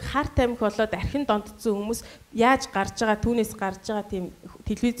нөгөө нэг хар тамхи болоод архин дондцсон хүмүүс яаж гарч байгаа түүнээс гарч байгаа тийм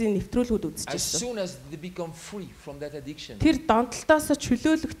телевизийн нэвтрүүлгүүд үзэж As байсан. soon as they become free from that addiction, Тэр донтолтоос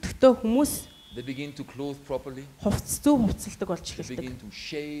чөлөөлөгдөлтөө хүмүүс they begin to clothe properly. хувцс зөв хувцалдаг болж They эхэлдэг. begin to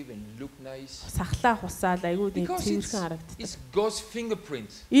shave and look nice. Сахлаа хусаал айгүй нэг Because цэвэрхэн харагддаг. it's God's fingerprint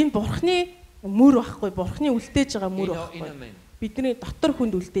Энэ бурхны мөр байхгүй, бурхны үлдээж байгаа in мөр our inner байхгүй. man. Бидний дотор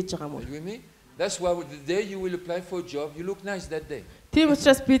хүнд үлдээж байгаа Are мөр. you with me? That's why the day you will apply for a job, you look nice that day. Тийм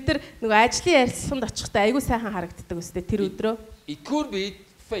учраас бид нар нөгөө ажлын ярилцлаганд очихдаа айгүй сайхан харагддаг үстэй тэр өдрөө. It could be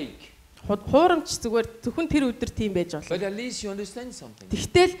fake, Хуурамч зүгээр зөвхөн тэр өдөр тийм байж болно. but at least you understand something.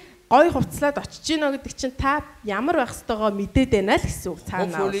 Тэгтэл гой хувцлаад очиж гинэ гэдэг чинь та ямар байх ёстойгоо мэдээд байна л гэсэн үг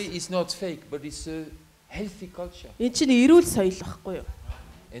цаанаа. Hopefully it's not fake, but it's a healthy culture. Энэ чинь эрүүл соёл байхгүй юу?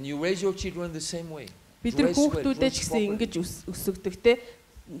 And you raise your children the same way. Бид нар Dress well, хүүхдүүдээ ч dress гэсэн ингэж өсгдөг те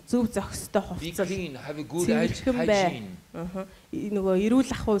зөв зохистой Be хувцас. clean, have a good Цэвэрхэн бай. hygiene. Нөгөө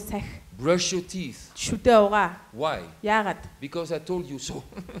эрүүл ахуй сах Brush your teeth. шүдэ угаа. Why? Яагаад? Because I told you so.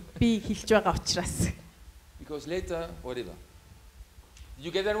 Би хэлж байгаа учраас. Because later, whatever. Did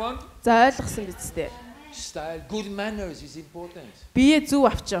you get that one? За ойлгосон биз дээ. Style, good manners is important. Бие зөв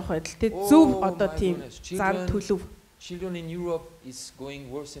авч явах байдал те зөв одоо тийм зан төлөв. Children in Europe is going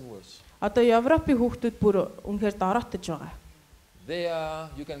worse and worse. Одоо Европын хүүхдүүд бүр үнэхээр дороотож байгаа. They are,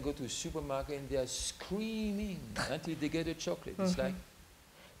 you can go to a supermarket and they are screaming until they get a chocolate. It's like,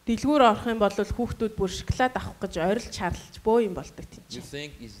 Дэлгүүр орох юм бол хүүхдүүд бүр шоколад авах гэж орилж чарлж бөө юм болдог тийм you чинь.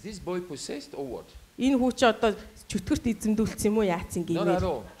 think, is this boy possessed or what? Энэ хүү чи одоо чөтгөрт эзэмдүүлсэн юм уу яатсан Not at гинэ.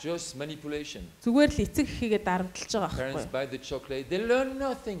 all, just manipulation. Зүгээр л эцэг эхийгээ дарамтлаж байгаа Parents байхгүй. buy the chocolate, they learn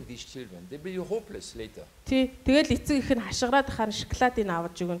nothing, these children. They be hopeless later. Тий, тэгэл эцэг их нь хашгираад ахаар шоколадыг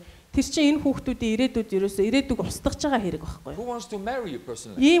аваад өгнө. Тэр чинь энэ хүүхдүүдийн ирээдүйд ерөөсөө ирээдүг устгаж байгаа хэрэг байхгүй. Who wants to marry a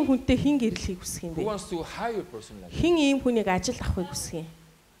person like? Ийм хүнтэй хэн гэрлэхийг хүсэх юм бэ? Who wants to hire a person like? Хэн ийм хүнийг ажилд авахыг хүсэх юм?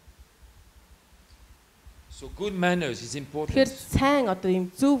 So good manners is important. Тэгэхээр сайн одоо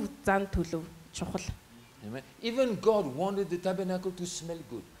ийм зөв зан төлөв чухал. Amen. Even God wanted the tabernacle to smell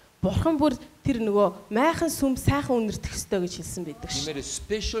good. Бурхан бүр тэр нөгөө майхан сүм сайхан үнэртэх ёстой гэж хэлсэн байдаг He ш. made a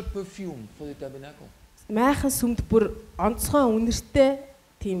special perfume for the tabernacle. Майхан сүмд бүр онцгой үнэртэй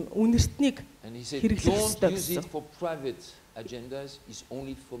тийм үнэртнийг And he said, хэрэглэх don't ёстой use it гэсэн. for private agendas. It's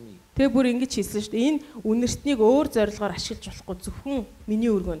only for me. Тэгээ бүр ингэж хэлсэн шүү дээ. Энэ үнэртнийг өөр зорилгоор ашиглаж болохгүй зөвхөн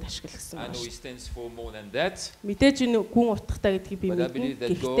миний өргөнд ашиглах гэсэн I байна know he шүү. stands for more than that. Мэдээж энэ гүн утгатай гэдгийг би But I мэднэ. believe that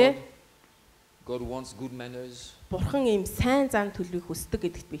Гэхдээ God wants good manners, Бурхан ийм сайн зан төлөвийг хүсдэг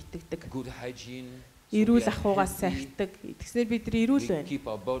гэдэгт би итгэдэг. good hygiene. So Эрүүл we are ахуйгаас healthy. сахидаг. Тэгснээр бид нар эрүүл We байна. keep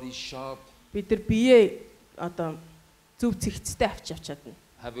our bodies sharp. Бид нар биеэ одоо зөв цэгцтэй авч чадна.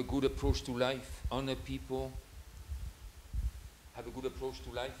 Have a good approach to life. Honor people. Have a good approach to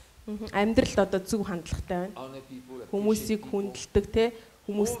life. Амьдралд одоо зөв хандлагатай байна. Honor people. Хүмүүсийг хүндэлдэг те,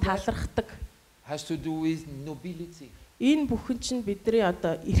 хүмүүс талархдаг. Has to do with nobility. Энэ бүхэн чинь бидний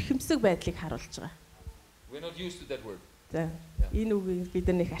одоо эрхэмсэг байдлыг харуулж байгаа. We're not used to that word. За энэ үгийг бид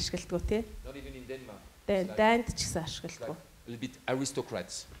нар их ашигладаг те. Not even in Denmark. Дайнд ч гэсэн It's ашигладаг. like a little bit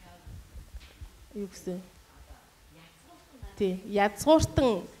aristocrats. Юу гэсэн? Тий,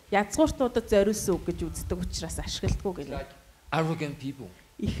 язгууртнуудад зориулсан үг гэж үздэг учраас ашигладаг гэнэ. Like arrogant people.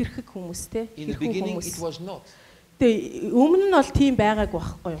 Их хэрэг хүмүүс те. In the beginning it was not. Тэгээ өмнө нь бол тийм байгаагүй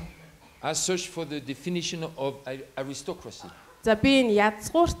байхгүй юу? I searched for the definition of aristocracy. За би энэ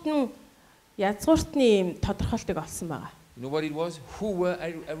язгууртны тодорхойлтыг олсон байгаа. You know what it was? Who were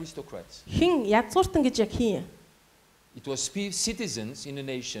aristocrats? Хин язгууртан гэж яг хин? It was citizens in a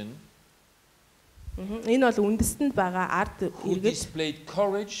nation Энэ бол үндэстэнд байгаа ард who иргэд displayed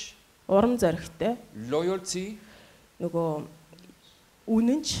courage, урам зоригтой, loyalty, нөгөө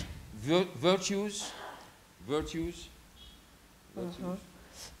үнэнч, virtues.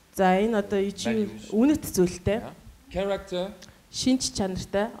 за энэ одоо үнэт зүйлтэй, Character. шинж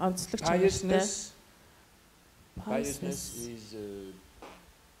чанартай, онцлог чанартай. Piousness is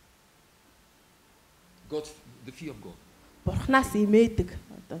God, the fear of God. Бурханаас имээдэг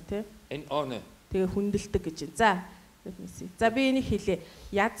одоо тий. And honor. Тэгээ хүндэлдэг гэж. За би энийг хэлье.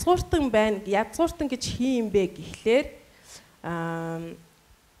 Язгууртан байна. Язгууртан гэж хин юм бэ гэхлээр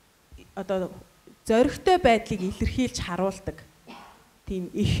одоо зоригтой байдлыг илэрхийлж харуулдаг. Тийм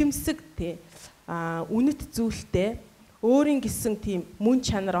ихэмсэг тий үнэт зүйлтэй өөрийн гэсэн тийм мөн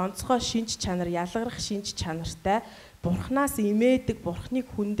чанар, онцгой шинж чанар, ялгарх шинж чанартай Бурханаас имээдэг, Бурханыг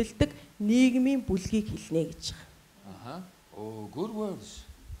хүндэлдэг нийгмийн бүлгийг хэлнэ гэж байгаа. Oh, good words.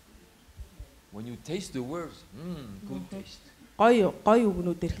 When you taste the words, good taste. Гой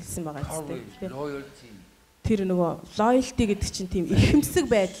үгнүүдээр хэлсэн байгаа Courage, loyalty. Тэр нөгөө loyalty гэдэг чинь тийм ихэмсэг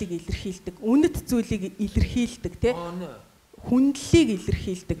байдлыг илэрхийлдэг, үнэт зүйлийг илэрхийлдэг, тий? Хүндлэлийг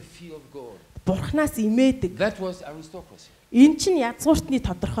илэрхийлдэг. Fear of God. Бурханаас имээдэг. That was aristocracy. Энэ чинь язгууртны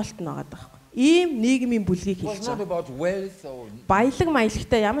тодорхойлт нь байгаа даа. Ийм нийгмийн бүлгийг хэлж байгаа. Баялаг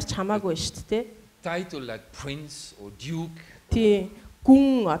маялагтай ямар ч хамаагүй шүү дээ, тий? Title like prince or duke. Тий,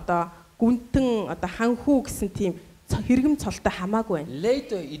 гүн одоо гүнтэн одоо ханхүү гэсэн тийм хэрэгэм цолтой хамаагүй байна.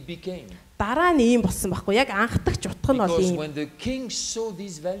 Later it became. Дараа нь ийм болсон байхгүй. Яг анхдагч утга нь бол Because ийм. when the king saw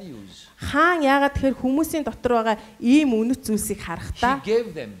these values, Хаан яагаад тэгэхээр хүмүүсийн дотор байгаа ийм үнэт зүйлсийг харахтаа he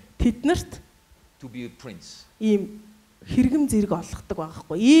gave them тэднэрт to be a prince. ийм хэрэгэм зэрэг олгодог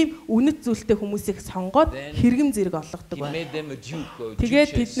байхгүй. Ийм үнэт зүйлтэй хүмүүсийг сонгоод хэрэгэм зэрэг олгодог He байна. made them a duke or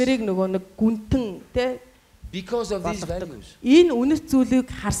Тэгээд duchess. тэднийг нөгөө нэг гүнтэн те Because of these values. энэ үнэт зүйлийг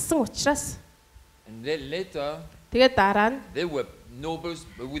харсан учраас And then later тэгээд дараа нь they were nobles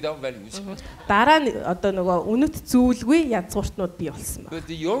but without values. дараа нь одоо нөгөө үнэт зүйлгүй язгууртнууд бий болсон байна. But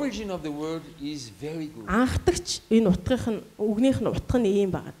the origin of the word is very good. Анхдагч энэ утгын үгнийх нь утга нь ийм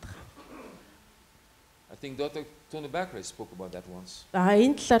байгаа. I think Dr. Tony Bakker spoke about that once.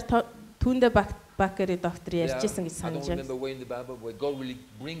 Энэ талаар Түндэ Бакери доктор Yeah, ярьжсэн гэж I санаж don't байна. remember where in the Bible where God will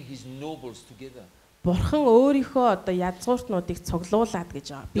bring his nobles together. Бурхан өөрийнхөө одоо язгууртнуудыг цуглуулад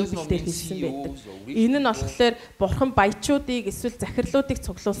гэж байгаа. Библиэлд хэлсэн байдаг. Энэ нь болохоор Бурхан баячуудыг эсвэл захирлуудыг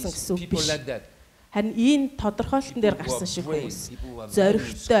цуглуулсан гэсэн үг биш. Харин энэ тодорхойлолтон дээр гарсан шиг хүмүүс.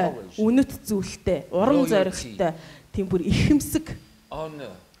 Зоригтой, үнэт зүйлтэй, урам зоригтой, тийм бүр ихэмсэг,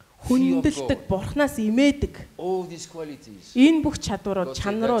 хүндэлдэг, Бурханаас имээдэг. Энэ бүх чадварууд,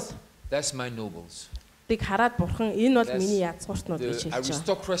 чанарууд That's my nobles. Тийг хараад Бурхан энэ бол миний язгууртнууд гэж хэлж байгаа.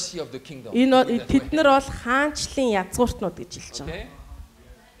 Aristocracy of the kingdom. Энэ тэд нар бол хаанчлалын язгууртнууд гэж хэлж байгаа. Okay?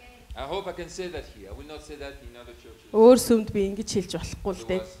 I hope I can say that here. I will not say that in other churches. Өөр сүмд би ингэж хэлж болохгүй л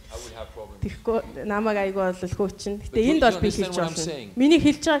дээ. I will have problems. Тэгэхгүй намайг айгүй бол хөөчин. Гэтэ энд бол би хэлж байна. Миний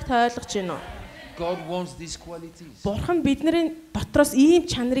хэлж байгааг та ойлгож байна уу? God wants these qualities. Бурхан бидний дотроос ийм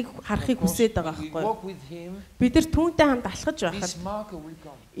чанарыг харахыг хүсээд байгаа байхгүй юу? Бид нар түүнтэй хамт алхаж байхад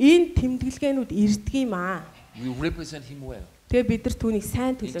энэ тэмдэглэгээнүүд ирдэг юм аа. We represent him well. Тэгээ бид нар түүнийг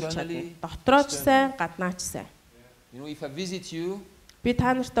сайн төлөвлөж чадна. Дотроо ч сайн, гаднаа ч сайн. You know, if I visit you, би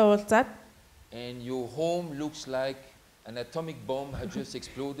та нартай уулзаад and your home looks like an atomic bomb had just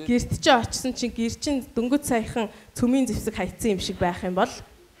exploded. Гэрт чи очсон чинь гэр чин дөнгөж саяхан цөмийн зэвсэг хайцсан юм шиг байх юм бол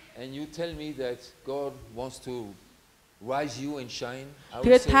and you tell me that God wants to rise you and shine.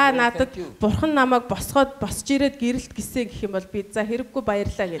 Тэгээд та надад бурхан намайг босгоод босч ирээд гэрэлт гисэн гэх юм бол би за хэрэггүй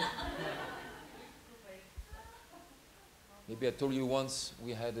баярлаа гэв. Maybe I told you once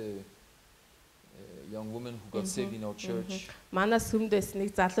we had a young woman who got saved in our church. Манай сүмдээс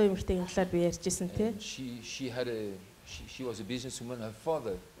нэг залуу эмэгтэйгийн талаар би ярьжсэн тий. She was a businesswoman. Her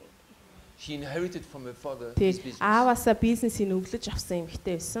father, she inherited from her father his his business. Ааваасаа бизнесийг өглөж авсан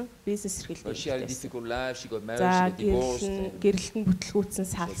эмэгтэй байсан. Бизнес эрхэлдэг. She had a difficult life. She got married, she got divorced. Гэрэлтэн бүтлгүүцэн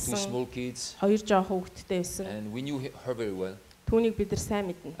салсан. 2 small kids. Хоёр жоохон хүүхэдтэй байсан. And we knew her very well. Түүнийг бид нар сайн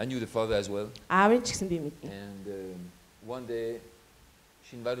мэднэ. I knew the father as well. Аавын ч гэсэн би мэднэ. And one day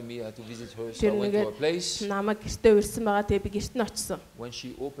she invited me to visit her, so I went to her place. Намайг гэртээ урьсан байгаа. Тэгээ би гэрт нь очсон. When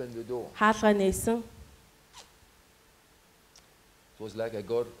she opened the door, хаалгаа нээсэн. It was like I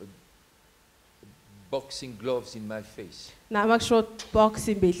got boxing gloves in my face. Намайг шууд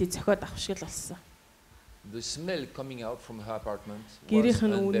боксing бэлий зохиод авах шиг л болсон. The smell coming out from her apartment was гэрийнх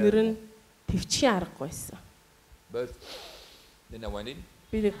нь үнэр нь төвчхийн аргагүй байсан. But then I went in.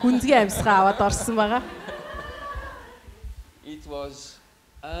 Би гүнзгий амьсгаа аваад орсон байгаа. It was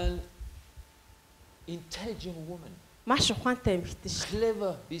an intelligent woman. Маш ухаантай эмэгтэй ш.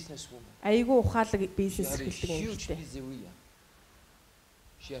 Clever businesswoman. Айгүй ухаалаг бизнес эрхэлдэг эмэгтэй.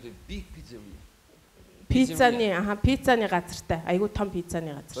 She had a big pizzeria. Пиццаны газартай. Айгүй том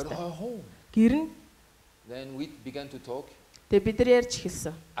пиццаны газартай. Гэр нь Then we began to talk. Тэгээ бид нар ярьж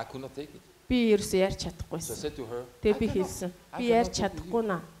эхэлсэн. I could not take it. Би ерөөсөө ярьж чадахгүйсэн. So I said to her. Тэгээ би хэлсэн. Би ярьж чадахгүй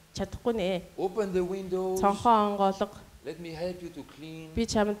наа. Чадахгүй нэ. Open the windows. Цонхоо онгоолго. Let me help you to clean. Би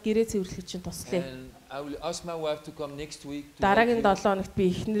чамд гэрээ цэвэрлэх чинь туслая. And I will ask my wife to come next week. Дараагийн 7 хоногт би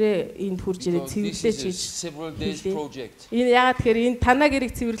эхнэрээ энд хурж ирээд цэвэрлээч гэж. Several days project. Энэ яагаад тэгэхээр энэ танаа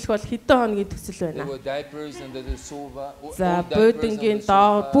гэрийг цэвэрлэх бол хэдэн хоногийн төсөл байна. There were diapers under the sofa. За буудангийн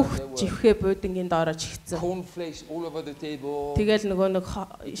доор бүх живхээ буудангийн доороо жигцэн. Cornflakes all over the table. Тэгэл нөгөө нэг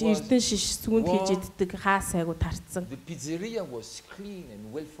эрдэн шиш сүүнд хийж иддэг хаас айгу тарцсан. The pizzeria was clean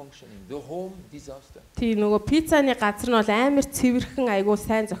and well functioning. The home disaster. Тий нөгөө пиццаны газар нь бол амар цэвэрхэн айгу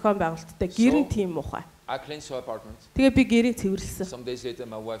сайн зохион байгуулалттай. Гэр нь тийм муухай. I cleansed her apartment. Тэгээ би гэрийг цэвэрлсэн. Some days later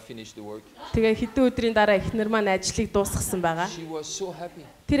my wife finished the work. Тэгээ хэдэн өдрийн дараа эхнэр маань ажлыг дуусгасан байгаа. She was so happy.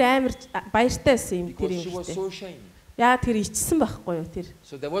 Тэр амар баяртай байсан юм тэр юм. She was so ashamed. Яа тэр ичсэн байхгүй юу тэр.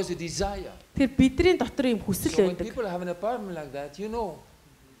 So there was a desire. Тэр бидний дотор юм хүсэл байдаг. When people have an apartment like that, you know.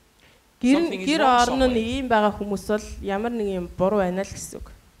 Гэр орно нь ийм байгаа хүмүүс бол ямар нэг юм буруу байна л гэсэн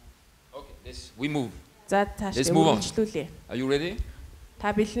үг. Okay, we move. За тааш үргэлжлүүлье. Are you ready? Та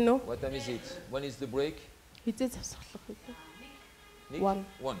бэлэн үү? What time is it? When is the break? Хизээ завсгалах вэ? One.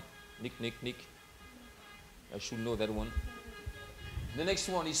 Nick. I should know that one. The next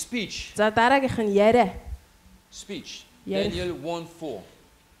one is speech. За дараагийнх нь яриа. Speech. Daniel 1:4.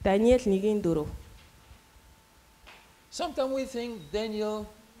 Daniel 1:4. Sometimes we think Daniel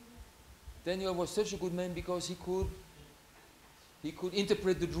was such a good man because he could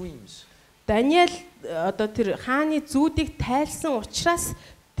interpret the dreams. Daniel одоо тэр хааны зүүдийг тайлсан учраас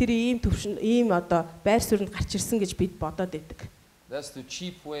тэр ийм одоо байр суурьнд гарч ирсэн гэж бид бодоод байдаг. That's the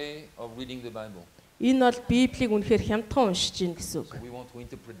cheap way of reading the Bible. Энэ бол Библийг үнэхээр хямдхан уншиж гин гэсэн үг. We want to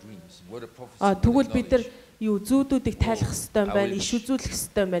interpret dreams. Word of prophecy. Тэгвэл бид нар зүүдүүдийг тайлах хэрэгтэй байна, иш үзүүлэх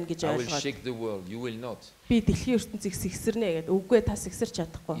хэрэгтэй байна гэж ойлгоод. I will shake the world. You will not. Би дэлхийн ертөнцийг сэгсэрнэ гэдэг. Үгүй та сэгсэрч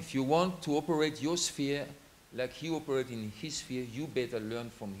чадахгүй. If you want to operate your sphere like he operated in his sphere, you better learn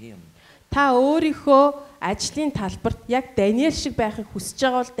from him. Та өөрийнхөө ажлын талбарт яг Даниэл шиг байхыг хүсэж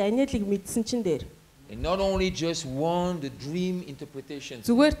байгаа бол Даниэлийг мэдсэн чинь дээр. And not only just one the dream interpretation.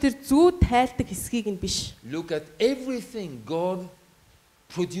 Зүгээр тэр зүү тайлдаг хэсгийг нь биш. Look at everything God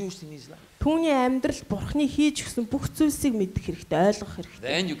produced in his life. Түүний амьдралд Бурхны хийж өгсөн бүх зүйлсийг мэдэх хэрэгтэй, ойлгох хэрэгтэй.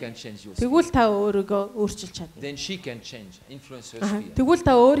 Then you can change yourself. Тэгвэл та өөрийгөө өөрчилж чадна. Then she can change, influence her sphere. Тэгвэл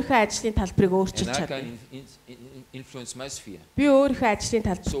та өөрийнхөө ажлын талбарыг өөрчилж чадна. And I can influence my sphere. Би өөрийнхөө ажлын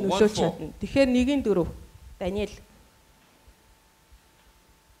талбарт нөлөөлж чадна. Тэгэхээр 1:4 Даниэл.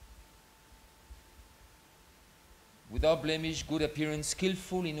 With Without blemish, good appearance,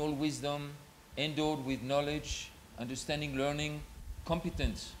 skillful in all wisdom, endowed with knowledge, understanding, learning,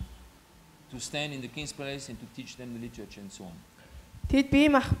 competent to stand in the king's palace and to teach them the literature and so on. Тэд бие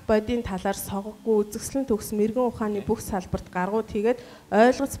мах бодийн талаар соггохгүй үзэсгэлэн төгс мэрэгэн ухааны бүх салбарт гаргуу тэгээд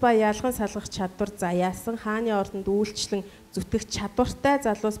ойлгоц ба ялган салгах чадвар заяасан хааны ордонд үйлчлэн зүтгэх чадвартай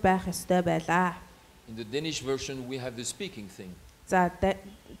залуус байх ёстой байлаа. In the Danish version we have the speaking thing. За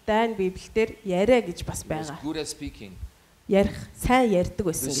Дайн Библиэлд яриа гэж бас байгаа. Good at speaking. Ярих, сайн ярьдаг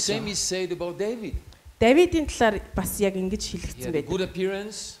байсан The гэж. same is said about David. Давидын талаар бас яг ингэж хэлэгдсэн байдаг. Good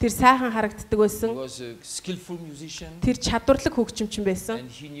appearance. Тэр сайхан харагддаг байсан. He was a skillful musician. Тэр чадварлаг хөгжимчин байсан.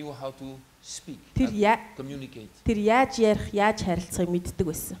 And he knew how to speak. Communicate. Тэр яаж ярих, яаж харилцахыг мэддэг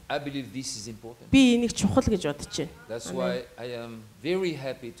байсан. I believe this is important. Би энийг чухал гэж бодож байна. That's why I am very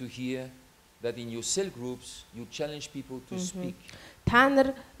happy to hear that in your cell groups you challenge people to speak. Та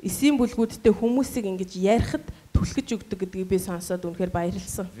нар эсийн бүлгүүдтэй хүмүүсийг ингэж ярихад түлхэж өгдөг гэдгийг би сонсоод үнэхээр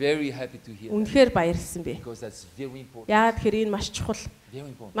баярлсан. Very happy to hear. Үнэхээр баярлсан би. Because that's very important. Яагаад гэхээр энэ маш чухал. Very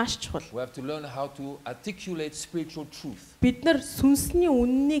important. Маш чухал. We have to learn how to articulate spiritual truth. Бид нар сүнсний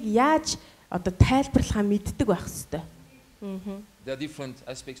үннийг яаж одоо тайлбарлахаа мэддэг байх хэрэгтэй. There are different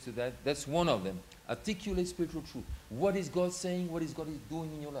aspects to that. That's one of them. Articulate spiritual truth. What is God saying? What is God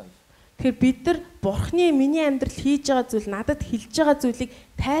doing in your life? Тэгэхээр бид нар Бурхны миний амьдрал хийж байгаа зүйл надад хэлж байгаа зүйлийг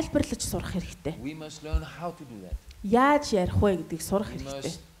тайлбарлаж сурах хэрэгтэй. We must learn how to do that. Яаж ярих вэ гэдгийг сурах We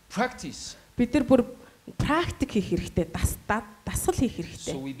хэрэгтэй. must practice. Бид нар бүр практик хийх хэрэгтэй, дасгал хийх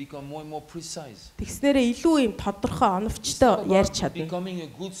хэрэгтэй. So we become more and more precise. Тэгснээрээ илүү юм тодорхой оновчтой ярьж чадна. Becoming a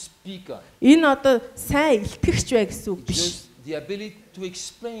good speaker. Энэ одоо сайн илтгэгч бай гэсэн үг биш. Just the ability to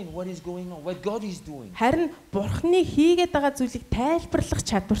explain what is going on, what God is doing. Харин Бурхны хийгээд байгаа зүйлийг тайлбарлах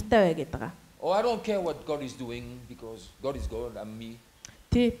чадвартай бай гэдэг байгаа. Oh, I don't care what God is doing because God is God and me.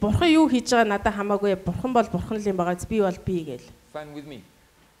 Тий, Бурхан юу хийж байгаа надад хамаагүй. Бурхан бол Бурхан л юм байгаа. Би бол би гээл. Fine with me.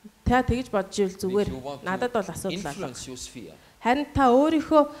 Та тэгж бодж ивэл зүгээр. Надад бол асуудал алга. Influence your sphere. Харин та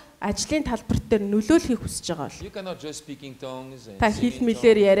өөрийнхөө ажлын талбарт дээр нөлөөлөхийг хүсэж байгаа бол. You cannot just speak in tongues and Та хэл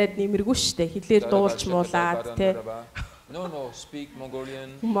мэлээр яриад нэмэргүй шүү дээ. Хэлээр дуулж муулаад тий. No, speak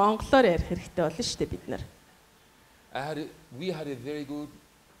Mongolian. Монголоор ярих хэрэгтэй болно шүү дээ бид нар. We had a very good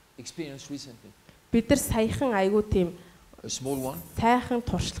experience recently. Бид нар саяхан айгүй тийм A small one. сайхан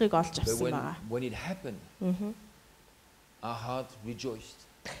туршлагыг олж But авсан байгаа. when it happened, our heart rejoiced.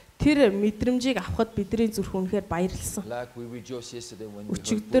 Тэр мэдрэмжийг авахд бидний зүрх үнэхээр баярлсан. Like we rejoiced yesterday when we heard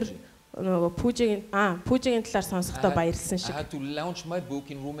Өчигдөр Puji. нөгөө пүүжигийн талаар сонсохдоо баярлсан I шиг. had to launch my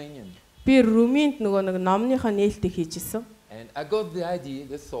book in Romanian. Би Румынд нөгөө нэг номныхоо нээлтийг хийжсэн. And I got the idea,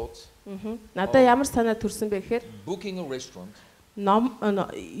 the thought. Надад ямар санаа төрсөн бэ гэхээр Booking a restaurant. ном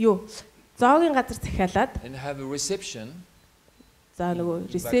юу зоогийн газар захиалаад And have a reception. за нөгөө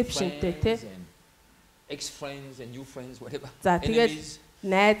ресепшнтэй тий. Ex-friends and new friends, whatever. За тэгээд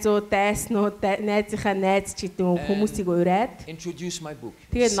найзууд, дайснууд, найзынхаа найз ч гэдэг юм хүмүүсийг ураад introduce my book.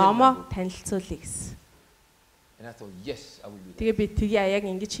 тэгээд номоо танилцуулъя гэсэн. And I thought, yes, I will do that. Тэгээ би тгий яг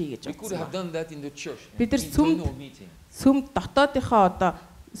ингэж хий гэж We could have бодсон. done that in the church. Бид нар сүм дотоодынхоо одоо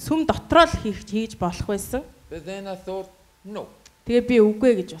сүм дотроо л хийж болох байсан. But then I thought, no. Тэгээ би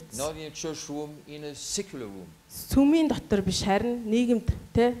үгүй гэж бодсон. Not in a church room, in a secular room. Сүмийн дотор биш харин нийгэмд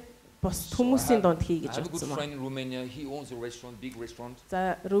те бос хүмүүсийн донд хий гэж I have a good бодсон. friend in Romania. He owns a restaurant, big restaurant.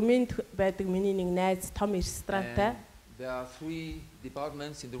 За Румынд байдаг миний нэг найз том ресторантай. There are 3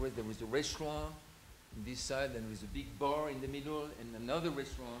 departments in the restaurant. There is a restaurant on this side, and there is a big bar in the middle, and another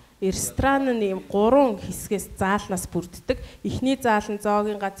restaurant. Ресторан нь ийм 3 хэсгээс заалнаас бүрддэг. Эхний заал нь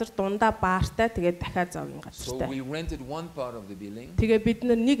зоогийн газар, дундаа баартай, тэгээд дахиад зоогийн So газартай. we rented one part of the building. Тэгээ бид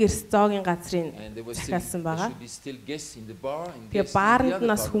нэг эрс зоогийн газрыг And there was захиалсан байгаа. should be still guests in the bar and Тэгээ guests in the баарнд other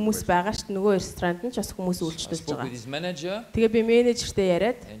нас part of the хүмүүс restaurant. байгаа шүү дээ. Нөгөө ресторанд нь ч бас хүмүүс I үйлчлүүлж spoke with байгаа. his manager, Тэгээ би менежертэй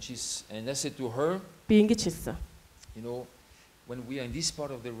яриад and I said to her, би ингэж хэлсэн. you know, when we are in this part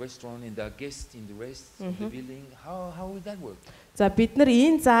of the restaurant and there are guests in the rest of the building, how will that work? За бид нар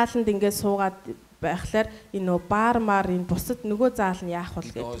энэ зааланд ингээд суугаад байхлаар энэ нөө баар маар энэ бусад нөгөө заал нь яах вэ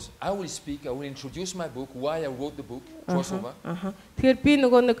гэдэг. Because I will speak, I will introduce my book, why I wrote the book, crossover. Тэгэхээр би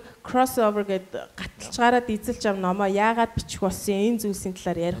нөгөө нэг crossover гэдэг гаталж гараад эзэлж ам номоо яагаад бичих болсон энэ зүйлсийн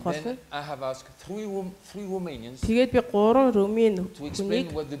талаар ярих And болно. then I have asked three Romanians Тэгээд би 3 румын to explain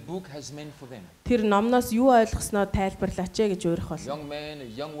хүнийг what the book has meant for them. тэр номноос юу ойлгосноо тайлбарлаач гэж өөрөх болно. Young man, a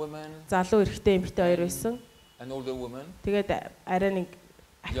young woman, Залуу эрэгтэй эмэгтэй хоёр байсан. an older woman, Тэгээд арай нэг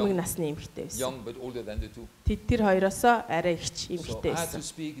ахмад насны эмэгтэй байсан. young but older than the two. Тэр хоёроосоо арай ихч So эмэгтэй I had to байсан.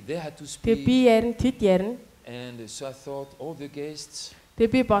 speak, they had to Тэгээ speak. би ярина, тэд ярина. And so I thought, all the guests.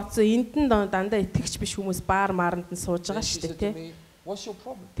 Тэгээ би бодсон энд нь дандаа итгэгч биш хүмүүс баар мааранд нь сууж Then байгаа she шүү said дээ to тий. me, What's your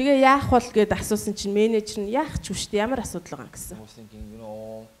problem? Тэгээ яах бол гэд асуусан чинь менежер нь яах ч үштэй ямар асуудал байгаа гэсэн. I was thinking, you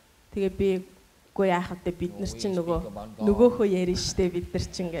know, Тэгээ би үгүй яах вэ бид нар чинь нөгөөхөө ярина штэ бид нар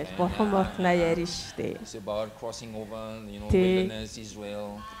чинь гэж бурхан морхнаа ярина штэ. it's about crossing over, you know, wilderness,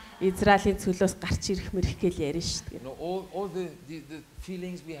 Israel. Израилийн цөлөөс гарч ирэх мэрх гээл ярина штэ. You know, all the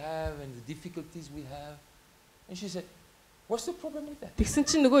feelings we have and the difficulties we have. And she said, what's the problem with that? Тэгсэн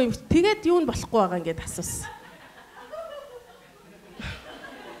чинь нөгөө юм тэгээд юу нь болохгүй байгаа ингээд асуусан.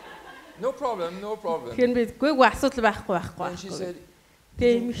 No problem, no problem. Тэгэхээр би үгүй асуудал байхгүй. And she said,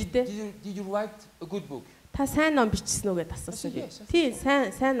 Дid you write a good book? Та сайн ном бичсэн үү гэд асуусан. Тийм,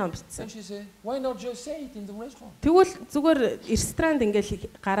 сайн ном бичсэн. And she said, why not just say it in the restaurant? Тэгвэл зүгээр ресторанд ингээл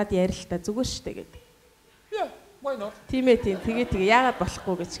гараад ярил л та зүгээр штэ гэд. Yeah, why not? Тийм ээ, тэгээ яагаад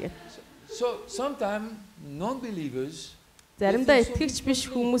болохгүй гэж гээд. So sometimes non-believers, заримдаа итгэгч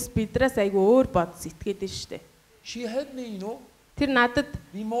биш хүмүүс бидраас айгүй өөр бодс итгээд байна штэ. She helped me, you know. Тэр надад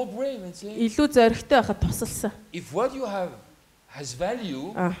be more brave and say, илүү зоригтой байхад тусалсан. If what you have has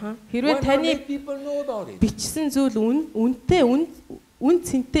value, хэрвээ таны бичсэн зүйл үнэтэй үн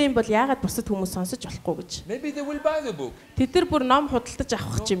цэнтэй юм бол яагаад бусад хүмүүс сонсож болохгүй гэж. Maybe they will buy the book. Тэд нар бүр ном худалдаж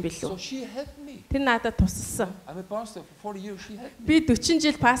авах юм билүү. So she helped me. Тэр надад тусалсан. I'm a pastor for 40 years. She helped me. Би 40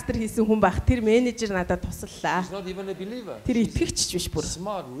 жил пастор хийсэн хүн байх. Тэр менежер надад туслалаа. She's not even a believer. Тэр итгэгч ч биш бүр.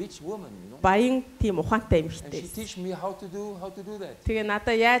 Smart, rich woman, you know. Баян тийм ухаантай эмэгтэй. And she teach me how to do that. Тэгээ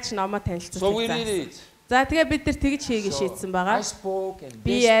надад яаж номоо танилцуулсан. So we did it. За тэгээ бид нар тэгж хийгээ шийдсэн байгаа.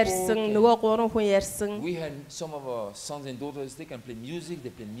 Би ярьсан, нөгөө гурван хүн ярьсан. We had some of our sons and daughters they can play music,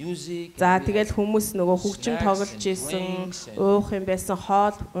 they play music. За тэгэл хүмүүс нөгөө хөгжим тоглож ийсэн, уух юм байсан,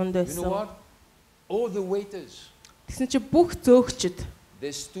 хоол унд байсан. You know what? All the waiters. Тэгсэн чи бүх зөөгчд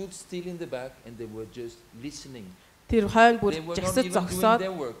they stood still in the back and they were just listening. Тэр хойно бүр жагсаж зогсоод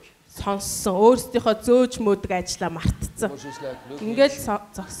сонссон. Өөрсдийнхөө зөөж мөдөг ажлаа мартцсан. Ингээл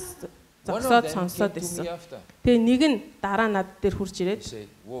зогсоод сонсоод байсан. Тэгээ нэг нь дараа над дээр хурж ирээд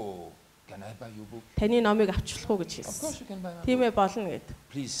таны номыг авч болох уу гэж хэлсэн. Тийм ээ болно гэд.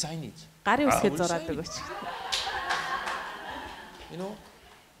 Гарын үсгээ зураад өгөөч. You know,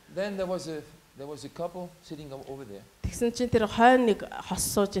 then there was a couple sitting over there. Тэгсэн чинь тэр хойно нэг хос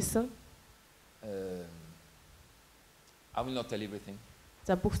сууж исэн. I will not tell everything.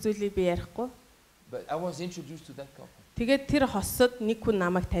 За бүх зүйлийг би ярихгүй. But I was introduced to that couple. Тэгээд тэр хосод нэг хүн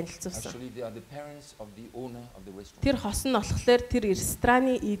намайг танилцуулсан. Actually they are the parents of the owner of the restaurant. Тэр хос нь болохоор тэр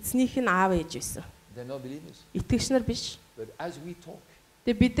рестораны эзнийх нь аав ээж байсан. They're not believers. Итгэгч нар биш. But as we talk.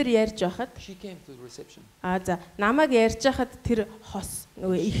 Тэгээд бид нар ярьж байхад She came to the reception. За намайг ярьж байхад тэр хос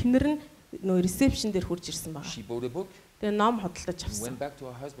нөгөө ихнэр нь нөгөө ресепшн дээр хурж ирсэн байгаа. She bought a book. Тэгээ ном худалдаж авсан. Went back to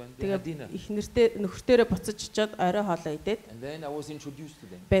her husband. They had dinner. Ихнэртэй нөхөртөөрөө буцаж очиод орой хоолоо идээд. And then I was introduced to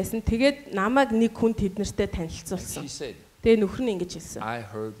them. Байсан. Тэгээд намайг нэг хүн тэднэртэй танилцуулсан. Тэгээ нөхөр нь ингэж хэлсэн. I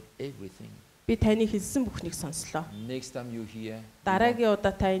heard everything. Би таны хэлсэн бүхнийг сонслоо. Next time you hear. Дараагийн удаа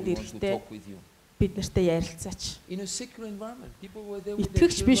та энд ирэхдээ бид нартай ярилцаач. In a secular environment, people were there with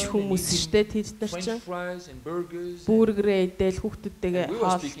итгэгч биш хүмүүс штэ тэд нар чинь бүргэрээ идэл хүүхдүүдтэйгээ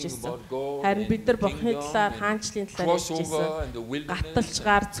хооллож ирсэн. Харин бид нар Бурхны талаар хаанчлын талаар ярьж ирсэн. Гаталж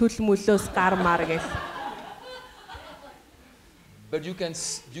гар цүл мөлөөс гар мар гэл. But you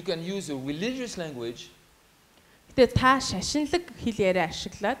can use a religious language. Гэтэ та шашинлаг хэл яриа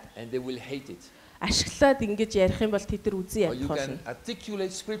ашиглаад and they will hate it. Ашиглаад ингэж ярих юм бол тэд нар үзэн ядах болно.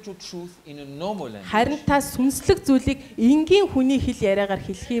 Харин та сүнслэг зүйлийг энгийн хүний хэл яриагаар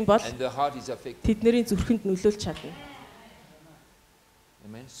хэлэх юм бол тэдний зүрхэнд нөлөөлж чадна.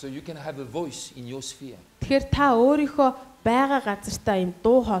 So you can have a voice in your sphere. Тэгэхээр та өөрийнхөө байгаа газартаа юм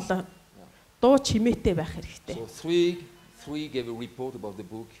дуу хоолой, дуу чимээтэй байх хэрэгтэй. So three gave a report about the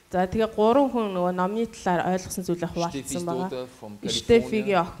book. За тэгээ гурван хүн нөгөө номны талаар ойлгосон зүйлээ хуваалцсан байгаа.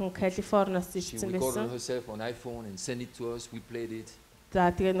 Штефигийн охин Калифорниас ирсэн байсан. За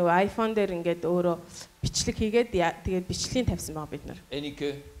тэгээ нөгөө iPhone дээр ингээд өөрөө бичлэг хийгээд тэгээд бичлэгийг тавьсан байгаа бид нар.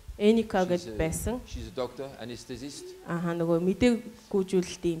 Эника гэж байсан. She's a doctor, anesthetist. Нөгөө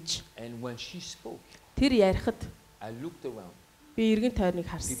мэдээгүүжүүлэлт юмч. And when she spoke, тэр ярихад I looked around. Би эргэн тойрныг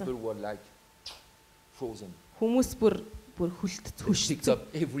харсан. People were like frozen. Хүмүүс бүр хүлцсэн.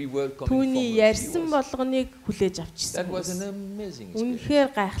 Түүний ярьсан болгоныг хүлээж авчихсан.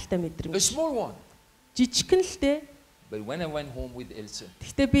 Үнэхээр гайхалтай мэдрэмж. Жижигхэн л дээ.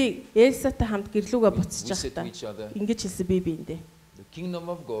 Гэхдээ би Элсатай хамт гэрлүүгээ буцаж байхдаа ингэж хэлсэн би эндээ.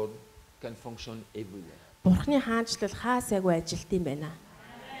 Бурхны хаанчлал хаа сайгүй ажилт юм байна.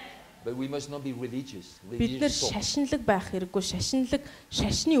 Бид нар шашинлаг байх хэрэггүй,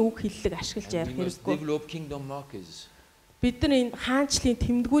 шашны үг хэллэг ашиглаж ярих хэрэггүй. Бид нар энэ хаанчлалын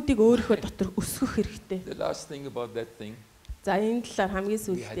тэмдгүүдийг өөрийнхөө дотор өсгөх хэрэгтэй. За энэ талаар хамгийн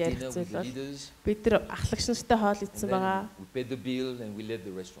сүүлд ярих зүйл бол бид нар ахлагч нартай хоол идсэн байгаа.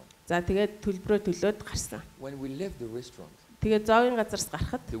 За тэгээд төлбөрөө төлөөд гарсан. Тэгээд зоогийн газараас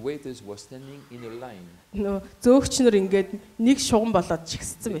гарахад зөөгч нар ингээд нэг шугам болоод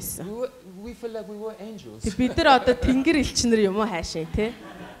чигссэн байсан. Бид нар одоо тэнгэр элчнэр юм уу хаашаа те.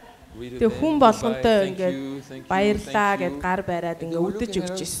 Тэгээд хүн болгонтой ингээд баярлаа гэд гар бариад ингээд үдэж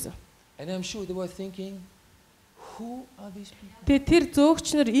өгч ирсэн. Тэгээд тэр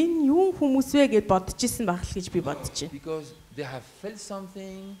зөөгч нар энэ юу хүмүүс вэ гэд бодож исэн байх л гэж би бодож байна.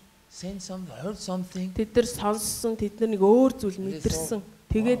 Тэд нар сонссон, тэд нар нэг өөр зүйл мэдэрсэн.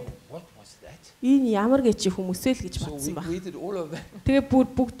 Тэгээд энэ ямар гэж хүмүүс вэ л гэж бодсон баг. Тэгээд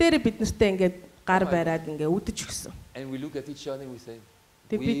бүгдээрээ бид нартай ингээд гар бариад ингээд үдэж өгсөн.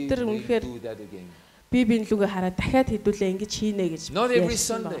 Тэгээд бид нар үнэхээр Библийн лүгээ хараад дахиад хэдүүлээ ингэж хийнэ гэж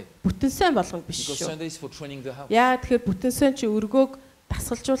ярьсан байна. Бүтэн сайн болгонд биш шүү. Яа тэгэхээр бүтэн сайн чи өргөөг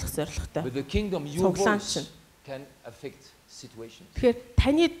дасгалжуулах зорилготой. Тэгэхээр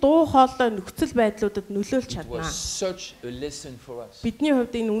таны дуу хоолой нөхцөл байдлуудад нөлөөлж чадна. Бидний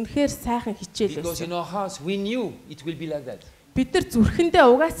хувьд энэ үнэхээр сайхан хичээл байсан. Бид нар зүрхэндээ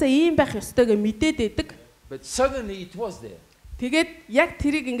угаасаа ийм байх ёстой гэж мэдээд байдаг. Тэгээд яг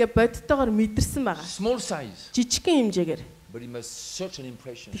тэрийг ингээ бодтойгоор мэдэрсэн байгаа. Жижигхэн хэмжээгээр.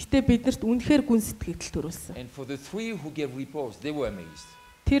 Гэхдээ биднэрт үнэхээр гүн сэтгэл төрүүлсэн.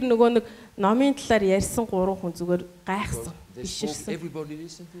 Тэр нөгөө нэг номын талаар ярьсан 3 хүн зүгээр гайхсан, биширсэн.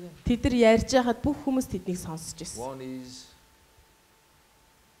 Тэд нар ярьж байхад бүх хүмүүс тэднийг сонсож байсан.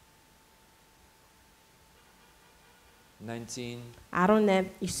 18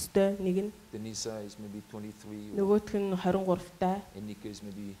 9-тэй нэг нь. Нөгөөх нь 23-тай.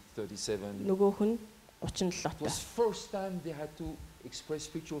 Нөгөөх нь 37-тай.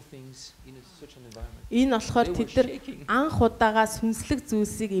 Энэ болохоор тэд нар анх удаага сүнслэг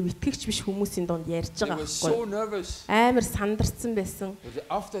зүйлсийг итгэгч биш хүмүүсийн донд ярьж байгаа байхгүй. Амар сандарсан байсан.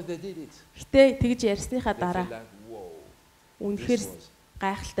 Гэтэ тэгж ярьсныхаа дараа үнэхээр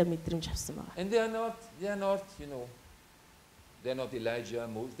гайхалтай мэдрэмж авсан байгаа. They're not Elijah,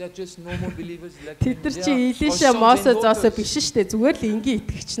 Moses. They're just normal believers like Тэд нар чи Илиша, Мосо, Зоосо биш шүү дээ. Зүгээр л энгийн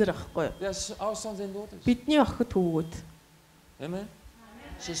итгэгч нар байхгүй юу? Our sons and daughters. Бидний охид хөвгүүд. Amen.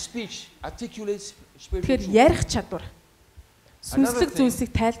 So speech articulates spiritual. Тэр ярих чадвар. Сүнслэг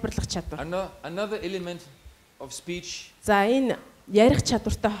зүйлсийг тайлбарлах чадвар. Another element of speech. За энэ ярих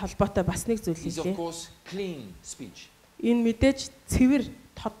чадвартай холбоотой бас нэг зүйл хэлье. Is of course clean speech. Энэ мэдээж цэвэр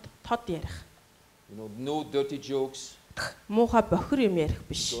тод ярих. No dirty jokes. Муухай бохир юм ярих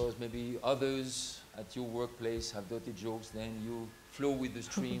биш. Because maybe others at your workplace have dirty jokes, then you flow with the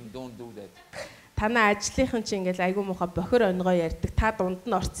stream. Don't do that. Танаа ажлынхан чи ингээл айгуу муухай бохир онгоо ярьдаг. Та дунд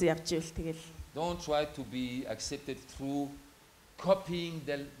нь орцсон явж ивэл тэгэл. Don't try to be accepted through copying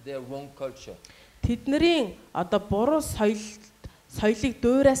their wrong culture. Тэднэрийн одоо буруу соёлыг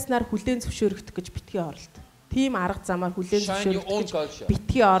дуурайснаар хүлээн зөвшөөрөгдөх гэж битгий оролт. Тим арга замаар хүлээн зөвшөөрөгдөх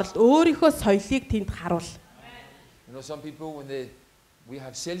битгий оролт. Өөрийнхөө соёлыг тэнд харуул. Some people when we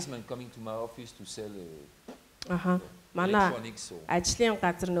have salesmen coming to my office to sell манай ажлын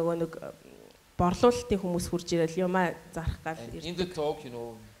газар нөгөө нэг борлуулалтын хүмүүс хурж ирэл юмаа зарах гал ирдэг. In the talk,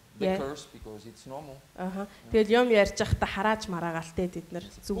 they curse because it's normal. Тэгэл юм ярьж байхдаа харааж мараагаал те тэд нар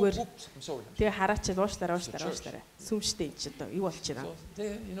зүгээр. Тэгээ хараачаад уушлаараа. Сүмштэй энэ ч одоо юу болчихно.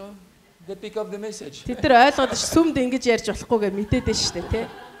 They pick up the message. Тэд нар ойлгоод сүмд ингэж ярьж болохгүй гэж мэдээд байна шүү дээ те.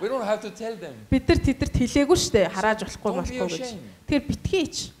 We don't have to tell them. Бид нар тэдэрт хэлээгүй шүү дээ харааж болохгүй гэж. Тэгэхээр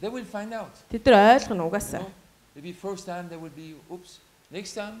битгийч. They will find out. Тэд нар ойлгоно угаасаа. Maybe first time they will be oops.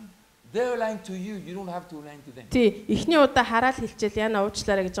 Next time they're lying to you. You don't have to lie to them. Тий, эхний удаа хараал хэлчихэл яна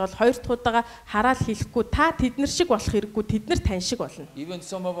уучлаарай гэж бол хоёр дахь удаага хараал хэлэхгүй та тэднэр шиг болох хэрэггүй тэднэр тань шиг болно. Even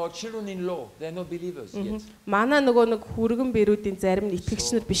some of our children-in-law, they're not believers yet. Манай нөгөө нэг хүргэн бэрүүдийн зарим нь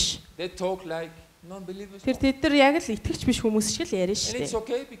итгэгч нар биш. They talk like non-believers. Тэр тэд нар яг л итгэгч биш хүмүүс шиг л ярьж штэ. And it's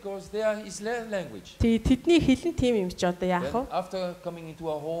okay because they are Islam language. Тий, тэдний хэлэн тийм юм ч одоо яах вэ? After coming into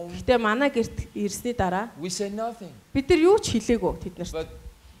our home. Гэтэ манай гэрт ирсний дараа we say nothing. Бид нар юу ч хэлээгүй тэднэрт.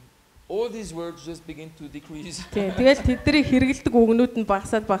 All these words just begin to decrease. Тэгэл тэдний хэрэгэлдэг үгнүүд нь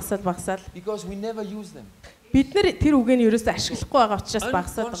багасаад. Because we never use them. Бид нар тэр үгийг ерөөсөө ашиглахгүй байгаа учраас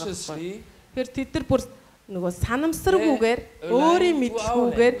багасаад байгаа байхгүй. Тэгэхээр тэд нар бүр нөгөө санамсаргүйгээр өөрийн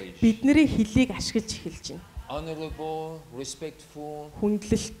мэдлгүйгээр бидний хэлийг ашиглаж эхэлж байна. Honorable, respectful,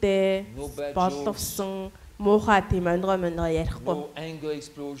 хүндлэлтэй, боловсон, муухай тийм онгой ярихгүй. No anger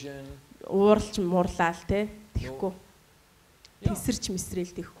explosion. Ууралж муурлаал тэгэхгүй. Тесэрч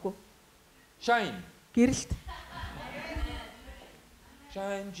мисрэл тэгэхгүй. Shine. Гэрэлт.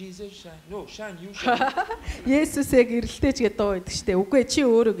 Shine, Jesus, shine. No, shine, you shine. Есүсээ гэрэлтэй ч гэдэг дуу байдаг штэ. Үгүй чи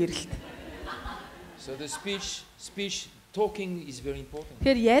өөрөө гэрэлт. So the speech, talking is very important.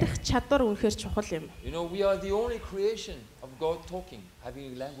 Тэгэхээр ярих чадвар үнэхээр чухал юм. You know, we are the only creation of God talking,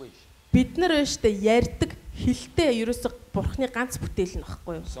 having a language. Бид нар штэ ярьдаг хэлтэй ерөөсө бурхны ганц бүтээл нь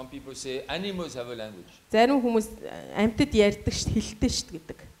багхгүй юу? Some people say animals have a language. Зарим хүмүүс амьтад ярьдаг штэ хэлтэй штэ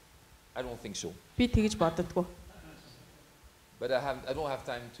гэдэг. I don't think so. Би тэгж боддоггүй. But I don't have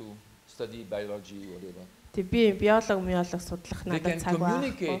time to study biology or whatever. Тэг би биолог судлах надад цаг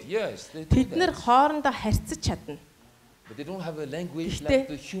байхгүй. Yes, тэд нар хоорондоо харьцаж чадна. But they don't have a language like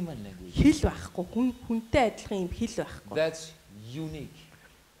the human language. Хэл байхгүй. Хүнтэй адилхан юм хэл байхгүй. That's unique.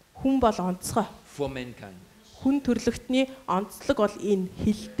 Хүн бол онцгой. For mankind. Хүн төрлөختний онцлог бол энэ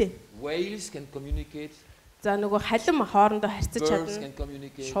хэлтэй. Whales can communicate. За нөгөө халим хоорондоо харьцаж чадна.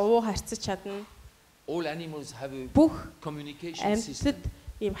 Шувуу харьцаж чадна. All animals have a communication system.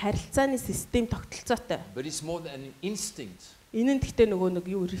 Ийм харилцааны систем тогтолцоотой. But it's more than an instinct. Энэ нь гэхдээ нөгөө нэг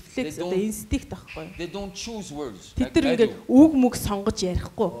юу рефлекс одоо инстинкт байхгүй. They don't choose words. Тэд нар ингээд үг мүг сонгож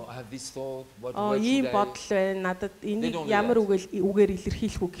ярихгүй. I have this thought, what should I? Ийм бодол байна. Надад энийг ямар үгээр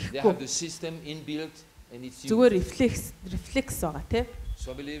илэрхийлэх үг гэхгүй. They have the system inbuilt and it's зүгээр рефлекс байгаа тий.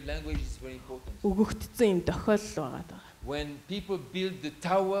 So I believe language is very important. Өгөгдсөн юм тохиолдол байгаа. When people build the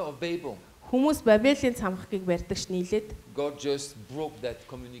Tower of Babel, хүмүүс Бабелийн цамхгийг барьдагч нийлээд God just broke that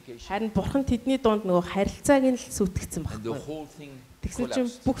communication. Харин бурхан тэдний дунд нөгөө харилцааг нь л сүтгэсэн байхгүй. Тэгсэн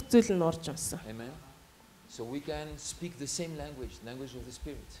чинь бүх зүйл нь уурж унсан. Amen. So we can speak the same language of the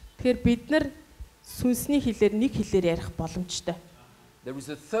Spirit. Тэгэхээр бид нар сүнсний хэлээр нэг хэлээр ярих боломжтой. There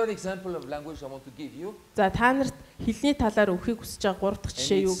is a third example of language I want to give you. За та нарт хэлний талаар өгөхийг хүсэж байгаа гурав дахь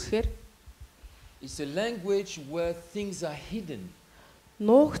жишээ юу гэхээр it's a language where things are hidden.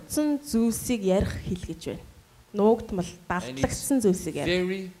 Нуугдсан зүйлсийг ярих хэл гэж байна. Нуугдмал, давтлагдсан зүйлсийг ярих.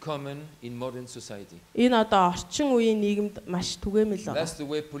 Very common in modern society. Энэ одоо орчин үеийн нийгэмд маш түгээмэл байна. That's the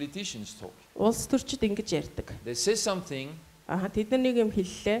way politicians talk. Улс төрчид ингэж ярьдаг. They say something. Тэд нар нэг юм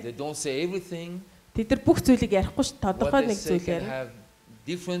хэллээ. They don't say everything. Тэд нар бүх зүйлийг ярихгүй ш, тодорхой нэг зүйл ярина.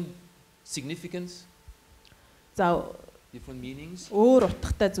 Different significance. За, different meanings. Өөр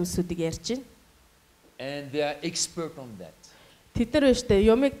утгатай зүйлсүүдийг ярьж байна. And they are expert on that. Тэд нар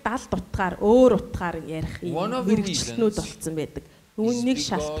өштэй юмыг 70 утгаар өөр утгаар ярих юм мэргэжлэнүүд болсон байдаг. Үүнийг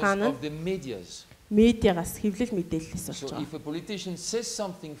шалтгаан нь медиагаас хэвлэл мэдээлэлээс болж байгаа. If a politician says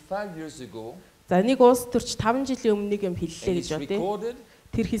something 5 years ago, за нэг улс төрч 5 жилийн өмнө нэг юм хэллээ гэж бодъё.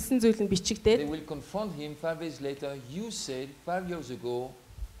 Тэр хэлсэн зүйл нь бичигдээд they will confront him 5 years later. You said 5 years ago.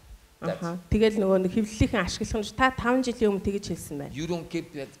 Тэгэл нөгөө нэг хэвлэлийнхэн ашиглах нь та 5 жилийн өмнө тэгж хэлсэн байна. You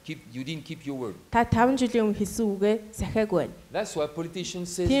didn't keep your word. Та 5 жилийн өмнө хэлсэн үгээ захиагүй байна. That's why politicians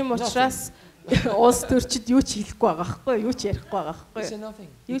say. Тийм учраас улс төрчид юу ч хэлэхгүй байгаа байхгүй юу ч ярихгүй байгаа байхгүй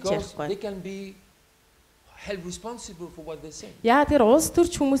юу ч ярихгүй. They can be held responsible for what they say. Яа тэр улс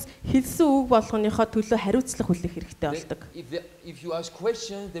төрч хүмүүс хэлсэн үг болгоныхоо төлөө хариуцлага хүлээх хэрэгтэй болдог. If you ask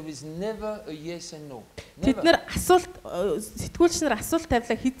questions, there is never a yes and no. Тэд нар асуулт сэтгүүлч нар асуулт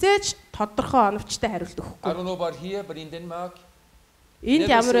тавилаа хизээж тодорхой оновчтой хариулт өгөхгүй. I don't know about here, but in Denmark энд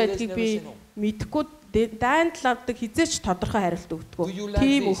ямар байдгийг би мэдэхгүй дайнд л авдаг хизээж тодорхой хариулт өгдөггүй.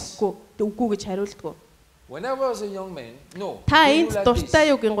 Тийм үгүй гэж хариулдаггүй. When I was a young man, no. Та энд дуртай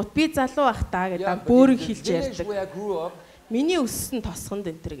юу гингут би залуу байх таа гэдэг бөөрийг хэлж ярьдаг. Миний өссөн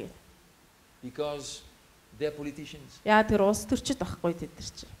тосгонд энэ төр гэ. Because they are politicians. Яа тэр улс төрчид байхгүй тэд нар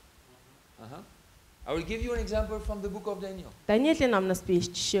чи. I will give you an example from the book of Daniel. Даниэлийн номноос би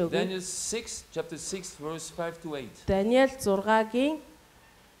жишээ өгье. Daniel 6, chapter 6, verse 5 to 8. Даниэл 6-гийн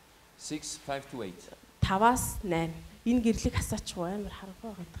 6, 5 to 8. 5-аас 8. Энэ гэрлийг асаачихгүй амар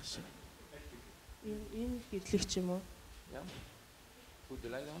харахгүй байгаа шиг. Энэ гэрлэг ч юм уу? Yeah. Put the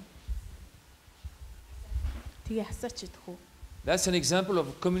light on. Тэгээ асаач идэх үү? That's an example of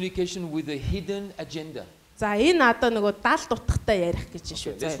communication with a hidden agenda. За энэ одоо нөгөө 70 утгатай ярих гэж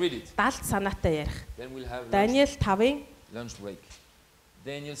шүү. 70 санаатай ярих. Даниэл 5-ын lunch break.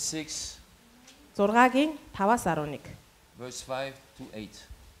 Daniel 6 6-гийн 5-аас 11. Verse 5 to 8.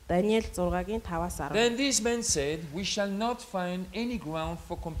 Даниэл 6-гийн 5-аас 11. Then this man said, we shall not find any ground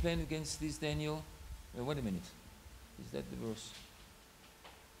for complaint against this Daniel. Wait a minute. Is that the verse?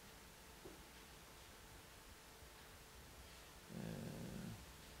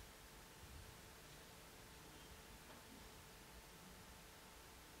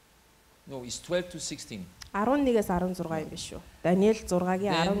 No, it's 12 to 16. 11-ээс 16 юм биш үү? Даниэл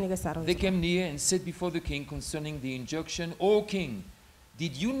 6-гийн 11-ээс 16. They came near and said before the king concerning the injunction, O king,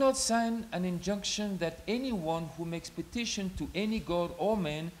 did you not sign an injunction that anyone who makes petition to any god or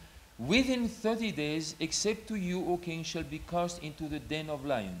man Within 30 days, except to you, O king, shall be cast into the den of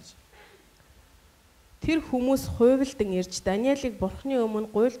lions. Тэр хүмүүс хуйлдан ирж Даниэлийг бурхны өмнө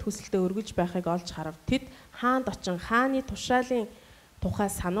гуйлд хүсэлтэд өргөж байхыг олж харав. Тэд хаанд очин хааны тушаалын тухай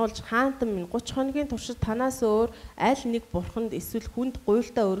сануулж хаантан минь 30 хоногийн туршид танаас өөр аль нэг бурханд эсвэл хүнд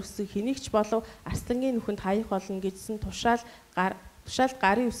гуйлтаа өргөсөх хэнийгч болов арслангийн нүхэнд хаях болно гэжсэн тушаалд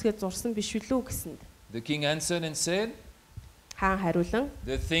гарын үсгээ зурсан биш үлээ гэсэнд. The king answered and said, Хаан хариулан,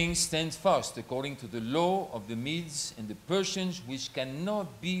 the thing stands fast according to the law of the Medes and the Persians, which cannot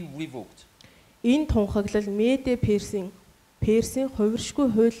be revoked. Энэ тунхаглал Медэ Персийн хувиршгүй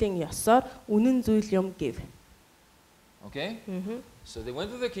хуулийн ёсоор үнэн зүйл юм гэв. Okay? So they went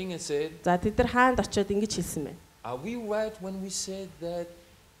to the king and said, За тэд нар хаанд очиод ингэж хэлсэн байна. Are we right when we said that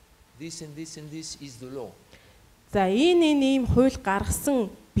this and this and this is the law? За ийм хууль гаргасан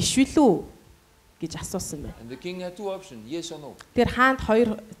биш үлээ гэж асуусан байна. And the king had two options, yes or no. Тэр хаанд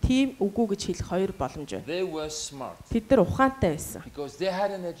хоёр тийм үгүй гэж хэлэх хоёр боломж байна. They were smart. Тэд нар ухаантай байсан. Because they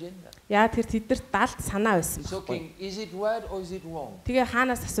had an agenda. Яа тэр тэдэрт далд санаа байсан So байхгүй. king, is it right or is it wrong? Тэгээ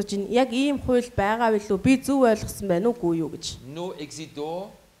хаанаас асууж ин яг ийм хууль байгаа билүү? Би зөв ойлгосон байна уу үгүй юу гэж. No exit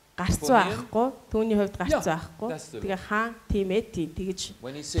door. Гарцуу авахгүй, түүний хувьд гарцуу авахгүй. Тэгээ хаан тийм ээ тэгж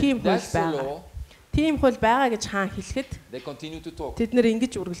тийм хууль байгаа. Тийм хууль байгаа гэж хаан хэлэхэд тэд нэр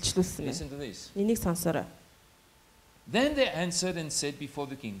ингэж үргэлжлүүлсэн байна. Энийг сонсоорой. Then they answered and said before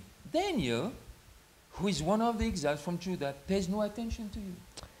the king, Daniel, who is one of the exiles from Judah, pays no attention to you.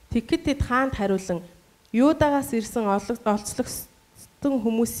 Тэгэхэд тэд хаанд хариулан Юдагаас ирсэн олцлогсон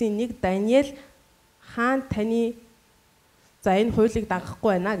хүмүүсийн нэг Даниэл хаан таны за энэ хуулийг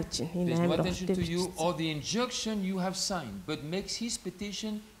дагахгүй байна гэж энэ амар to you or the injunction you have signed, but makes his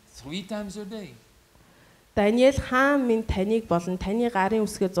petition 3 times a day. Даниэл хаан минь таныг болон таны гарын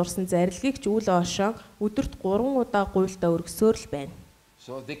үсгээ зурсан зарилгийг ч үл оошон өдөрт 3 удаа гуйлтаа өргөсөөр л байна.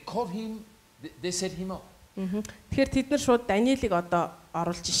 So they caught him, they set him up. Тэгэхээр тэд нар шууд Даниэлийг одоо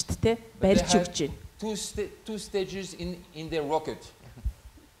оруулж штт те барьж өгч байна. Two stages in their rocket.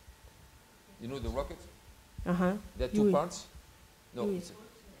 You know the rocket? There are two parts. No.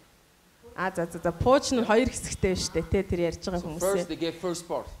 За пууч нь хоёр хэсэгтэй шүү дээ те тэр ярьж байгаа хүмүүс. First they gave first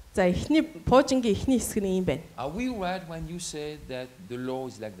part. За эхний пуужингийн эхний хэсэг нь юм байна. Are we right when you say that the law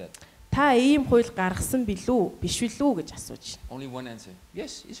is like that? Та ийм хууль гаргасан билүү биш үлээ гэж асууж байна. Only one answer.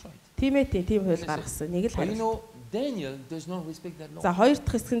 Yes, it's right. Тийм ээ тийм хууль гаргасан. Нэг л хариулт. You know Daniel does not respect that law. За хоёр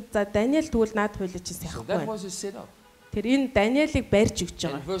дахь хэсгэнд за Даниэл тэгвэл наад хуулийг чинь сайхгүй байна. That was a set up. Тэр энэ Даниэлийг барьж өгч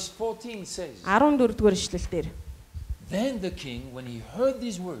байгаа. Verse 14 says. 14-р ишлэл дээр. Then the king when he heard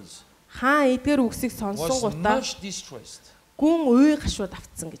these words хаан эдгээр үгсийг сонсон гутаа гүн үе гашууд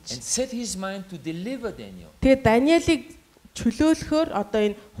автсан гэж. And set his mind to deliver Daniel. Тэгээ Даниэлийг чөлөөлөхөөр одоо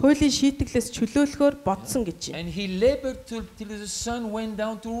энэ хуулийн шийтгэлээс чөлөөлөхөөр бодсон гэж. And he labored till the sun went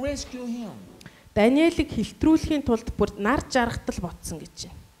down to rescue him. Даниэлийг хилтрүүлэхийн тулд бүр нар жаргатал бодсон гэж.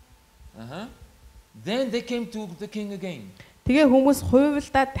 Then they came to the king again. Тэгээ хүмүүс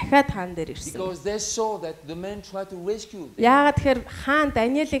хуйвалдаа дахиад хаан дээр ирсэн. Because they saw that the men tried to rescue. Яагаад тэгэхээр хаан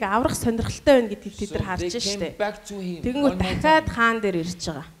Даниэлийг аврах сонирхолтой байна гэдгийг тэд нар харж штэ. Тэгэнгүүт дахиад хаан дээр ирж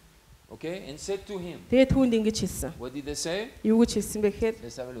байгаа. Okay, and said to him. Тэгээ түүнд ингэж хэлсэн. What did they say? Юу гэж хэлсэн бэ гэхээр?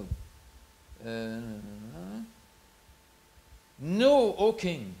 Let's have a look. Know, O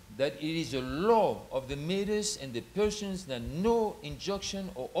king, that it is a law of the Medes and the Persians that no injunction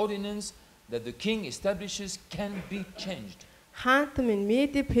or ordinance that the king establishes can be changed. Хаант минь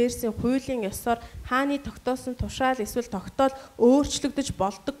Медэ Персийн хуулийн ёсоор хааны тогтоосон тушаал эсвэл тогтоол өөрчлөгдөж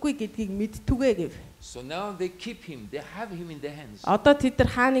болдоггүй гэдгийг мэдтүгэ гэв. So now they keep him, they have him in their hands. Одоо тэд нар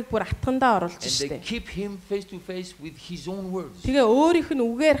хааныг бүр атгандаа оруулж штэ. And they keep him face to face with his own words. Тэгээ өөрийнх нь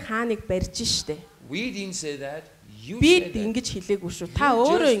үгээр хааныг барьж штэ. We didn't say that. You Бид said that. ингэж хэлээгүй шүү. Та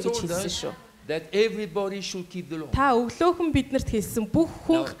өөрөө ингэж хэлсэн шүү. That everybody should keep the law. Та өглөөхөн биднэрт хэлсэн бүх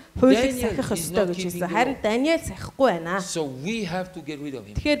хүн хуулийг сахих ёстой гэж хэлсэн. Харин Даниэл сахихгүй байна. So we have to get rid of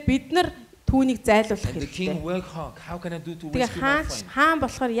him. Тэгэхээр бид нар түүнийг зайлуулах хэрэгтэй. The king work hard. How can I do to rescue my friend? Хаан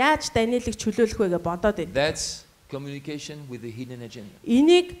болохоор яаж Даниэлийг чөлөөлөх вэ гэж бодоод байна. That's communication with the hidden agenda.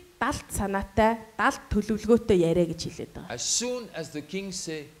 Энийг далд санаатай, далд төлөвлөгөөтэй яриа гэж хэлээд байгаа. As soon as the king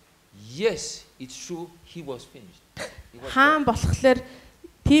say yes, it's true, he was finished. Хаан болохоор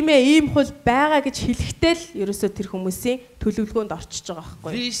тийм ээ ийм хөл байгаа гэж хэлэхдээ л ерөөсөө тэр хүмүүсийн төлөвлөгөөнд орчиж байгаа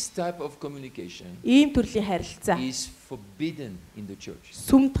байхгүй. This type of communication ийм төрлийн харилцаа is forbidden in the church.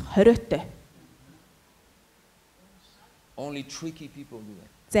 Сүмд хориотой. Only tricky people do that.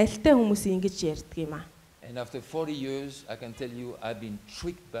 Залтай хүмүүс ингэж ярьдаг юм аа. And after 40 years, I can tell you, I've been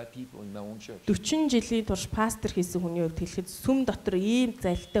tricked by people in my own church. 40 жилийн турш пастор хийсэн хүний хувьд хэлэхэд сүм дотор ийм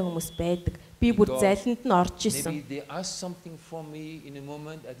залтай хүмүүс байдаг. Би бүр залинд нь орж исэн. Maybe they asked something from me in a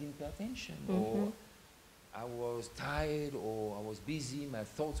moment I didn't pay attention, or I was tired, or I was busy, my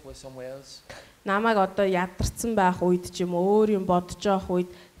thoughts were somewhere else. Намайг одоо ядарсан байх үед ч юм өөр юм бодож байх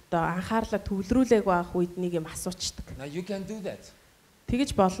үед одоо анхаарлаа төвлөрүүлээг байх үед нэг юм асуучдаг. Now you can do that.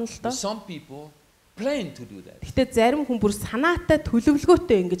 Тэгэж болно л доо. Some people plan to do that. Гэтэ зарим хүн бүр санаатай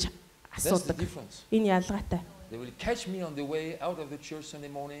төлөвлөгөөтэй ингэж асуудаг. Энэ ялгаатай. They will catch me on the way out of the church Sunday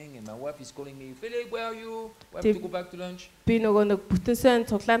morning, and my wife is calling me, "Philip, where are you? We have to go back to lunch." Би нөгөө нэг бүтэн сөн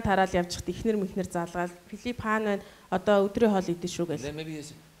цуглаан тараал явж хат ихнэр мөхнөр залгаал. Филип хаана байна? Одоо өдрийн хоол идэж шүү гэл. Then maybe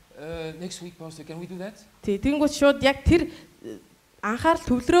next week, Pastor, can we do that? Тэгэнгүүт шууд яг тэр анхаарал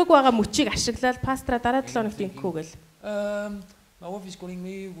төвлөрөөгүй байгаа мөчийг ашиглаад пастра дараа 7 хоногт ингэхүү гэл. My wife is calling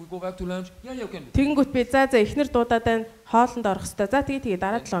me, we go back to lunch. Yeah, okay. Тэгэнгүүт би за ихнэр дуудаад байна. Хоолнд орох хэрэгтэй. За тэгээ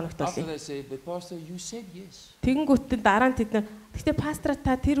дараа 7 хоногт After болъё. they say, "But Pastor, you said yes." Тэгэнгүүт дараа нь тэд нар гэхдээ пастра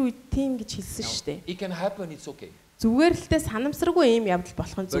та тэр үед тийм гэж хэлсэн шүү дээ. It can happen, it's okay. Зүгээр л тэ санамсаргүй юм явдал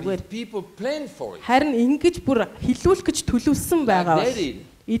болох нь But зүгээр. if people plan for it, Харин ингэж бүр хилүүлэх гэж төлөвлөсөн байгаа like бол they did,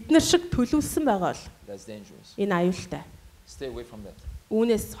 эднэр шиг төлөвлөсөн байгаа бол that's dangerous. энэ аюултай. Stay away from that.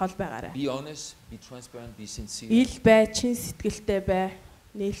 Үүнээс хол байгаарай. Be honest, be transparent, be sincere. Ил бай, чин сэтгэлтэй бай,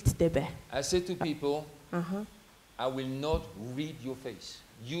 нээлттэй бай. I say to people, Аха. I will not read your face.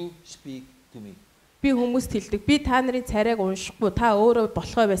 You speak to me. Би хүмүүст хэлдэг. Би та нарын царайг уншихгүй. Та өөрөө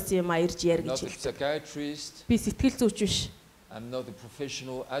болохоо байсан юм а ирж яар I'm not гэж a хэлдэг. psychiatrist. Би сэтгэл зүйч биш. I'm not a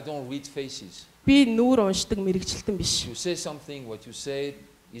professional. I don't read faces. Би нүүр уншдаг мэрэгчлэн биш. You say something, what you said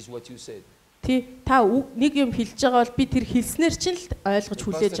is what you said. Тэ та нэг юм хэлж байгаа бол би тэр хэлснээр чинь л ойлгож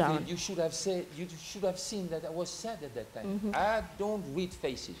хүлээж Pastor авна. Philip, you should have seen that I was sad at that time. I don't read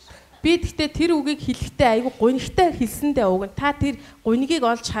faces. Би тэгтээ тэр үгийг хэлэхдээ айгүй гунигтай хэлсэндээ уг нь та тэр гунигийг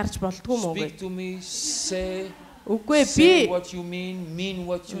олж харж болдгоо мó Speak гэж. to me, say Үгүй say би what you mean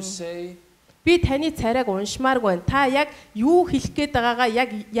what you say. би таны царайг уншмааргүй байна. Та яг юу хэлэх гээд байгаагаа яг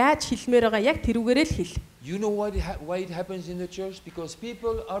яаж хэлмээр байгаа яг тэрүүгээрээ л хэл. You know why it happens in the church? Because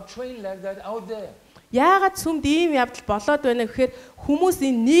people are trained like that out there. Яагаад сүмд ийм явдал болоод байна гэхээр хүмүүс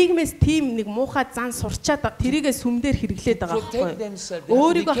энэ нийгмээс тийм нэг муухай зан сурчаад тэрийгээ сүмдэр хэрэглээд байгаа байхгүй.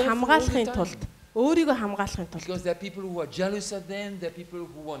 Өөрийгөө хамгаалахын тулд Because there are people who are jealous of them, there are people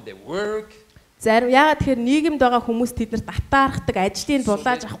who want their work. Зарим яагаад тэгэхээр нийгэмд байгаа хүмүүс тэднэрт атаархдаг, ажлыг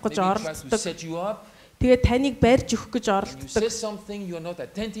булааж авах гэж Maybe try to оролддог. set you up. Тэгээд таныг барьж өгөх гэж You оролддог. say something, you're not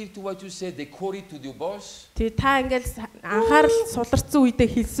attentive to what you say, they quote it to your boss. Тэгээд та ингээл анхаарал суларцсан үедээ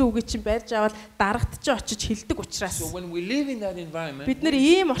хэлсэн үгийг чинь барьж аваад дарагт ч очиж хэлдэг учраас So when we live in that environment, бид нэр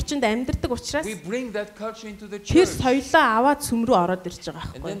ийм орчинд амьдардаг учраас we bring that culture into the тэр church. соёлоо аваад сүм рүү ороод ирж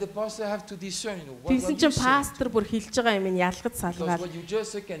байгаа And байхгүй. then the pastor have to discern, what Тэгсэн you чинь say. пастор бүр хэлж байгаа юм ин ялгаж Because салгаад what you just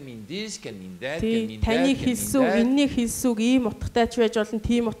say can mean this, can mean that, can mean таны that, can хэлсэн үг, mean that. энэний хэлсэн үг ийм утгатай ч байж болно,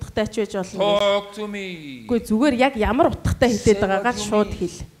 тийм утгатай ч байж болно. Talk to me. Үгүй зүгээр яг ямар утгатай хэлээд байгаагаа шууд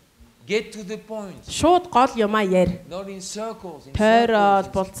хэл. Get to the point. Шууд гол юмаа ярь. Not in circles. In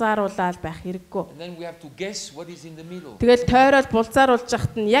Тойроод circles. булзааруулаад байх хэрэггүй. And then we have to guess what is in the middle. Тэгэл тойроод булзааруулж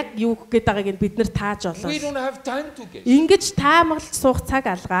яхад нь яг юу гэх гээд байгааг нь бид нэр тааж We олоо. don't have time to guess. Ингэж таамаглаж суух цаг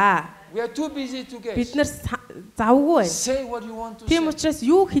алгаа. We are too busy to guess. Бид нэр завгүй байна. Say what you want to Тийм say. учраас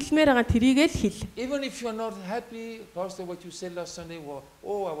юу хэлмээр байгаа тэрийгээ л хэл. Even if you're not happy, Pastor, what you said last Sunday was,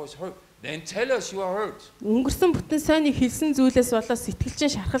 oh, I was hurt. Then tell us you are hurt. Өнгөрсөн бүтэн сойныг хэлсэн зүйлээс болоо сэтгэлчин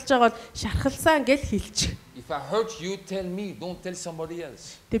шархалж байгаа бол шархалсан гэж хэлчих. If I hurt you, tell me. Don't tell somebody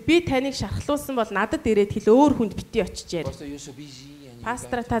else. Тэг би таныг шархлуулсан бол надад ирээд хэл өөр хүнд битгий очиж яар. Pastor, you're so busy. And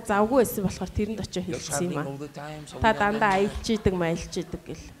Пастора та завгүй байсан болохоор тэрэнд очиж you're хэлсэн юм traveling аа. all the time. So Та we don't дандаа know. аялж идэг, маялж идэг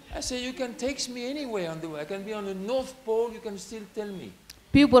гэл. I say you can text me anywhere on the way. I can be on the North Pole. You can still tell me.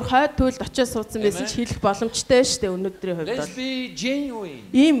 Би бүр хойд туйлд очиж суудсан байсан ч хэлэх боломжтой шүү дээ өнөөдрийн хувьд Let's бол. be genuine.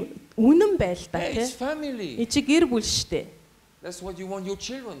 Ийм үнэн байл та Hey, тий. it's family. Энд чи гэр бүл шүү дээ. That's what you want your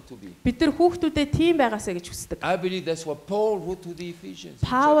children to be. Бид нар хүүхдүүдэд тийм байгаасаа гэж хүсдэг. I believe that's what Paul wrote to the Ephesians. in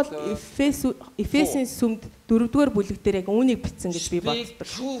Паул chapter Эфесийн сүмд 4-р бүлэг дээр яг үүнийг бичсэн гэж би Speak боддог.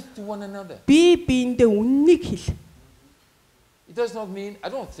 truth to one another. Би биендээ үннийг хэл. It does not mean, I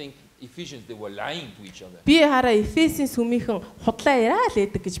don't think Ephesians, they were lying to each other. Би хараа Эфесийн сүмийнхэн худлаа яриа л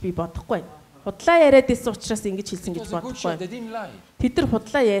байдаг гэж би бодохгүй. Худлаа яриад байсан учраас ингэж хэлсэн It гэж was a good church, бодохгүй. they didn't lie. Тэд нар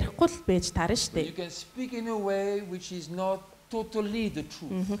худлаа ярихгүй л байж таарна шүү You дээ. can speak in a way which is not totally the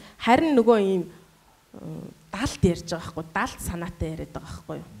truth. Харин нөгөө ийм далд ярьж байгаа хгүй, далд санаатай яриад байгаа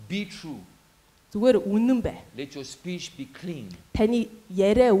хгүй. Be true. Зүгээр үнэн бай. Let your speech be clean. Таны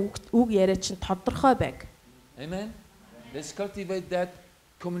яриа үг яриа чинь тодорхой байг. Amen. Let's cultivate that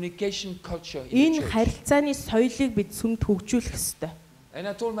communication culture in the Энэ church. харилцааны соёлыг бид сүмд хөгжүүлэх ёстой. And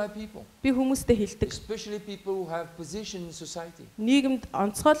I told my people, Би хүмүүстэй хэлдэг. especially people who have position in society, Нийгэмд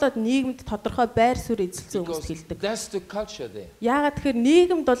онцгойлоод нийгэмд тодорхой байр суурь эзэлсэн because хүмүүст хэлдэг. that's the culture there. Яагаад тэгэхээр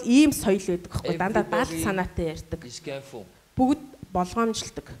нийгэмд бол ийм соёл байдаг байхгүй дандаа даал санаатай ярьдаг. Is careful, Бүгд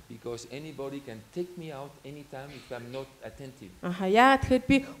болгоомжлдог. because anybody can take me out anytime if I'm not attentive. Яагаад тэгэхээр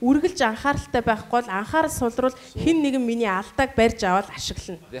би үргэлж анхааралтай байхгүй бол анхаарал сулруул хэн нэгэн миний алдааг барьж аваад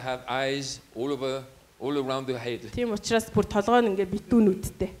ашиглана. They have eyes all around the head. Тийм учраас бүр толгой нь ингээд битүү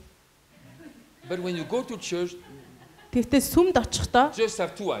нүдтэй. But when you go to church, Тэгтээ сүмд очихдоо just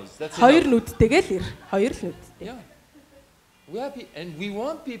have two eyes. That's хоёр enough. нүдтэйгээ л ир. Хоёр л нүдтэй. Yeah. We are and we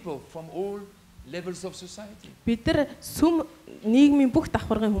want people from all levels of society. Бид нар сүм нийгмийн бүх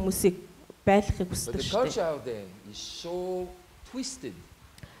давхаргын хүмүүсийг байлгахыг But хүсдэг the шүү culture дээ. out there is so twisted.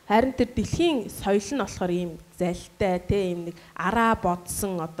 Харин тэр дэлхийн соёл нь болохоор ийм залтай, тэ ийм нэг араа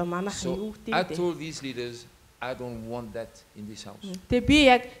бодсон одоо манайхан юу So I гэдэг told these leaders, I don't want that in this house. Тэгээ би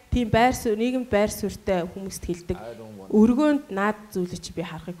яг тийм байр суурь, нийгэм байр суурьтай хүмүүст хэлдэг. I don't want. Өргөөнд наад зүйлийг би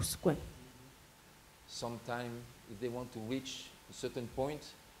харахыг хүсэхгүй байна. Sometimes if they want to reach a certain point,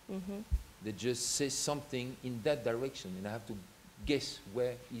 they just say something in that direction, and I have to guess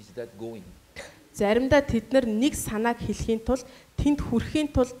where is that going. Заримдаа тэд нар нэг санааг хэлхийн тулд тэнд хүрэхийн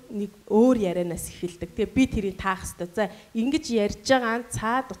тулд нэг өөр ярианаас эхэлдэг. Тэгээ би тэрийг таах хэрэгтэй. За ингэж ярьж байгаа нь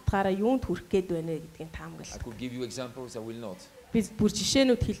цаад утгаараа юунд хүрэх гээд байна гэдгийг I таамаглах. could give you examples, I will not. Би бүр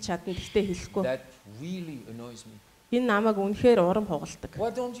жишээнүүд хэлж чадна гэхдээ хэлэхгүй. That really annoys me. Энэ намайг үнэхээр урам хугалдаг.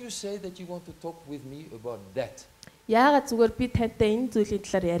 Why don't you say that you want to talk with me about that? Яагаад зүгээр би тантай энэ зүйлийн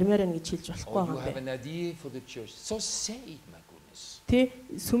талаар ярмаар байна гэж хэлж болохгүй Or you юм have бэ? an idea for the church. So say it, my goodness. Тэ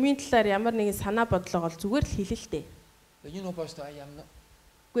сүмийн талаар ямар нэгэн санаа бодлого бол зүгээр л хэлээ л дээ. But you know, Pastor, I am not.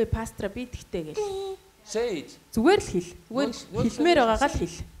 Үгүй пастра би тэгтэй гэл. Say it. Зүгээр л хэл. Зүгээр хэлмээр байгаагаа л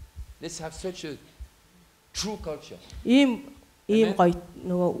хэл. Let's have such a true culture. Ийм гоё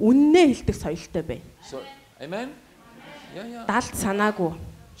нөгөө үннээ хэлдэг соёлтой бай. So, amen? Yeah. Далд санаагүй.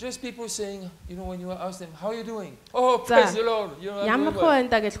 Just people saying, you know, when you ask them, how are you doing? Oh, praise the Lord. You know, I'm Ямар doing хөө well. байна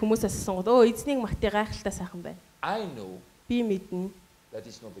да гэж хүмүүсээс асуугод өө эзнийг магтъя гайхалтай сайхан байна. I know Би мэднэ. that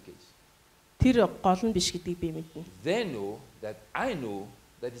is not the case. Тэр гол нь биш гэдгийг би мэднэ. They know that I know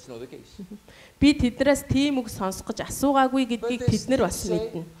that is not the case. Би тэднээс тийм үг сонсох гэж асуугаагүй But гэдгийг they тэд нар still бас say,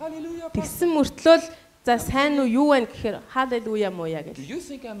 мэднэ. hallelujah, Pastor. Тэгсэн мөртлөө за сайн уу юу байна гэхээр халелуя мууя Do гэл. you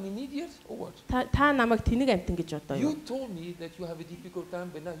think I'm an idiot or what? Та намайг тэнэг амтан гэж бодоо юу? You told me that you have a difficult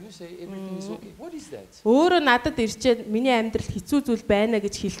time, but now you say everything is okay. What is that? Өөрөө надад ирчээд миний амьдрал хэцүү зүйл байна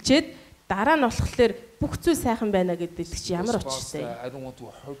гэж хэлчихэд дараа нь болохоор бүх зүйл сайхан байна гэдэг чи ямар Because, учиртай. Pastor, I don't want to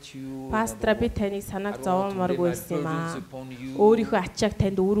hurt you. Пастра би таныг I санааг don't want to lay зовооморгүй my байсан юм аа. burdens upon you. Өөрийнхөө ачааг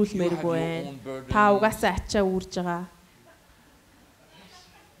танд You have өрүүлмээргүй your байна. own burdens. Та угаасаа ачаа үрж байгаа.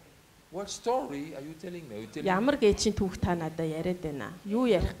 What story are you telling me? Are you telling me? Ямар гээчийн түүх та надад яриад байна? Юу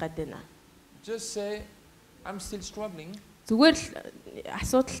ярих гээд байна? Just say, I'm still struggling. Зүгээр л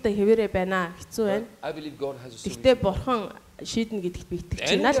асуудалтай хэвээрээ байна. Хэцүү But байна. I believe God has a Тэгтээ solution. бурхан шийднэ гэдэгт би итгэж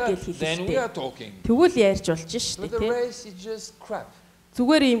Then байна л гэж we хэлээ. are talking. Тэгвэл ярьж болж But штэ the тий. rest is just crap.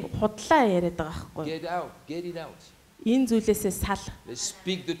 Зүгээр ийм худлаа яриад байгаа байхгүй. Get it out. Энэ зүйлээсээ сал. Let's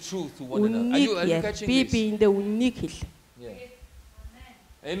speak the truth to one another. Үннийг Are you яа. catching Би this? биендээ үннийг хэл.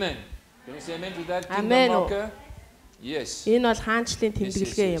 Yeah. Amen. Can you say amen to that Amen. kingdom marker? Yes. Энэ бол хаанчлалын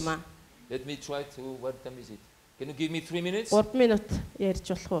тэмдэглэгээ юм аа. Let me try to, what time is it? Can you give me 3 minutes? 3 минут ярьж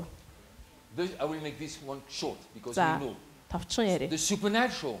болох уу? I will make this one short because За, you know. товчхон яриа. The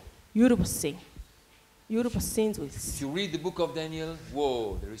supernatural. Юр бусын If зүйлс. you read the book of Daniel,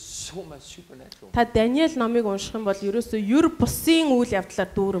 whoa, there is so much supernatural. Та Даниэл номыг унших юм бол ерөөсөө юр бусын үйл явдлаар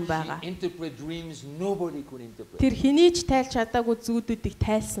дүүрэн байгаа. He interpret dreams nobody could interpret. Тэр хэнийг тайлж чадаагүй зүйлүүдийг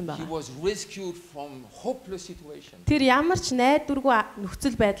тайлсан He байгаа. was rescued from hopeless situation. Тэр ямар ч найдваргүй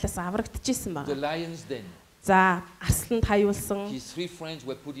нөхцөл байдлаас аврагдчихсан The байгаа. lion's den. За, арсланд хаюулсан, His 3 friends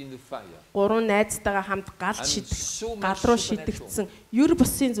were put in the fire. 3 найзтайгаа хамт гал And шидэх, so гал much руу supernatural. шидэгдсэн. Юр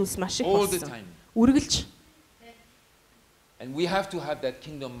бусын зүйлс маш их All the болсон. time. Үргэлж. And we have to have that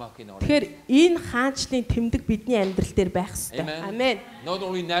kingdom mark in our life. Тэгэхээр энэ хаанчлалын тэмдэг бидний амьдрал дээр байх ёстой. Amen. Амен. Not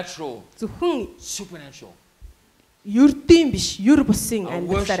only natural, Зөвхөн supernatural. ердийн биш, юр бусын Our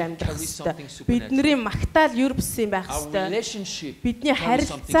амьдралаар worship амьдрах carries ёстой. something supernatural. Бидний магтаал юр бусын байх Our ёстой. relationship Бидний carries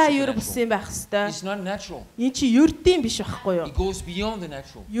something харилцаа юр supernatural. бусын байх ёстой. It's not natural. Энэ чи ердийн биш байхгүй юу? It goes beyond the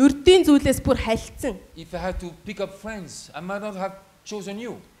natural. Ердийн зүйлээс бүр халилцсан. If I had to pick up friends, I might not have chosen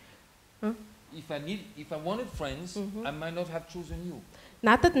you. Huh? if I wanted friends, I might not have chosen you.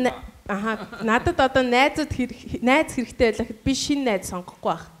 Надад одоо найз хэрэгтэй байлаа гэхэд би шинэ найз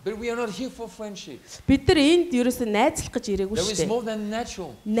сонгохгүй байх. But we are not here for friendship. Бид нар энд ерөөсөө найзлах гэж ирээгүй шүү дээ. There is more than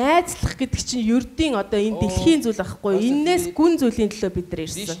natural. Найзлах гэдэг чинь ердийн одоо энэ дэлхийн зүйл байхгүй. Энээс гүн зүйлийн төлөө бид нар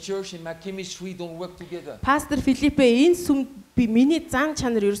ирсэн. This church and my chemistry don't work together. Пастор Филиппе энэ сүм би миний зан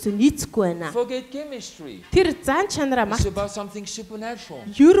чанар ерөөсөө нийцэхгүй байна. Forget chemistry. Тэр зан чанараа маш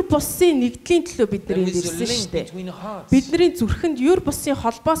юр бусын нэгдлийн төлөө бид нар энд ирсэн шүү дээ. Бидний зүрхэнд юр бусын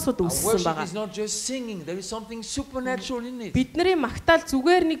холбоосууд үүссэн байгаа. Бидний магтаал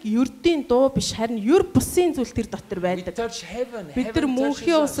зүгээр нэг ердийн дуу биш харин юр бусын зүйл тэр дотор байдаг. Бид нар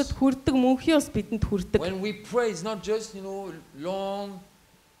мөнхийн усад хүрдэг, мөнхийн ус бидэнд хүрдэг. When we pray, it's not just, long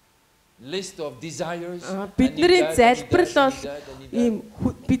list of desires. Бидний залбирал бол ийм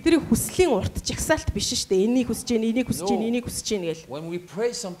бидний хүслийн урт жагсаалт биш шүү дээ. Энийг хүсэж гин, энийг хүсэж гин, энийг хүсэж гин гэл. When we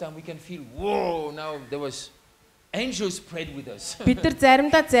pray sometimes we can feel, whoa, now there was angels prayed with us. Бид нар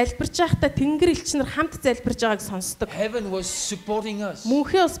заримдаа залбирч байхдаа Тэнгэр элч нар хамт залбирж байгааг сонсдог. Heaven was supporting us.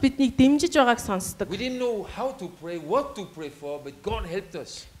 Мөнхийн ус биднийг дэмжиж байгааг сонсдог. We didn't know how to pray, what to pray for, but God helped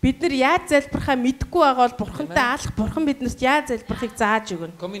us. Бид нар яаж залбирахаа мэдэхгүй байгаа бол Бурхантай аалах Бурхан биднэрт яаж залбирахыг зааж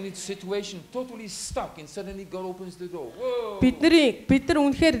өгнө. Coming into situation totally stuck and suddenly God opens the door. Бид нар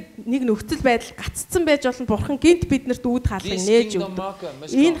үнэхээр нэг нөхцөл байдал гаццсан байж болно Бурхан гинт биднэрт үүд хаалгыг нээж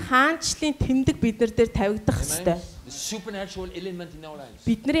өгдөг. Энэ хаанчлалын тэмдэг бид нар дээр тавигдах ёстой. The supernatural element in our lives.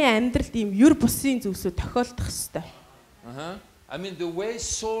 Бидний амьдралд ийм юр бусын зүйлсүүд тохиолдох ёстой. I mean the way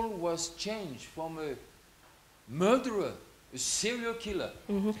Saul was changed from a murderer, a serial killer.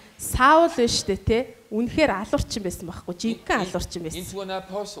 Саул биш үү те? Үнэхээр алуурчин байсан байхгүй. Жинхэнэ алуурчин байсан. Into an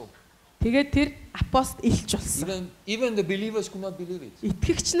apostle. Тэгээд тэр апост илч болсон. Even the believers could not believe it.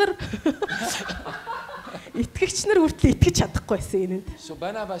 Итгэгч нар хүртэл итгэж чадахгүй байсан энэнд. So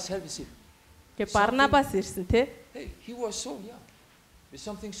Barnabas helped him. Гэ Барнабас ирсэн те? Hey, he was so young. There's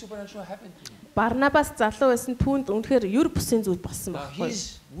something supernatural happened to him. Барнабас залуу байсан түүнд үнэхээр юр бусын зүйл болсон байхгүй.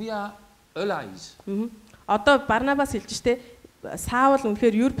 We are allies. Одоо Барнабас хэлж штэ Саул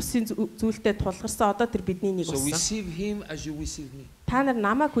үнэхээр юр бусын зүйлтэй тулгарсан одоо тэр бидний нэг болсон. So receive him as you receive me. Та нар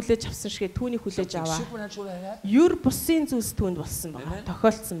намайг хүлээж авсан шигээ түүнийг хүлээж аваа. Юр бусын зүйлс түүнд болсон байна.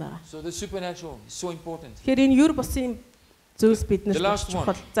 Тохиолдсон байна. So the supernatural is so important. Тэгэхээр энэ юр бусын зүйлс биднэрт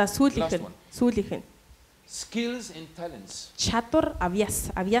чухал. За сүүлийнх нь skills and talents. Чадвар,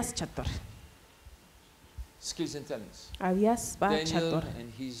 авьяас чадвар. Skills and talents. Авьяас ба чадвар.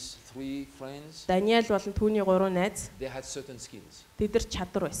 And his three friends. Даниэл болон түүний гурван найз. They had certain skills. Тэд нар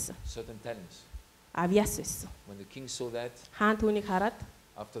чадвар байсан. Certain talents. Авьяас байсан. When the king saw that. Хаан түүнийг хараад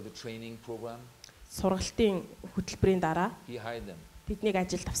after the training program. Сургалтын хөтөлбөрийн дараа. He hired them. Тэднийг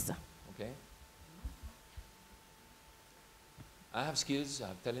ажилд авсан. Okay. I have skills, I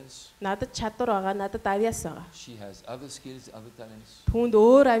have talents. Надад чадвар байгаа, надад авьяас байгаа. She has other skills, other talents. Түүнд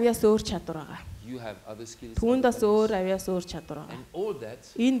өөр авьяас, өөр чадвар байгаа. You have other skills. Түүндээс өөр авьяас, өөр чадвар байгаа. And all that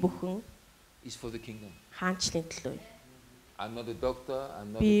энэ бүхэн is for the kingdom. Хаанчлалын төлөө. I'm not a doctor,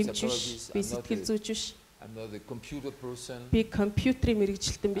 I'm not a psychologist, I'm not a computer person. Би компьютерийн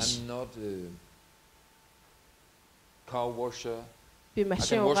мэргэжилтэн биш. I'm not a car washer. Би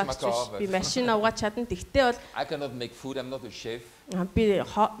машин угаач биш. Би машин угаач чадна. Тэгтээ бол I cannot make food. I'm not a chef. Би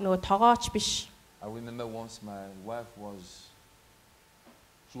нөгөө тоогооч биш. I remember once my wife was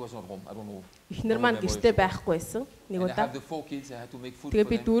she was not home. I don't know. Эхнэр маань гэртээ байхгүй байсан. Нэг удаа. Тэгээ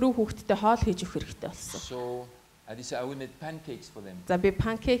би 4 хүүхэдтэй хоол хийж өгөх хэрэгтэй болсон. So I decided I will make pancakes for them. За би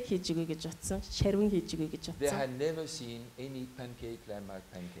панкейк хийж өгье гэж бодсон. Шарвин хийж өгье гэж They бодсон. had never seen any pancake like my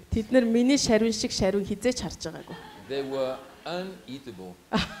pancakes. Тэд нар миний шарвин шиг шарвин хизээч харж байгаагүй. They were uneatable.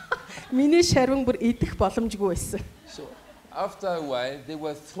 Миний шарвин бүр идэх боломжгүй байсан. So after a while they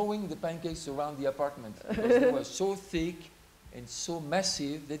were throwing the pancakes around the apartment because they were so thick and so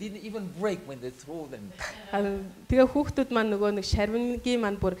massive they didn't even break when they throw them. Тэгээ хүүхдүүд маань нөгөө нэг шарвингийн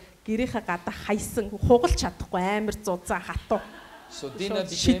маань бүр гэрийнхаа гадаа хайсан хугалж чадахгүй амар зузаан хатуу. So dinner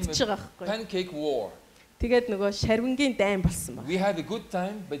became a pancake war. Тэгээд нөгөө шарвингийн дайн болсон байна. We had a good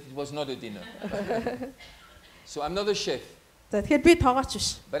time but it was not a dinner. So I'm not a chef. За тэгэхээр би тоогооч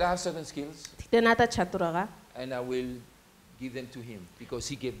биш. But I have certain skills. Гэтэ надад чадвар байгаа. And I will give them to him because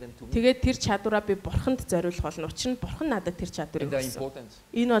he gave them to me. Тэгээд тэр чадвараа би бурханд зориулах болно. Учир нь бурхан надад тэр чадварыг өгсөн.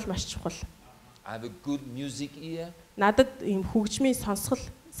 Энэ бол маш чухал. I have a good music ear. Надад ийм хөгжмийн сонсгол,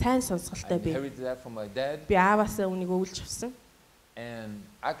 сайн сонсголтой би. I inherited that from my dad. Би ааваасаа үнийг өвлж авсан. And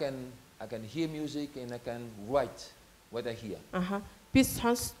I can hear music and I can write what I hear. Би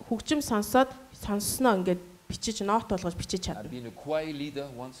хөгжим сонсоод сонссноо ингээд бичиж нот болгож бичиж чадна. I've been a choir leader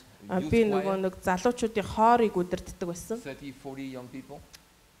once. Би нөгөө нэг залуучуудын хоорыг удирддаг байсан. 30-40 young people.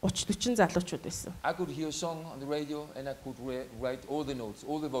 30-40 залуучууд байсан. I could hear a song on the radio and I could write all the notes,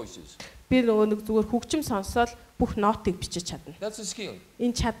 all the voices. Би нөгөө нэг зүгээр хөгжим сонсоод бүх нотыг бичиж чадна. That's a skill.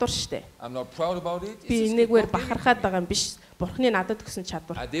 Энэ чадвар штэ. I'm not proud about it. Би энийгээр бахархаад байгаа юм биш. Бурхны надад өгсөн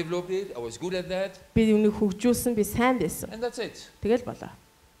чадвар. I developed it. I was good at that. Би үүнийг хөгжүүлсэн, би сайн байсан. And that's it. Тэгэл болоо.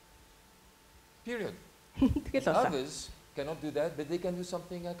 Period. Тэгэл болоо. Others cannot do that, but they can do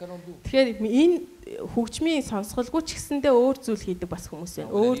something I cannot do. Тэгэхээр энэ хөгжмийн сонсголгүй ч гэсэндээ өөр зүйл хийдэг бас хүмүүс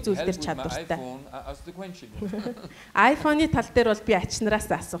байна. Өөр зүйл дээр чадвартай. iPhone-ы тал дээр бол би ачнараас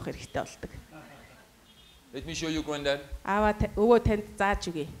асуух хэрэгтэй болдог. Let me show you, Granddad. Өвөө танд зааж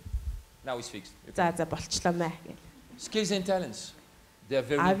өгье. Now it's fixed. За болчлоо мэ гэл. Skills and talents. They are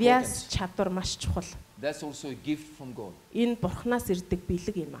very important. Авиас чадвар маш чухал. That's also a gift from God. Энэ бурхнаас ирдэг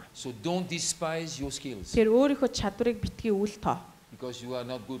бэлэг юм аа. So don't despise your skills. Тэр өөрийнхөө чадварыг битгий үл тоо. Because you are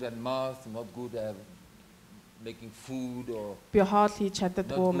not good at math, not good at making food or би хоол хийж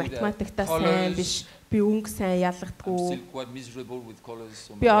чаддаггүй, математиктаа сайн биш, би өнгө сайн ялгадаггүй.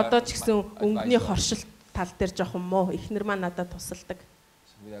 Би одоо ч гэсэн өнгөний хоршилт тал дээр жоохон муу. Эхнэр маань надад тусалдаг.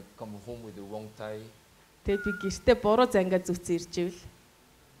 Тэгээд би гэртээ буруу зангаа зүцэн ирж ивэл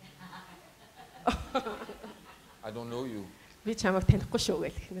I don't know you. Би чамайг танихгүй шүү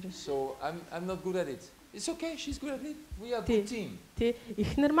гэх эхнэр. So I'm not good at it. It's okay, she's good at it. We are a good team. Тэ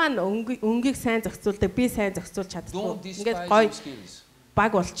эхнэр маань өнгийг сайн зохицуулдаг, би сайн зохицуулж чаддаггүй. Ингээд гоё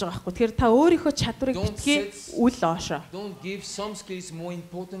баг болж байгаа байхгүй. Тэгэхээр та өөрийнхөө чадварыг битгий үл оошоо. Don't give some skills more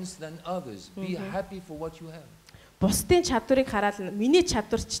importance than others. Be happy for what you have. Бусдын чадварыг хараад миний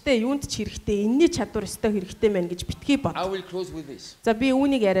чадварчтай юунд ч хэрэгтэй, энэний чадвар өстой хэрэгтэй мэн гэж битгий бод. I will close with this. За би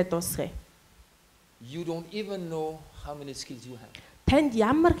үүнийг яриад дуусгая. You don't even know how many skills you have. Танд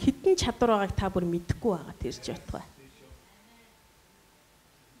ямар хэдэн чадвар байгааг та бүр мэдэхгүй байгаа тэрч ятгаа.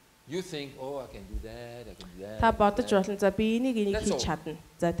 You think, oh, I can do that, I can do that. Та бодож болно. За би энийг хийж чадна.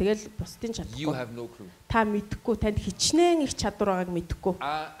 За тэгэл бусдын чадахгүй. You have no clue. Та мэдэхгүй, танд хичнээн их чадвар байгааг мэдэхгүй.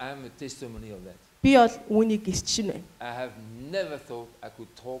 I am a testimony of that. Би бол үүнийг гэрчинэ. I have never thought I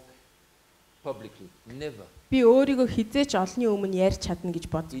could talk publicly. Never. Би өөрийгөө хизээч олонний өмнө ярьж чадна гэж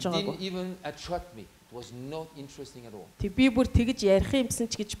бодож байгаагүй. It didn't even attract me. It was not interesting at all. Тэг би бүр тэгж ярих юмсан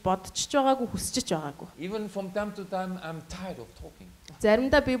ч гэж бодчихж байгаагүй, хүсчихэж байгаагүй. Even from time to time I'm tired of talking.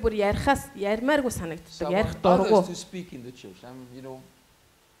 Заримдаа би бүр ярмааргүй санагддаг. Ярих дурггүй. To speak in the church. I'm, you know.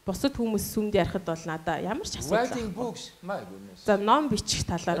 Бусад хүмүүс сүмд ярихад бол надаа ямар ч асуудал. Writing books, my goodness. За ном бичих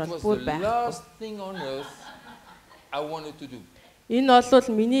талаар бол бүр байх. Last thing on earth I wanted to do. Энэ бол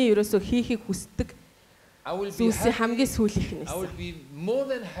миний ерөөсөө хийхийг хүсдэг зүйлсийн хамгийн сүүлийнх нь. I would be more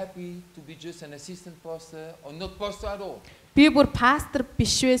than happy to be just an assistant pastor or not pastor at all. Би бүр пастор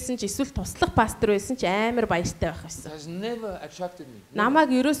биш байсан ч эсвэл туслах пастор байсан ч амар баяртай байх байсан. It has never attracted me.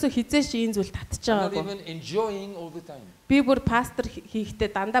 Намайг ерөөсөө хизээш энэ зүйл татж байгаагүй. Not even enjoying all the time. Би бүр пастор хийхдээ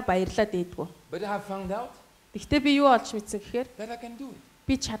дандаа баярлаад ийдгүү. But I have found out. Гэхдээ би юу олж мэдсэн гэхээр that I can do it.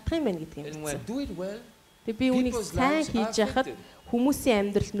 Би чадах юм байна гэдгийг And when I do it well, тэг би үнийг сайн хийж яхад хүмүүсийн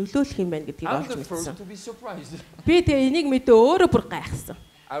амьдрал нөлөөлөх юм байна гэдгийг олж мэдсэн. Би тэг энийг мэдээ өөрөө бүр гайхсан.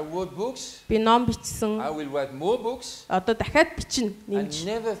 I wrote books. Би ном бичсэн. I will write more books. Одоо дахиад бичнэ нэмж.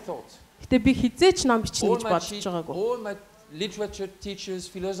 I never thought. Гэтэ би хизээч ном бичнэ гэж бодож байгаагүй. All my literature teachers,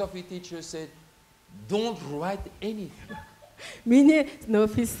 philosophy teachers said, don't write anything. Миний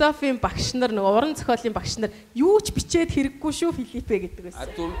нөгөө философийн багш нар, нөгөө уран зохиолын багш нар юу ч бичээд хэрэггүй шүү Филиппэ гэдэг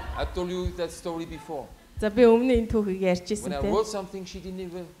байсан. I told you that story before. За би өмнө энэ түүхийг ярьжсэн тийм. When I wrote something, she didn't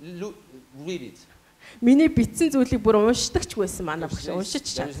even read it. Миний бичсэн зүйлийг бүр уншдаг ч байсан манай багш. Уншиж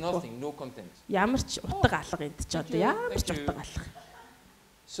чадахгүй. Ямар ч утга алга энд ч одоо ямар ч утга алга.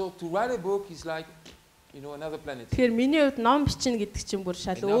 So to write a book is like, you know, another planet. Тэгэхээр миний хувьд ном бичнэ гэдэг чинь бүр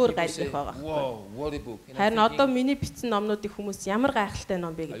шал өөр гайхалтай байгаа. Wow, what a book. Харин одоо миний бичсэн номнуудыг хүмүүс ямар гайхалтай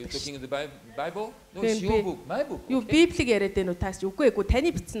ном бэ гэдэг. Are you talking the Bible? No, it's your book, my book. Юу Библийг яриад байна уу таас? Үгүй ээ,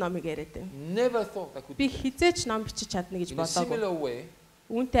 таны бичсэн номыг яриад байна. Never thought I could. Би хизээч ном бичиж чадна гэж бодоогүй.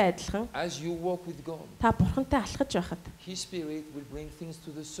 Үүнтэй адилхан. As you walk with God. Та бурхантай алхаж байхад. His spirit will bring things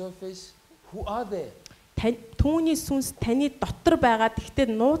to the surface who are there. Түүний сүнс таны дотор байгаа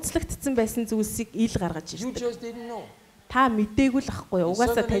гэхдээ нууцлагдсан байсан зүйлсийг ил гаргаж ирдэг. Та мэдээгүй л ахгүй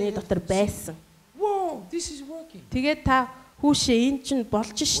угаасаа таны дотор байсан. Wow, this is working. Тэгээд та хүүшээ эн чинь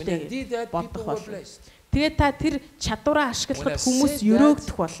болж штэ бодох болно. Тэгээд та тэр чадвараа ашиглахад хүмүүс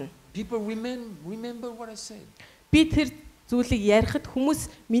өрөөгдөх болно. People remember what I said. Би тэр зүйлийг ярихад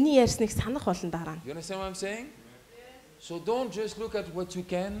хүмүүс миний ярьсныг санах болон дараа. You understand what I'm saying? So don't just look at what you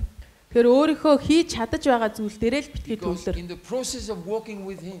can. Тэр өөрийнхөө хийж чадаж байгаа зүйл дээрээ л битгий төвлөр. In the process of walking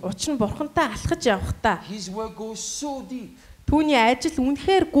with him. Учир нь бурхантай алхаж явахдаа. His work goes so deep. Түүний ажил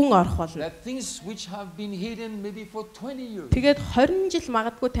үнэхээр гүн орох болно. That things which have been hidden maybe for 20 years. Тэгээд 20 жил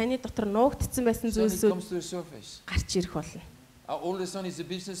магадгүй таны дотор нуугдсан байсан зүйлсүүд гарч ирэх болно. Our oldest son is a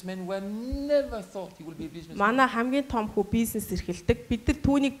businessman. We never thought he will be a businessman. Манай хамгийн том хүү бизнес эрхэлдэг. Бид нар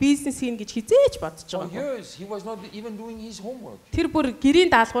түүнийг бизнес хийн гэж хизээж бодож For байгаа. years he was not even doing his homework. Тэр бүр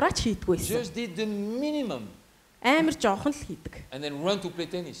гэрийн даалгавраач хийдгүй байсан. Just did the minimum. Амар жоохон л хийдэг. And then run to play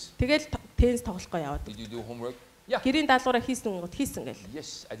tennis. Тэгэл теннис тоглохоо яваад. Did you do homework? Yeah. Гэрийн даалгавраа хийсэн гэл.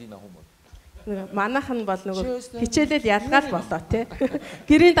 Yes, I did my homework. Манайх нь бол нөгөө хичээлэл ялгаал болоо тий.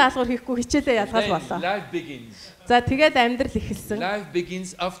 Гэрийн даалгавар хийхгүй хичээлээ ялгаал болоо. Life begins. За тэгээд амьдрал эхэлсэн. Life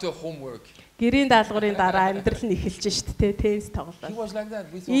begins after homework. Гэрийн даалгаврын дараа амьдрал нь эхэлж шít тий. Теннис тоглоо. He was like that.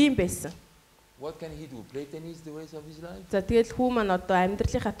 Ийм байсан. What can he do? Play tennis the rest of his life? За тэгэл хүү маань одоо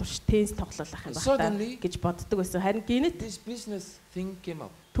амьдралынхаа турш теннис тоглоулах юм байна гэж боддог байсан. Харин гинэт this business thing came up.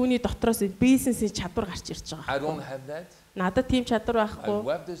 Түүний дотроос бизнесийн чадвар гарч ирж байгаа. I don't have that. Надад тийм чадвар байхгүй.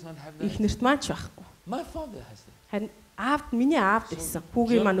 My wife does not have that. Эхнэрт маань ч байхгүй. My father has that. Харин миний аав гэсэн.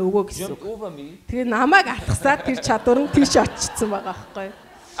 Хүүгийн маань өвөө гэсэн. Тэгээ намайг алхасаад тэр чадвар нь тийш очсон байгаа байхгүй.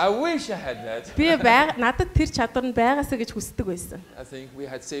 I wish I had that. Би надад тэр чадвар нь байгаасаа гэж хүсдэг байсан. I think we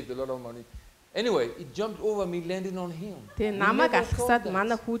had saved a lot of money. Anyway, it jumped over me, landed on him. Тэгээ намайг алхасаад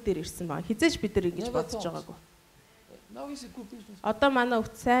манай хүү дээр ирсэн байгаа. Хизээж бид нар ингэж бодож байгаагүй. Now he's a good business. Одоо манай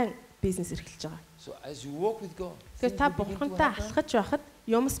өвд сайн бизнес эрхэлж байгаа. So as you walk with God. Тэгээ та Бурхантай алхаж байхад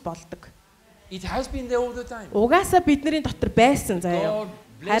юмс болдог. It has been there all the time. Угаасаа бидний дотор байсан заяа.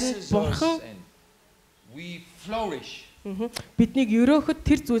 Харин Бурхан we flourish. Биднийг өрөөхөд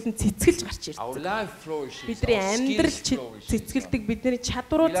тэр зүйл нь цэцгэлж гарч ирдэг. Бидний амьдрал цэцгэлдэг, бидний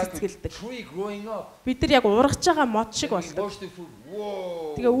чадварууд цэцгэлдэг. Бид нар яг ургаж байгаа мод шиг болдог.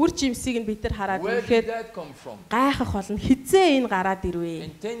 Тэгээ үр жимсийг нь бид нар хараад үнэхээр гайхах болно. Хизээ энэ гараад ирвэ.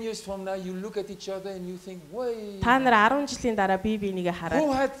 Та нар 10 жилийн дараа бие бинийгээ хараад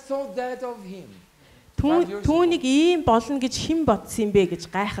түүнийг ийм болно гэж хэн бодсон юм бэ гэж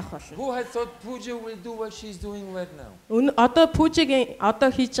гайхах болно. Одоо Пужигийн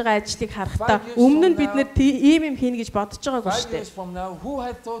одоо хийж байгаа ажлыг харахтаа өмнө нь бид нэр ийм юм хийнэ гэж бодож байгаагүй шүү дээ.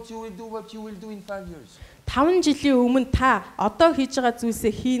 5 жилийн өмнө та одоо хийж байгаа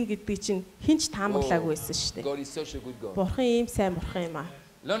зүйлсээ хийн гэдгийг чинь хэн ч таамаглаагүй байсан шүү дээ. Бурхан ийм сайн бурхан юм аа.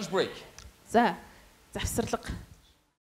 Lunch break. За, завсарлага.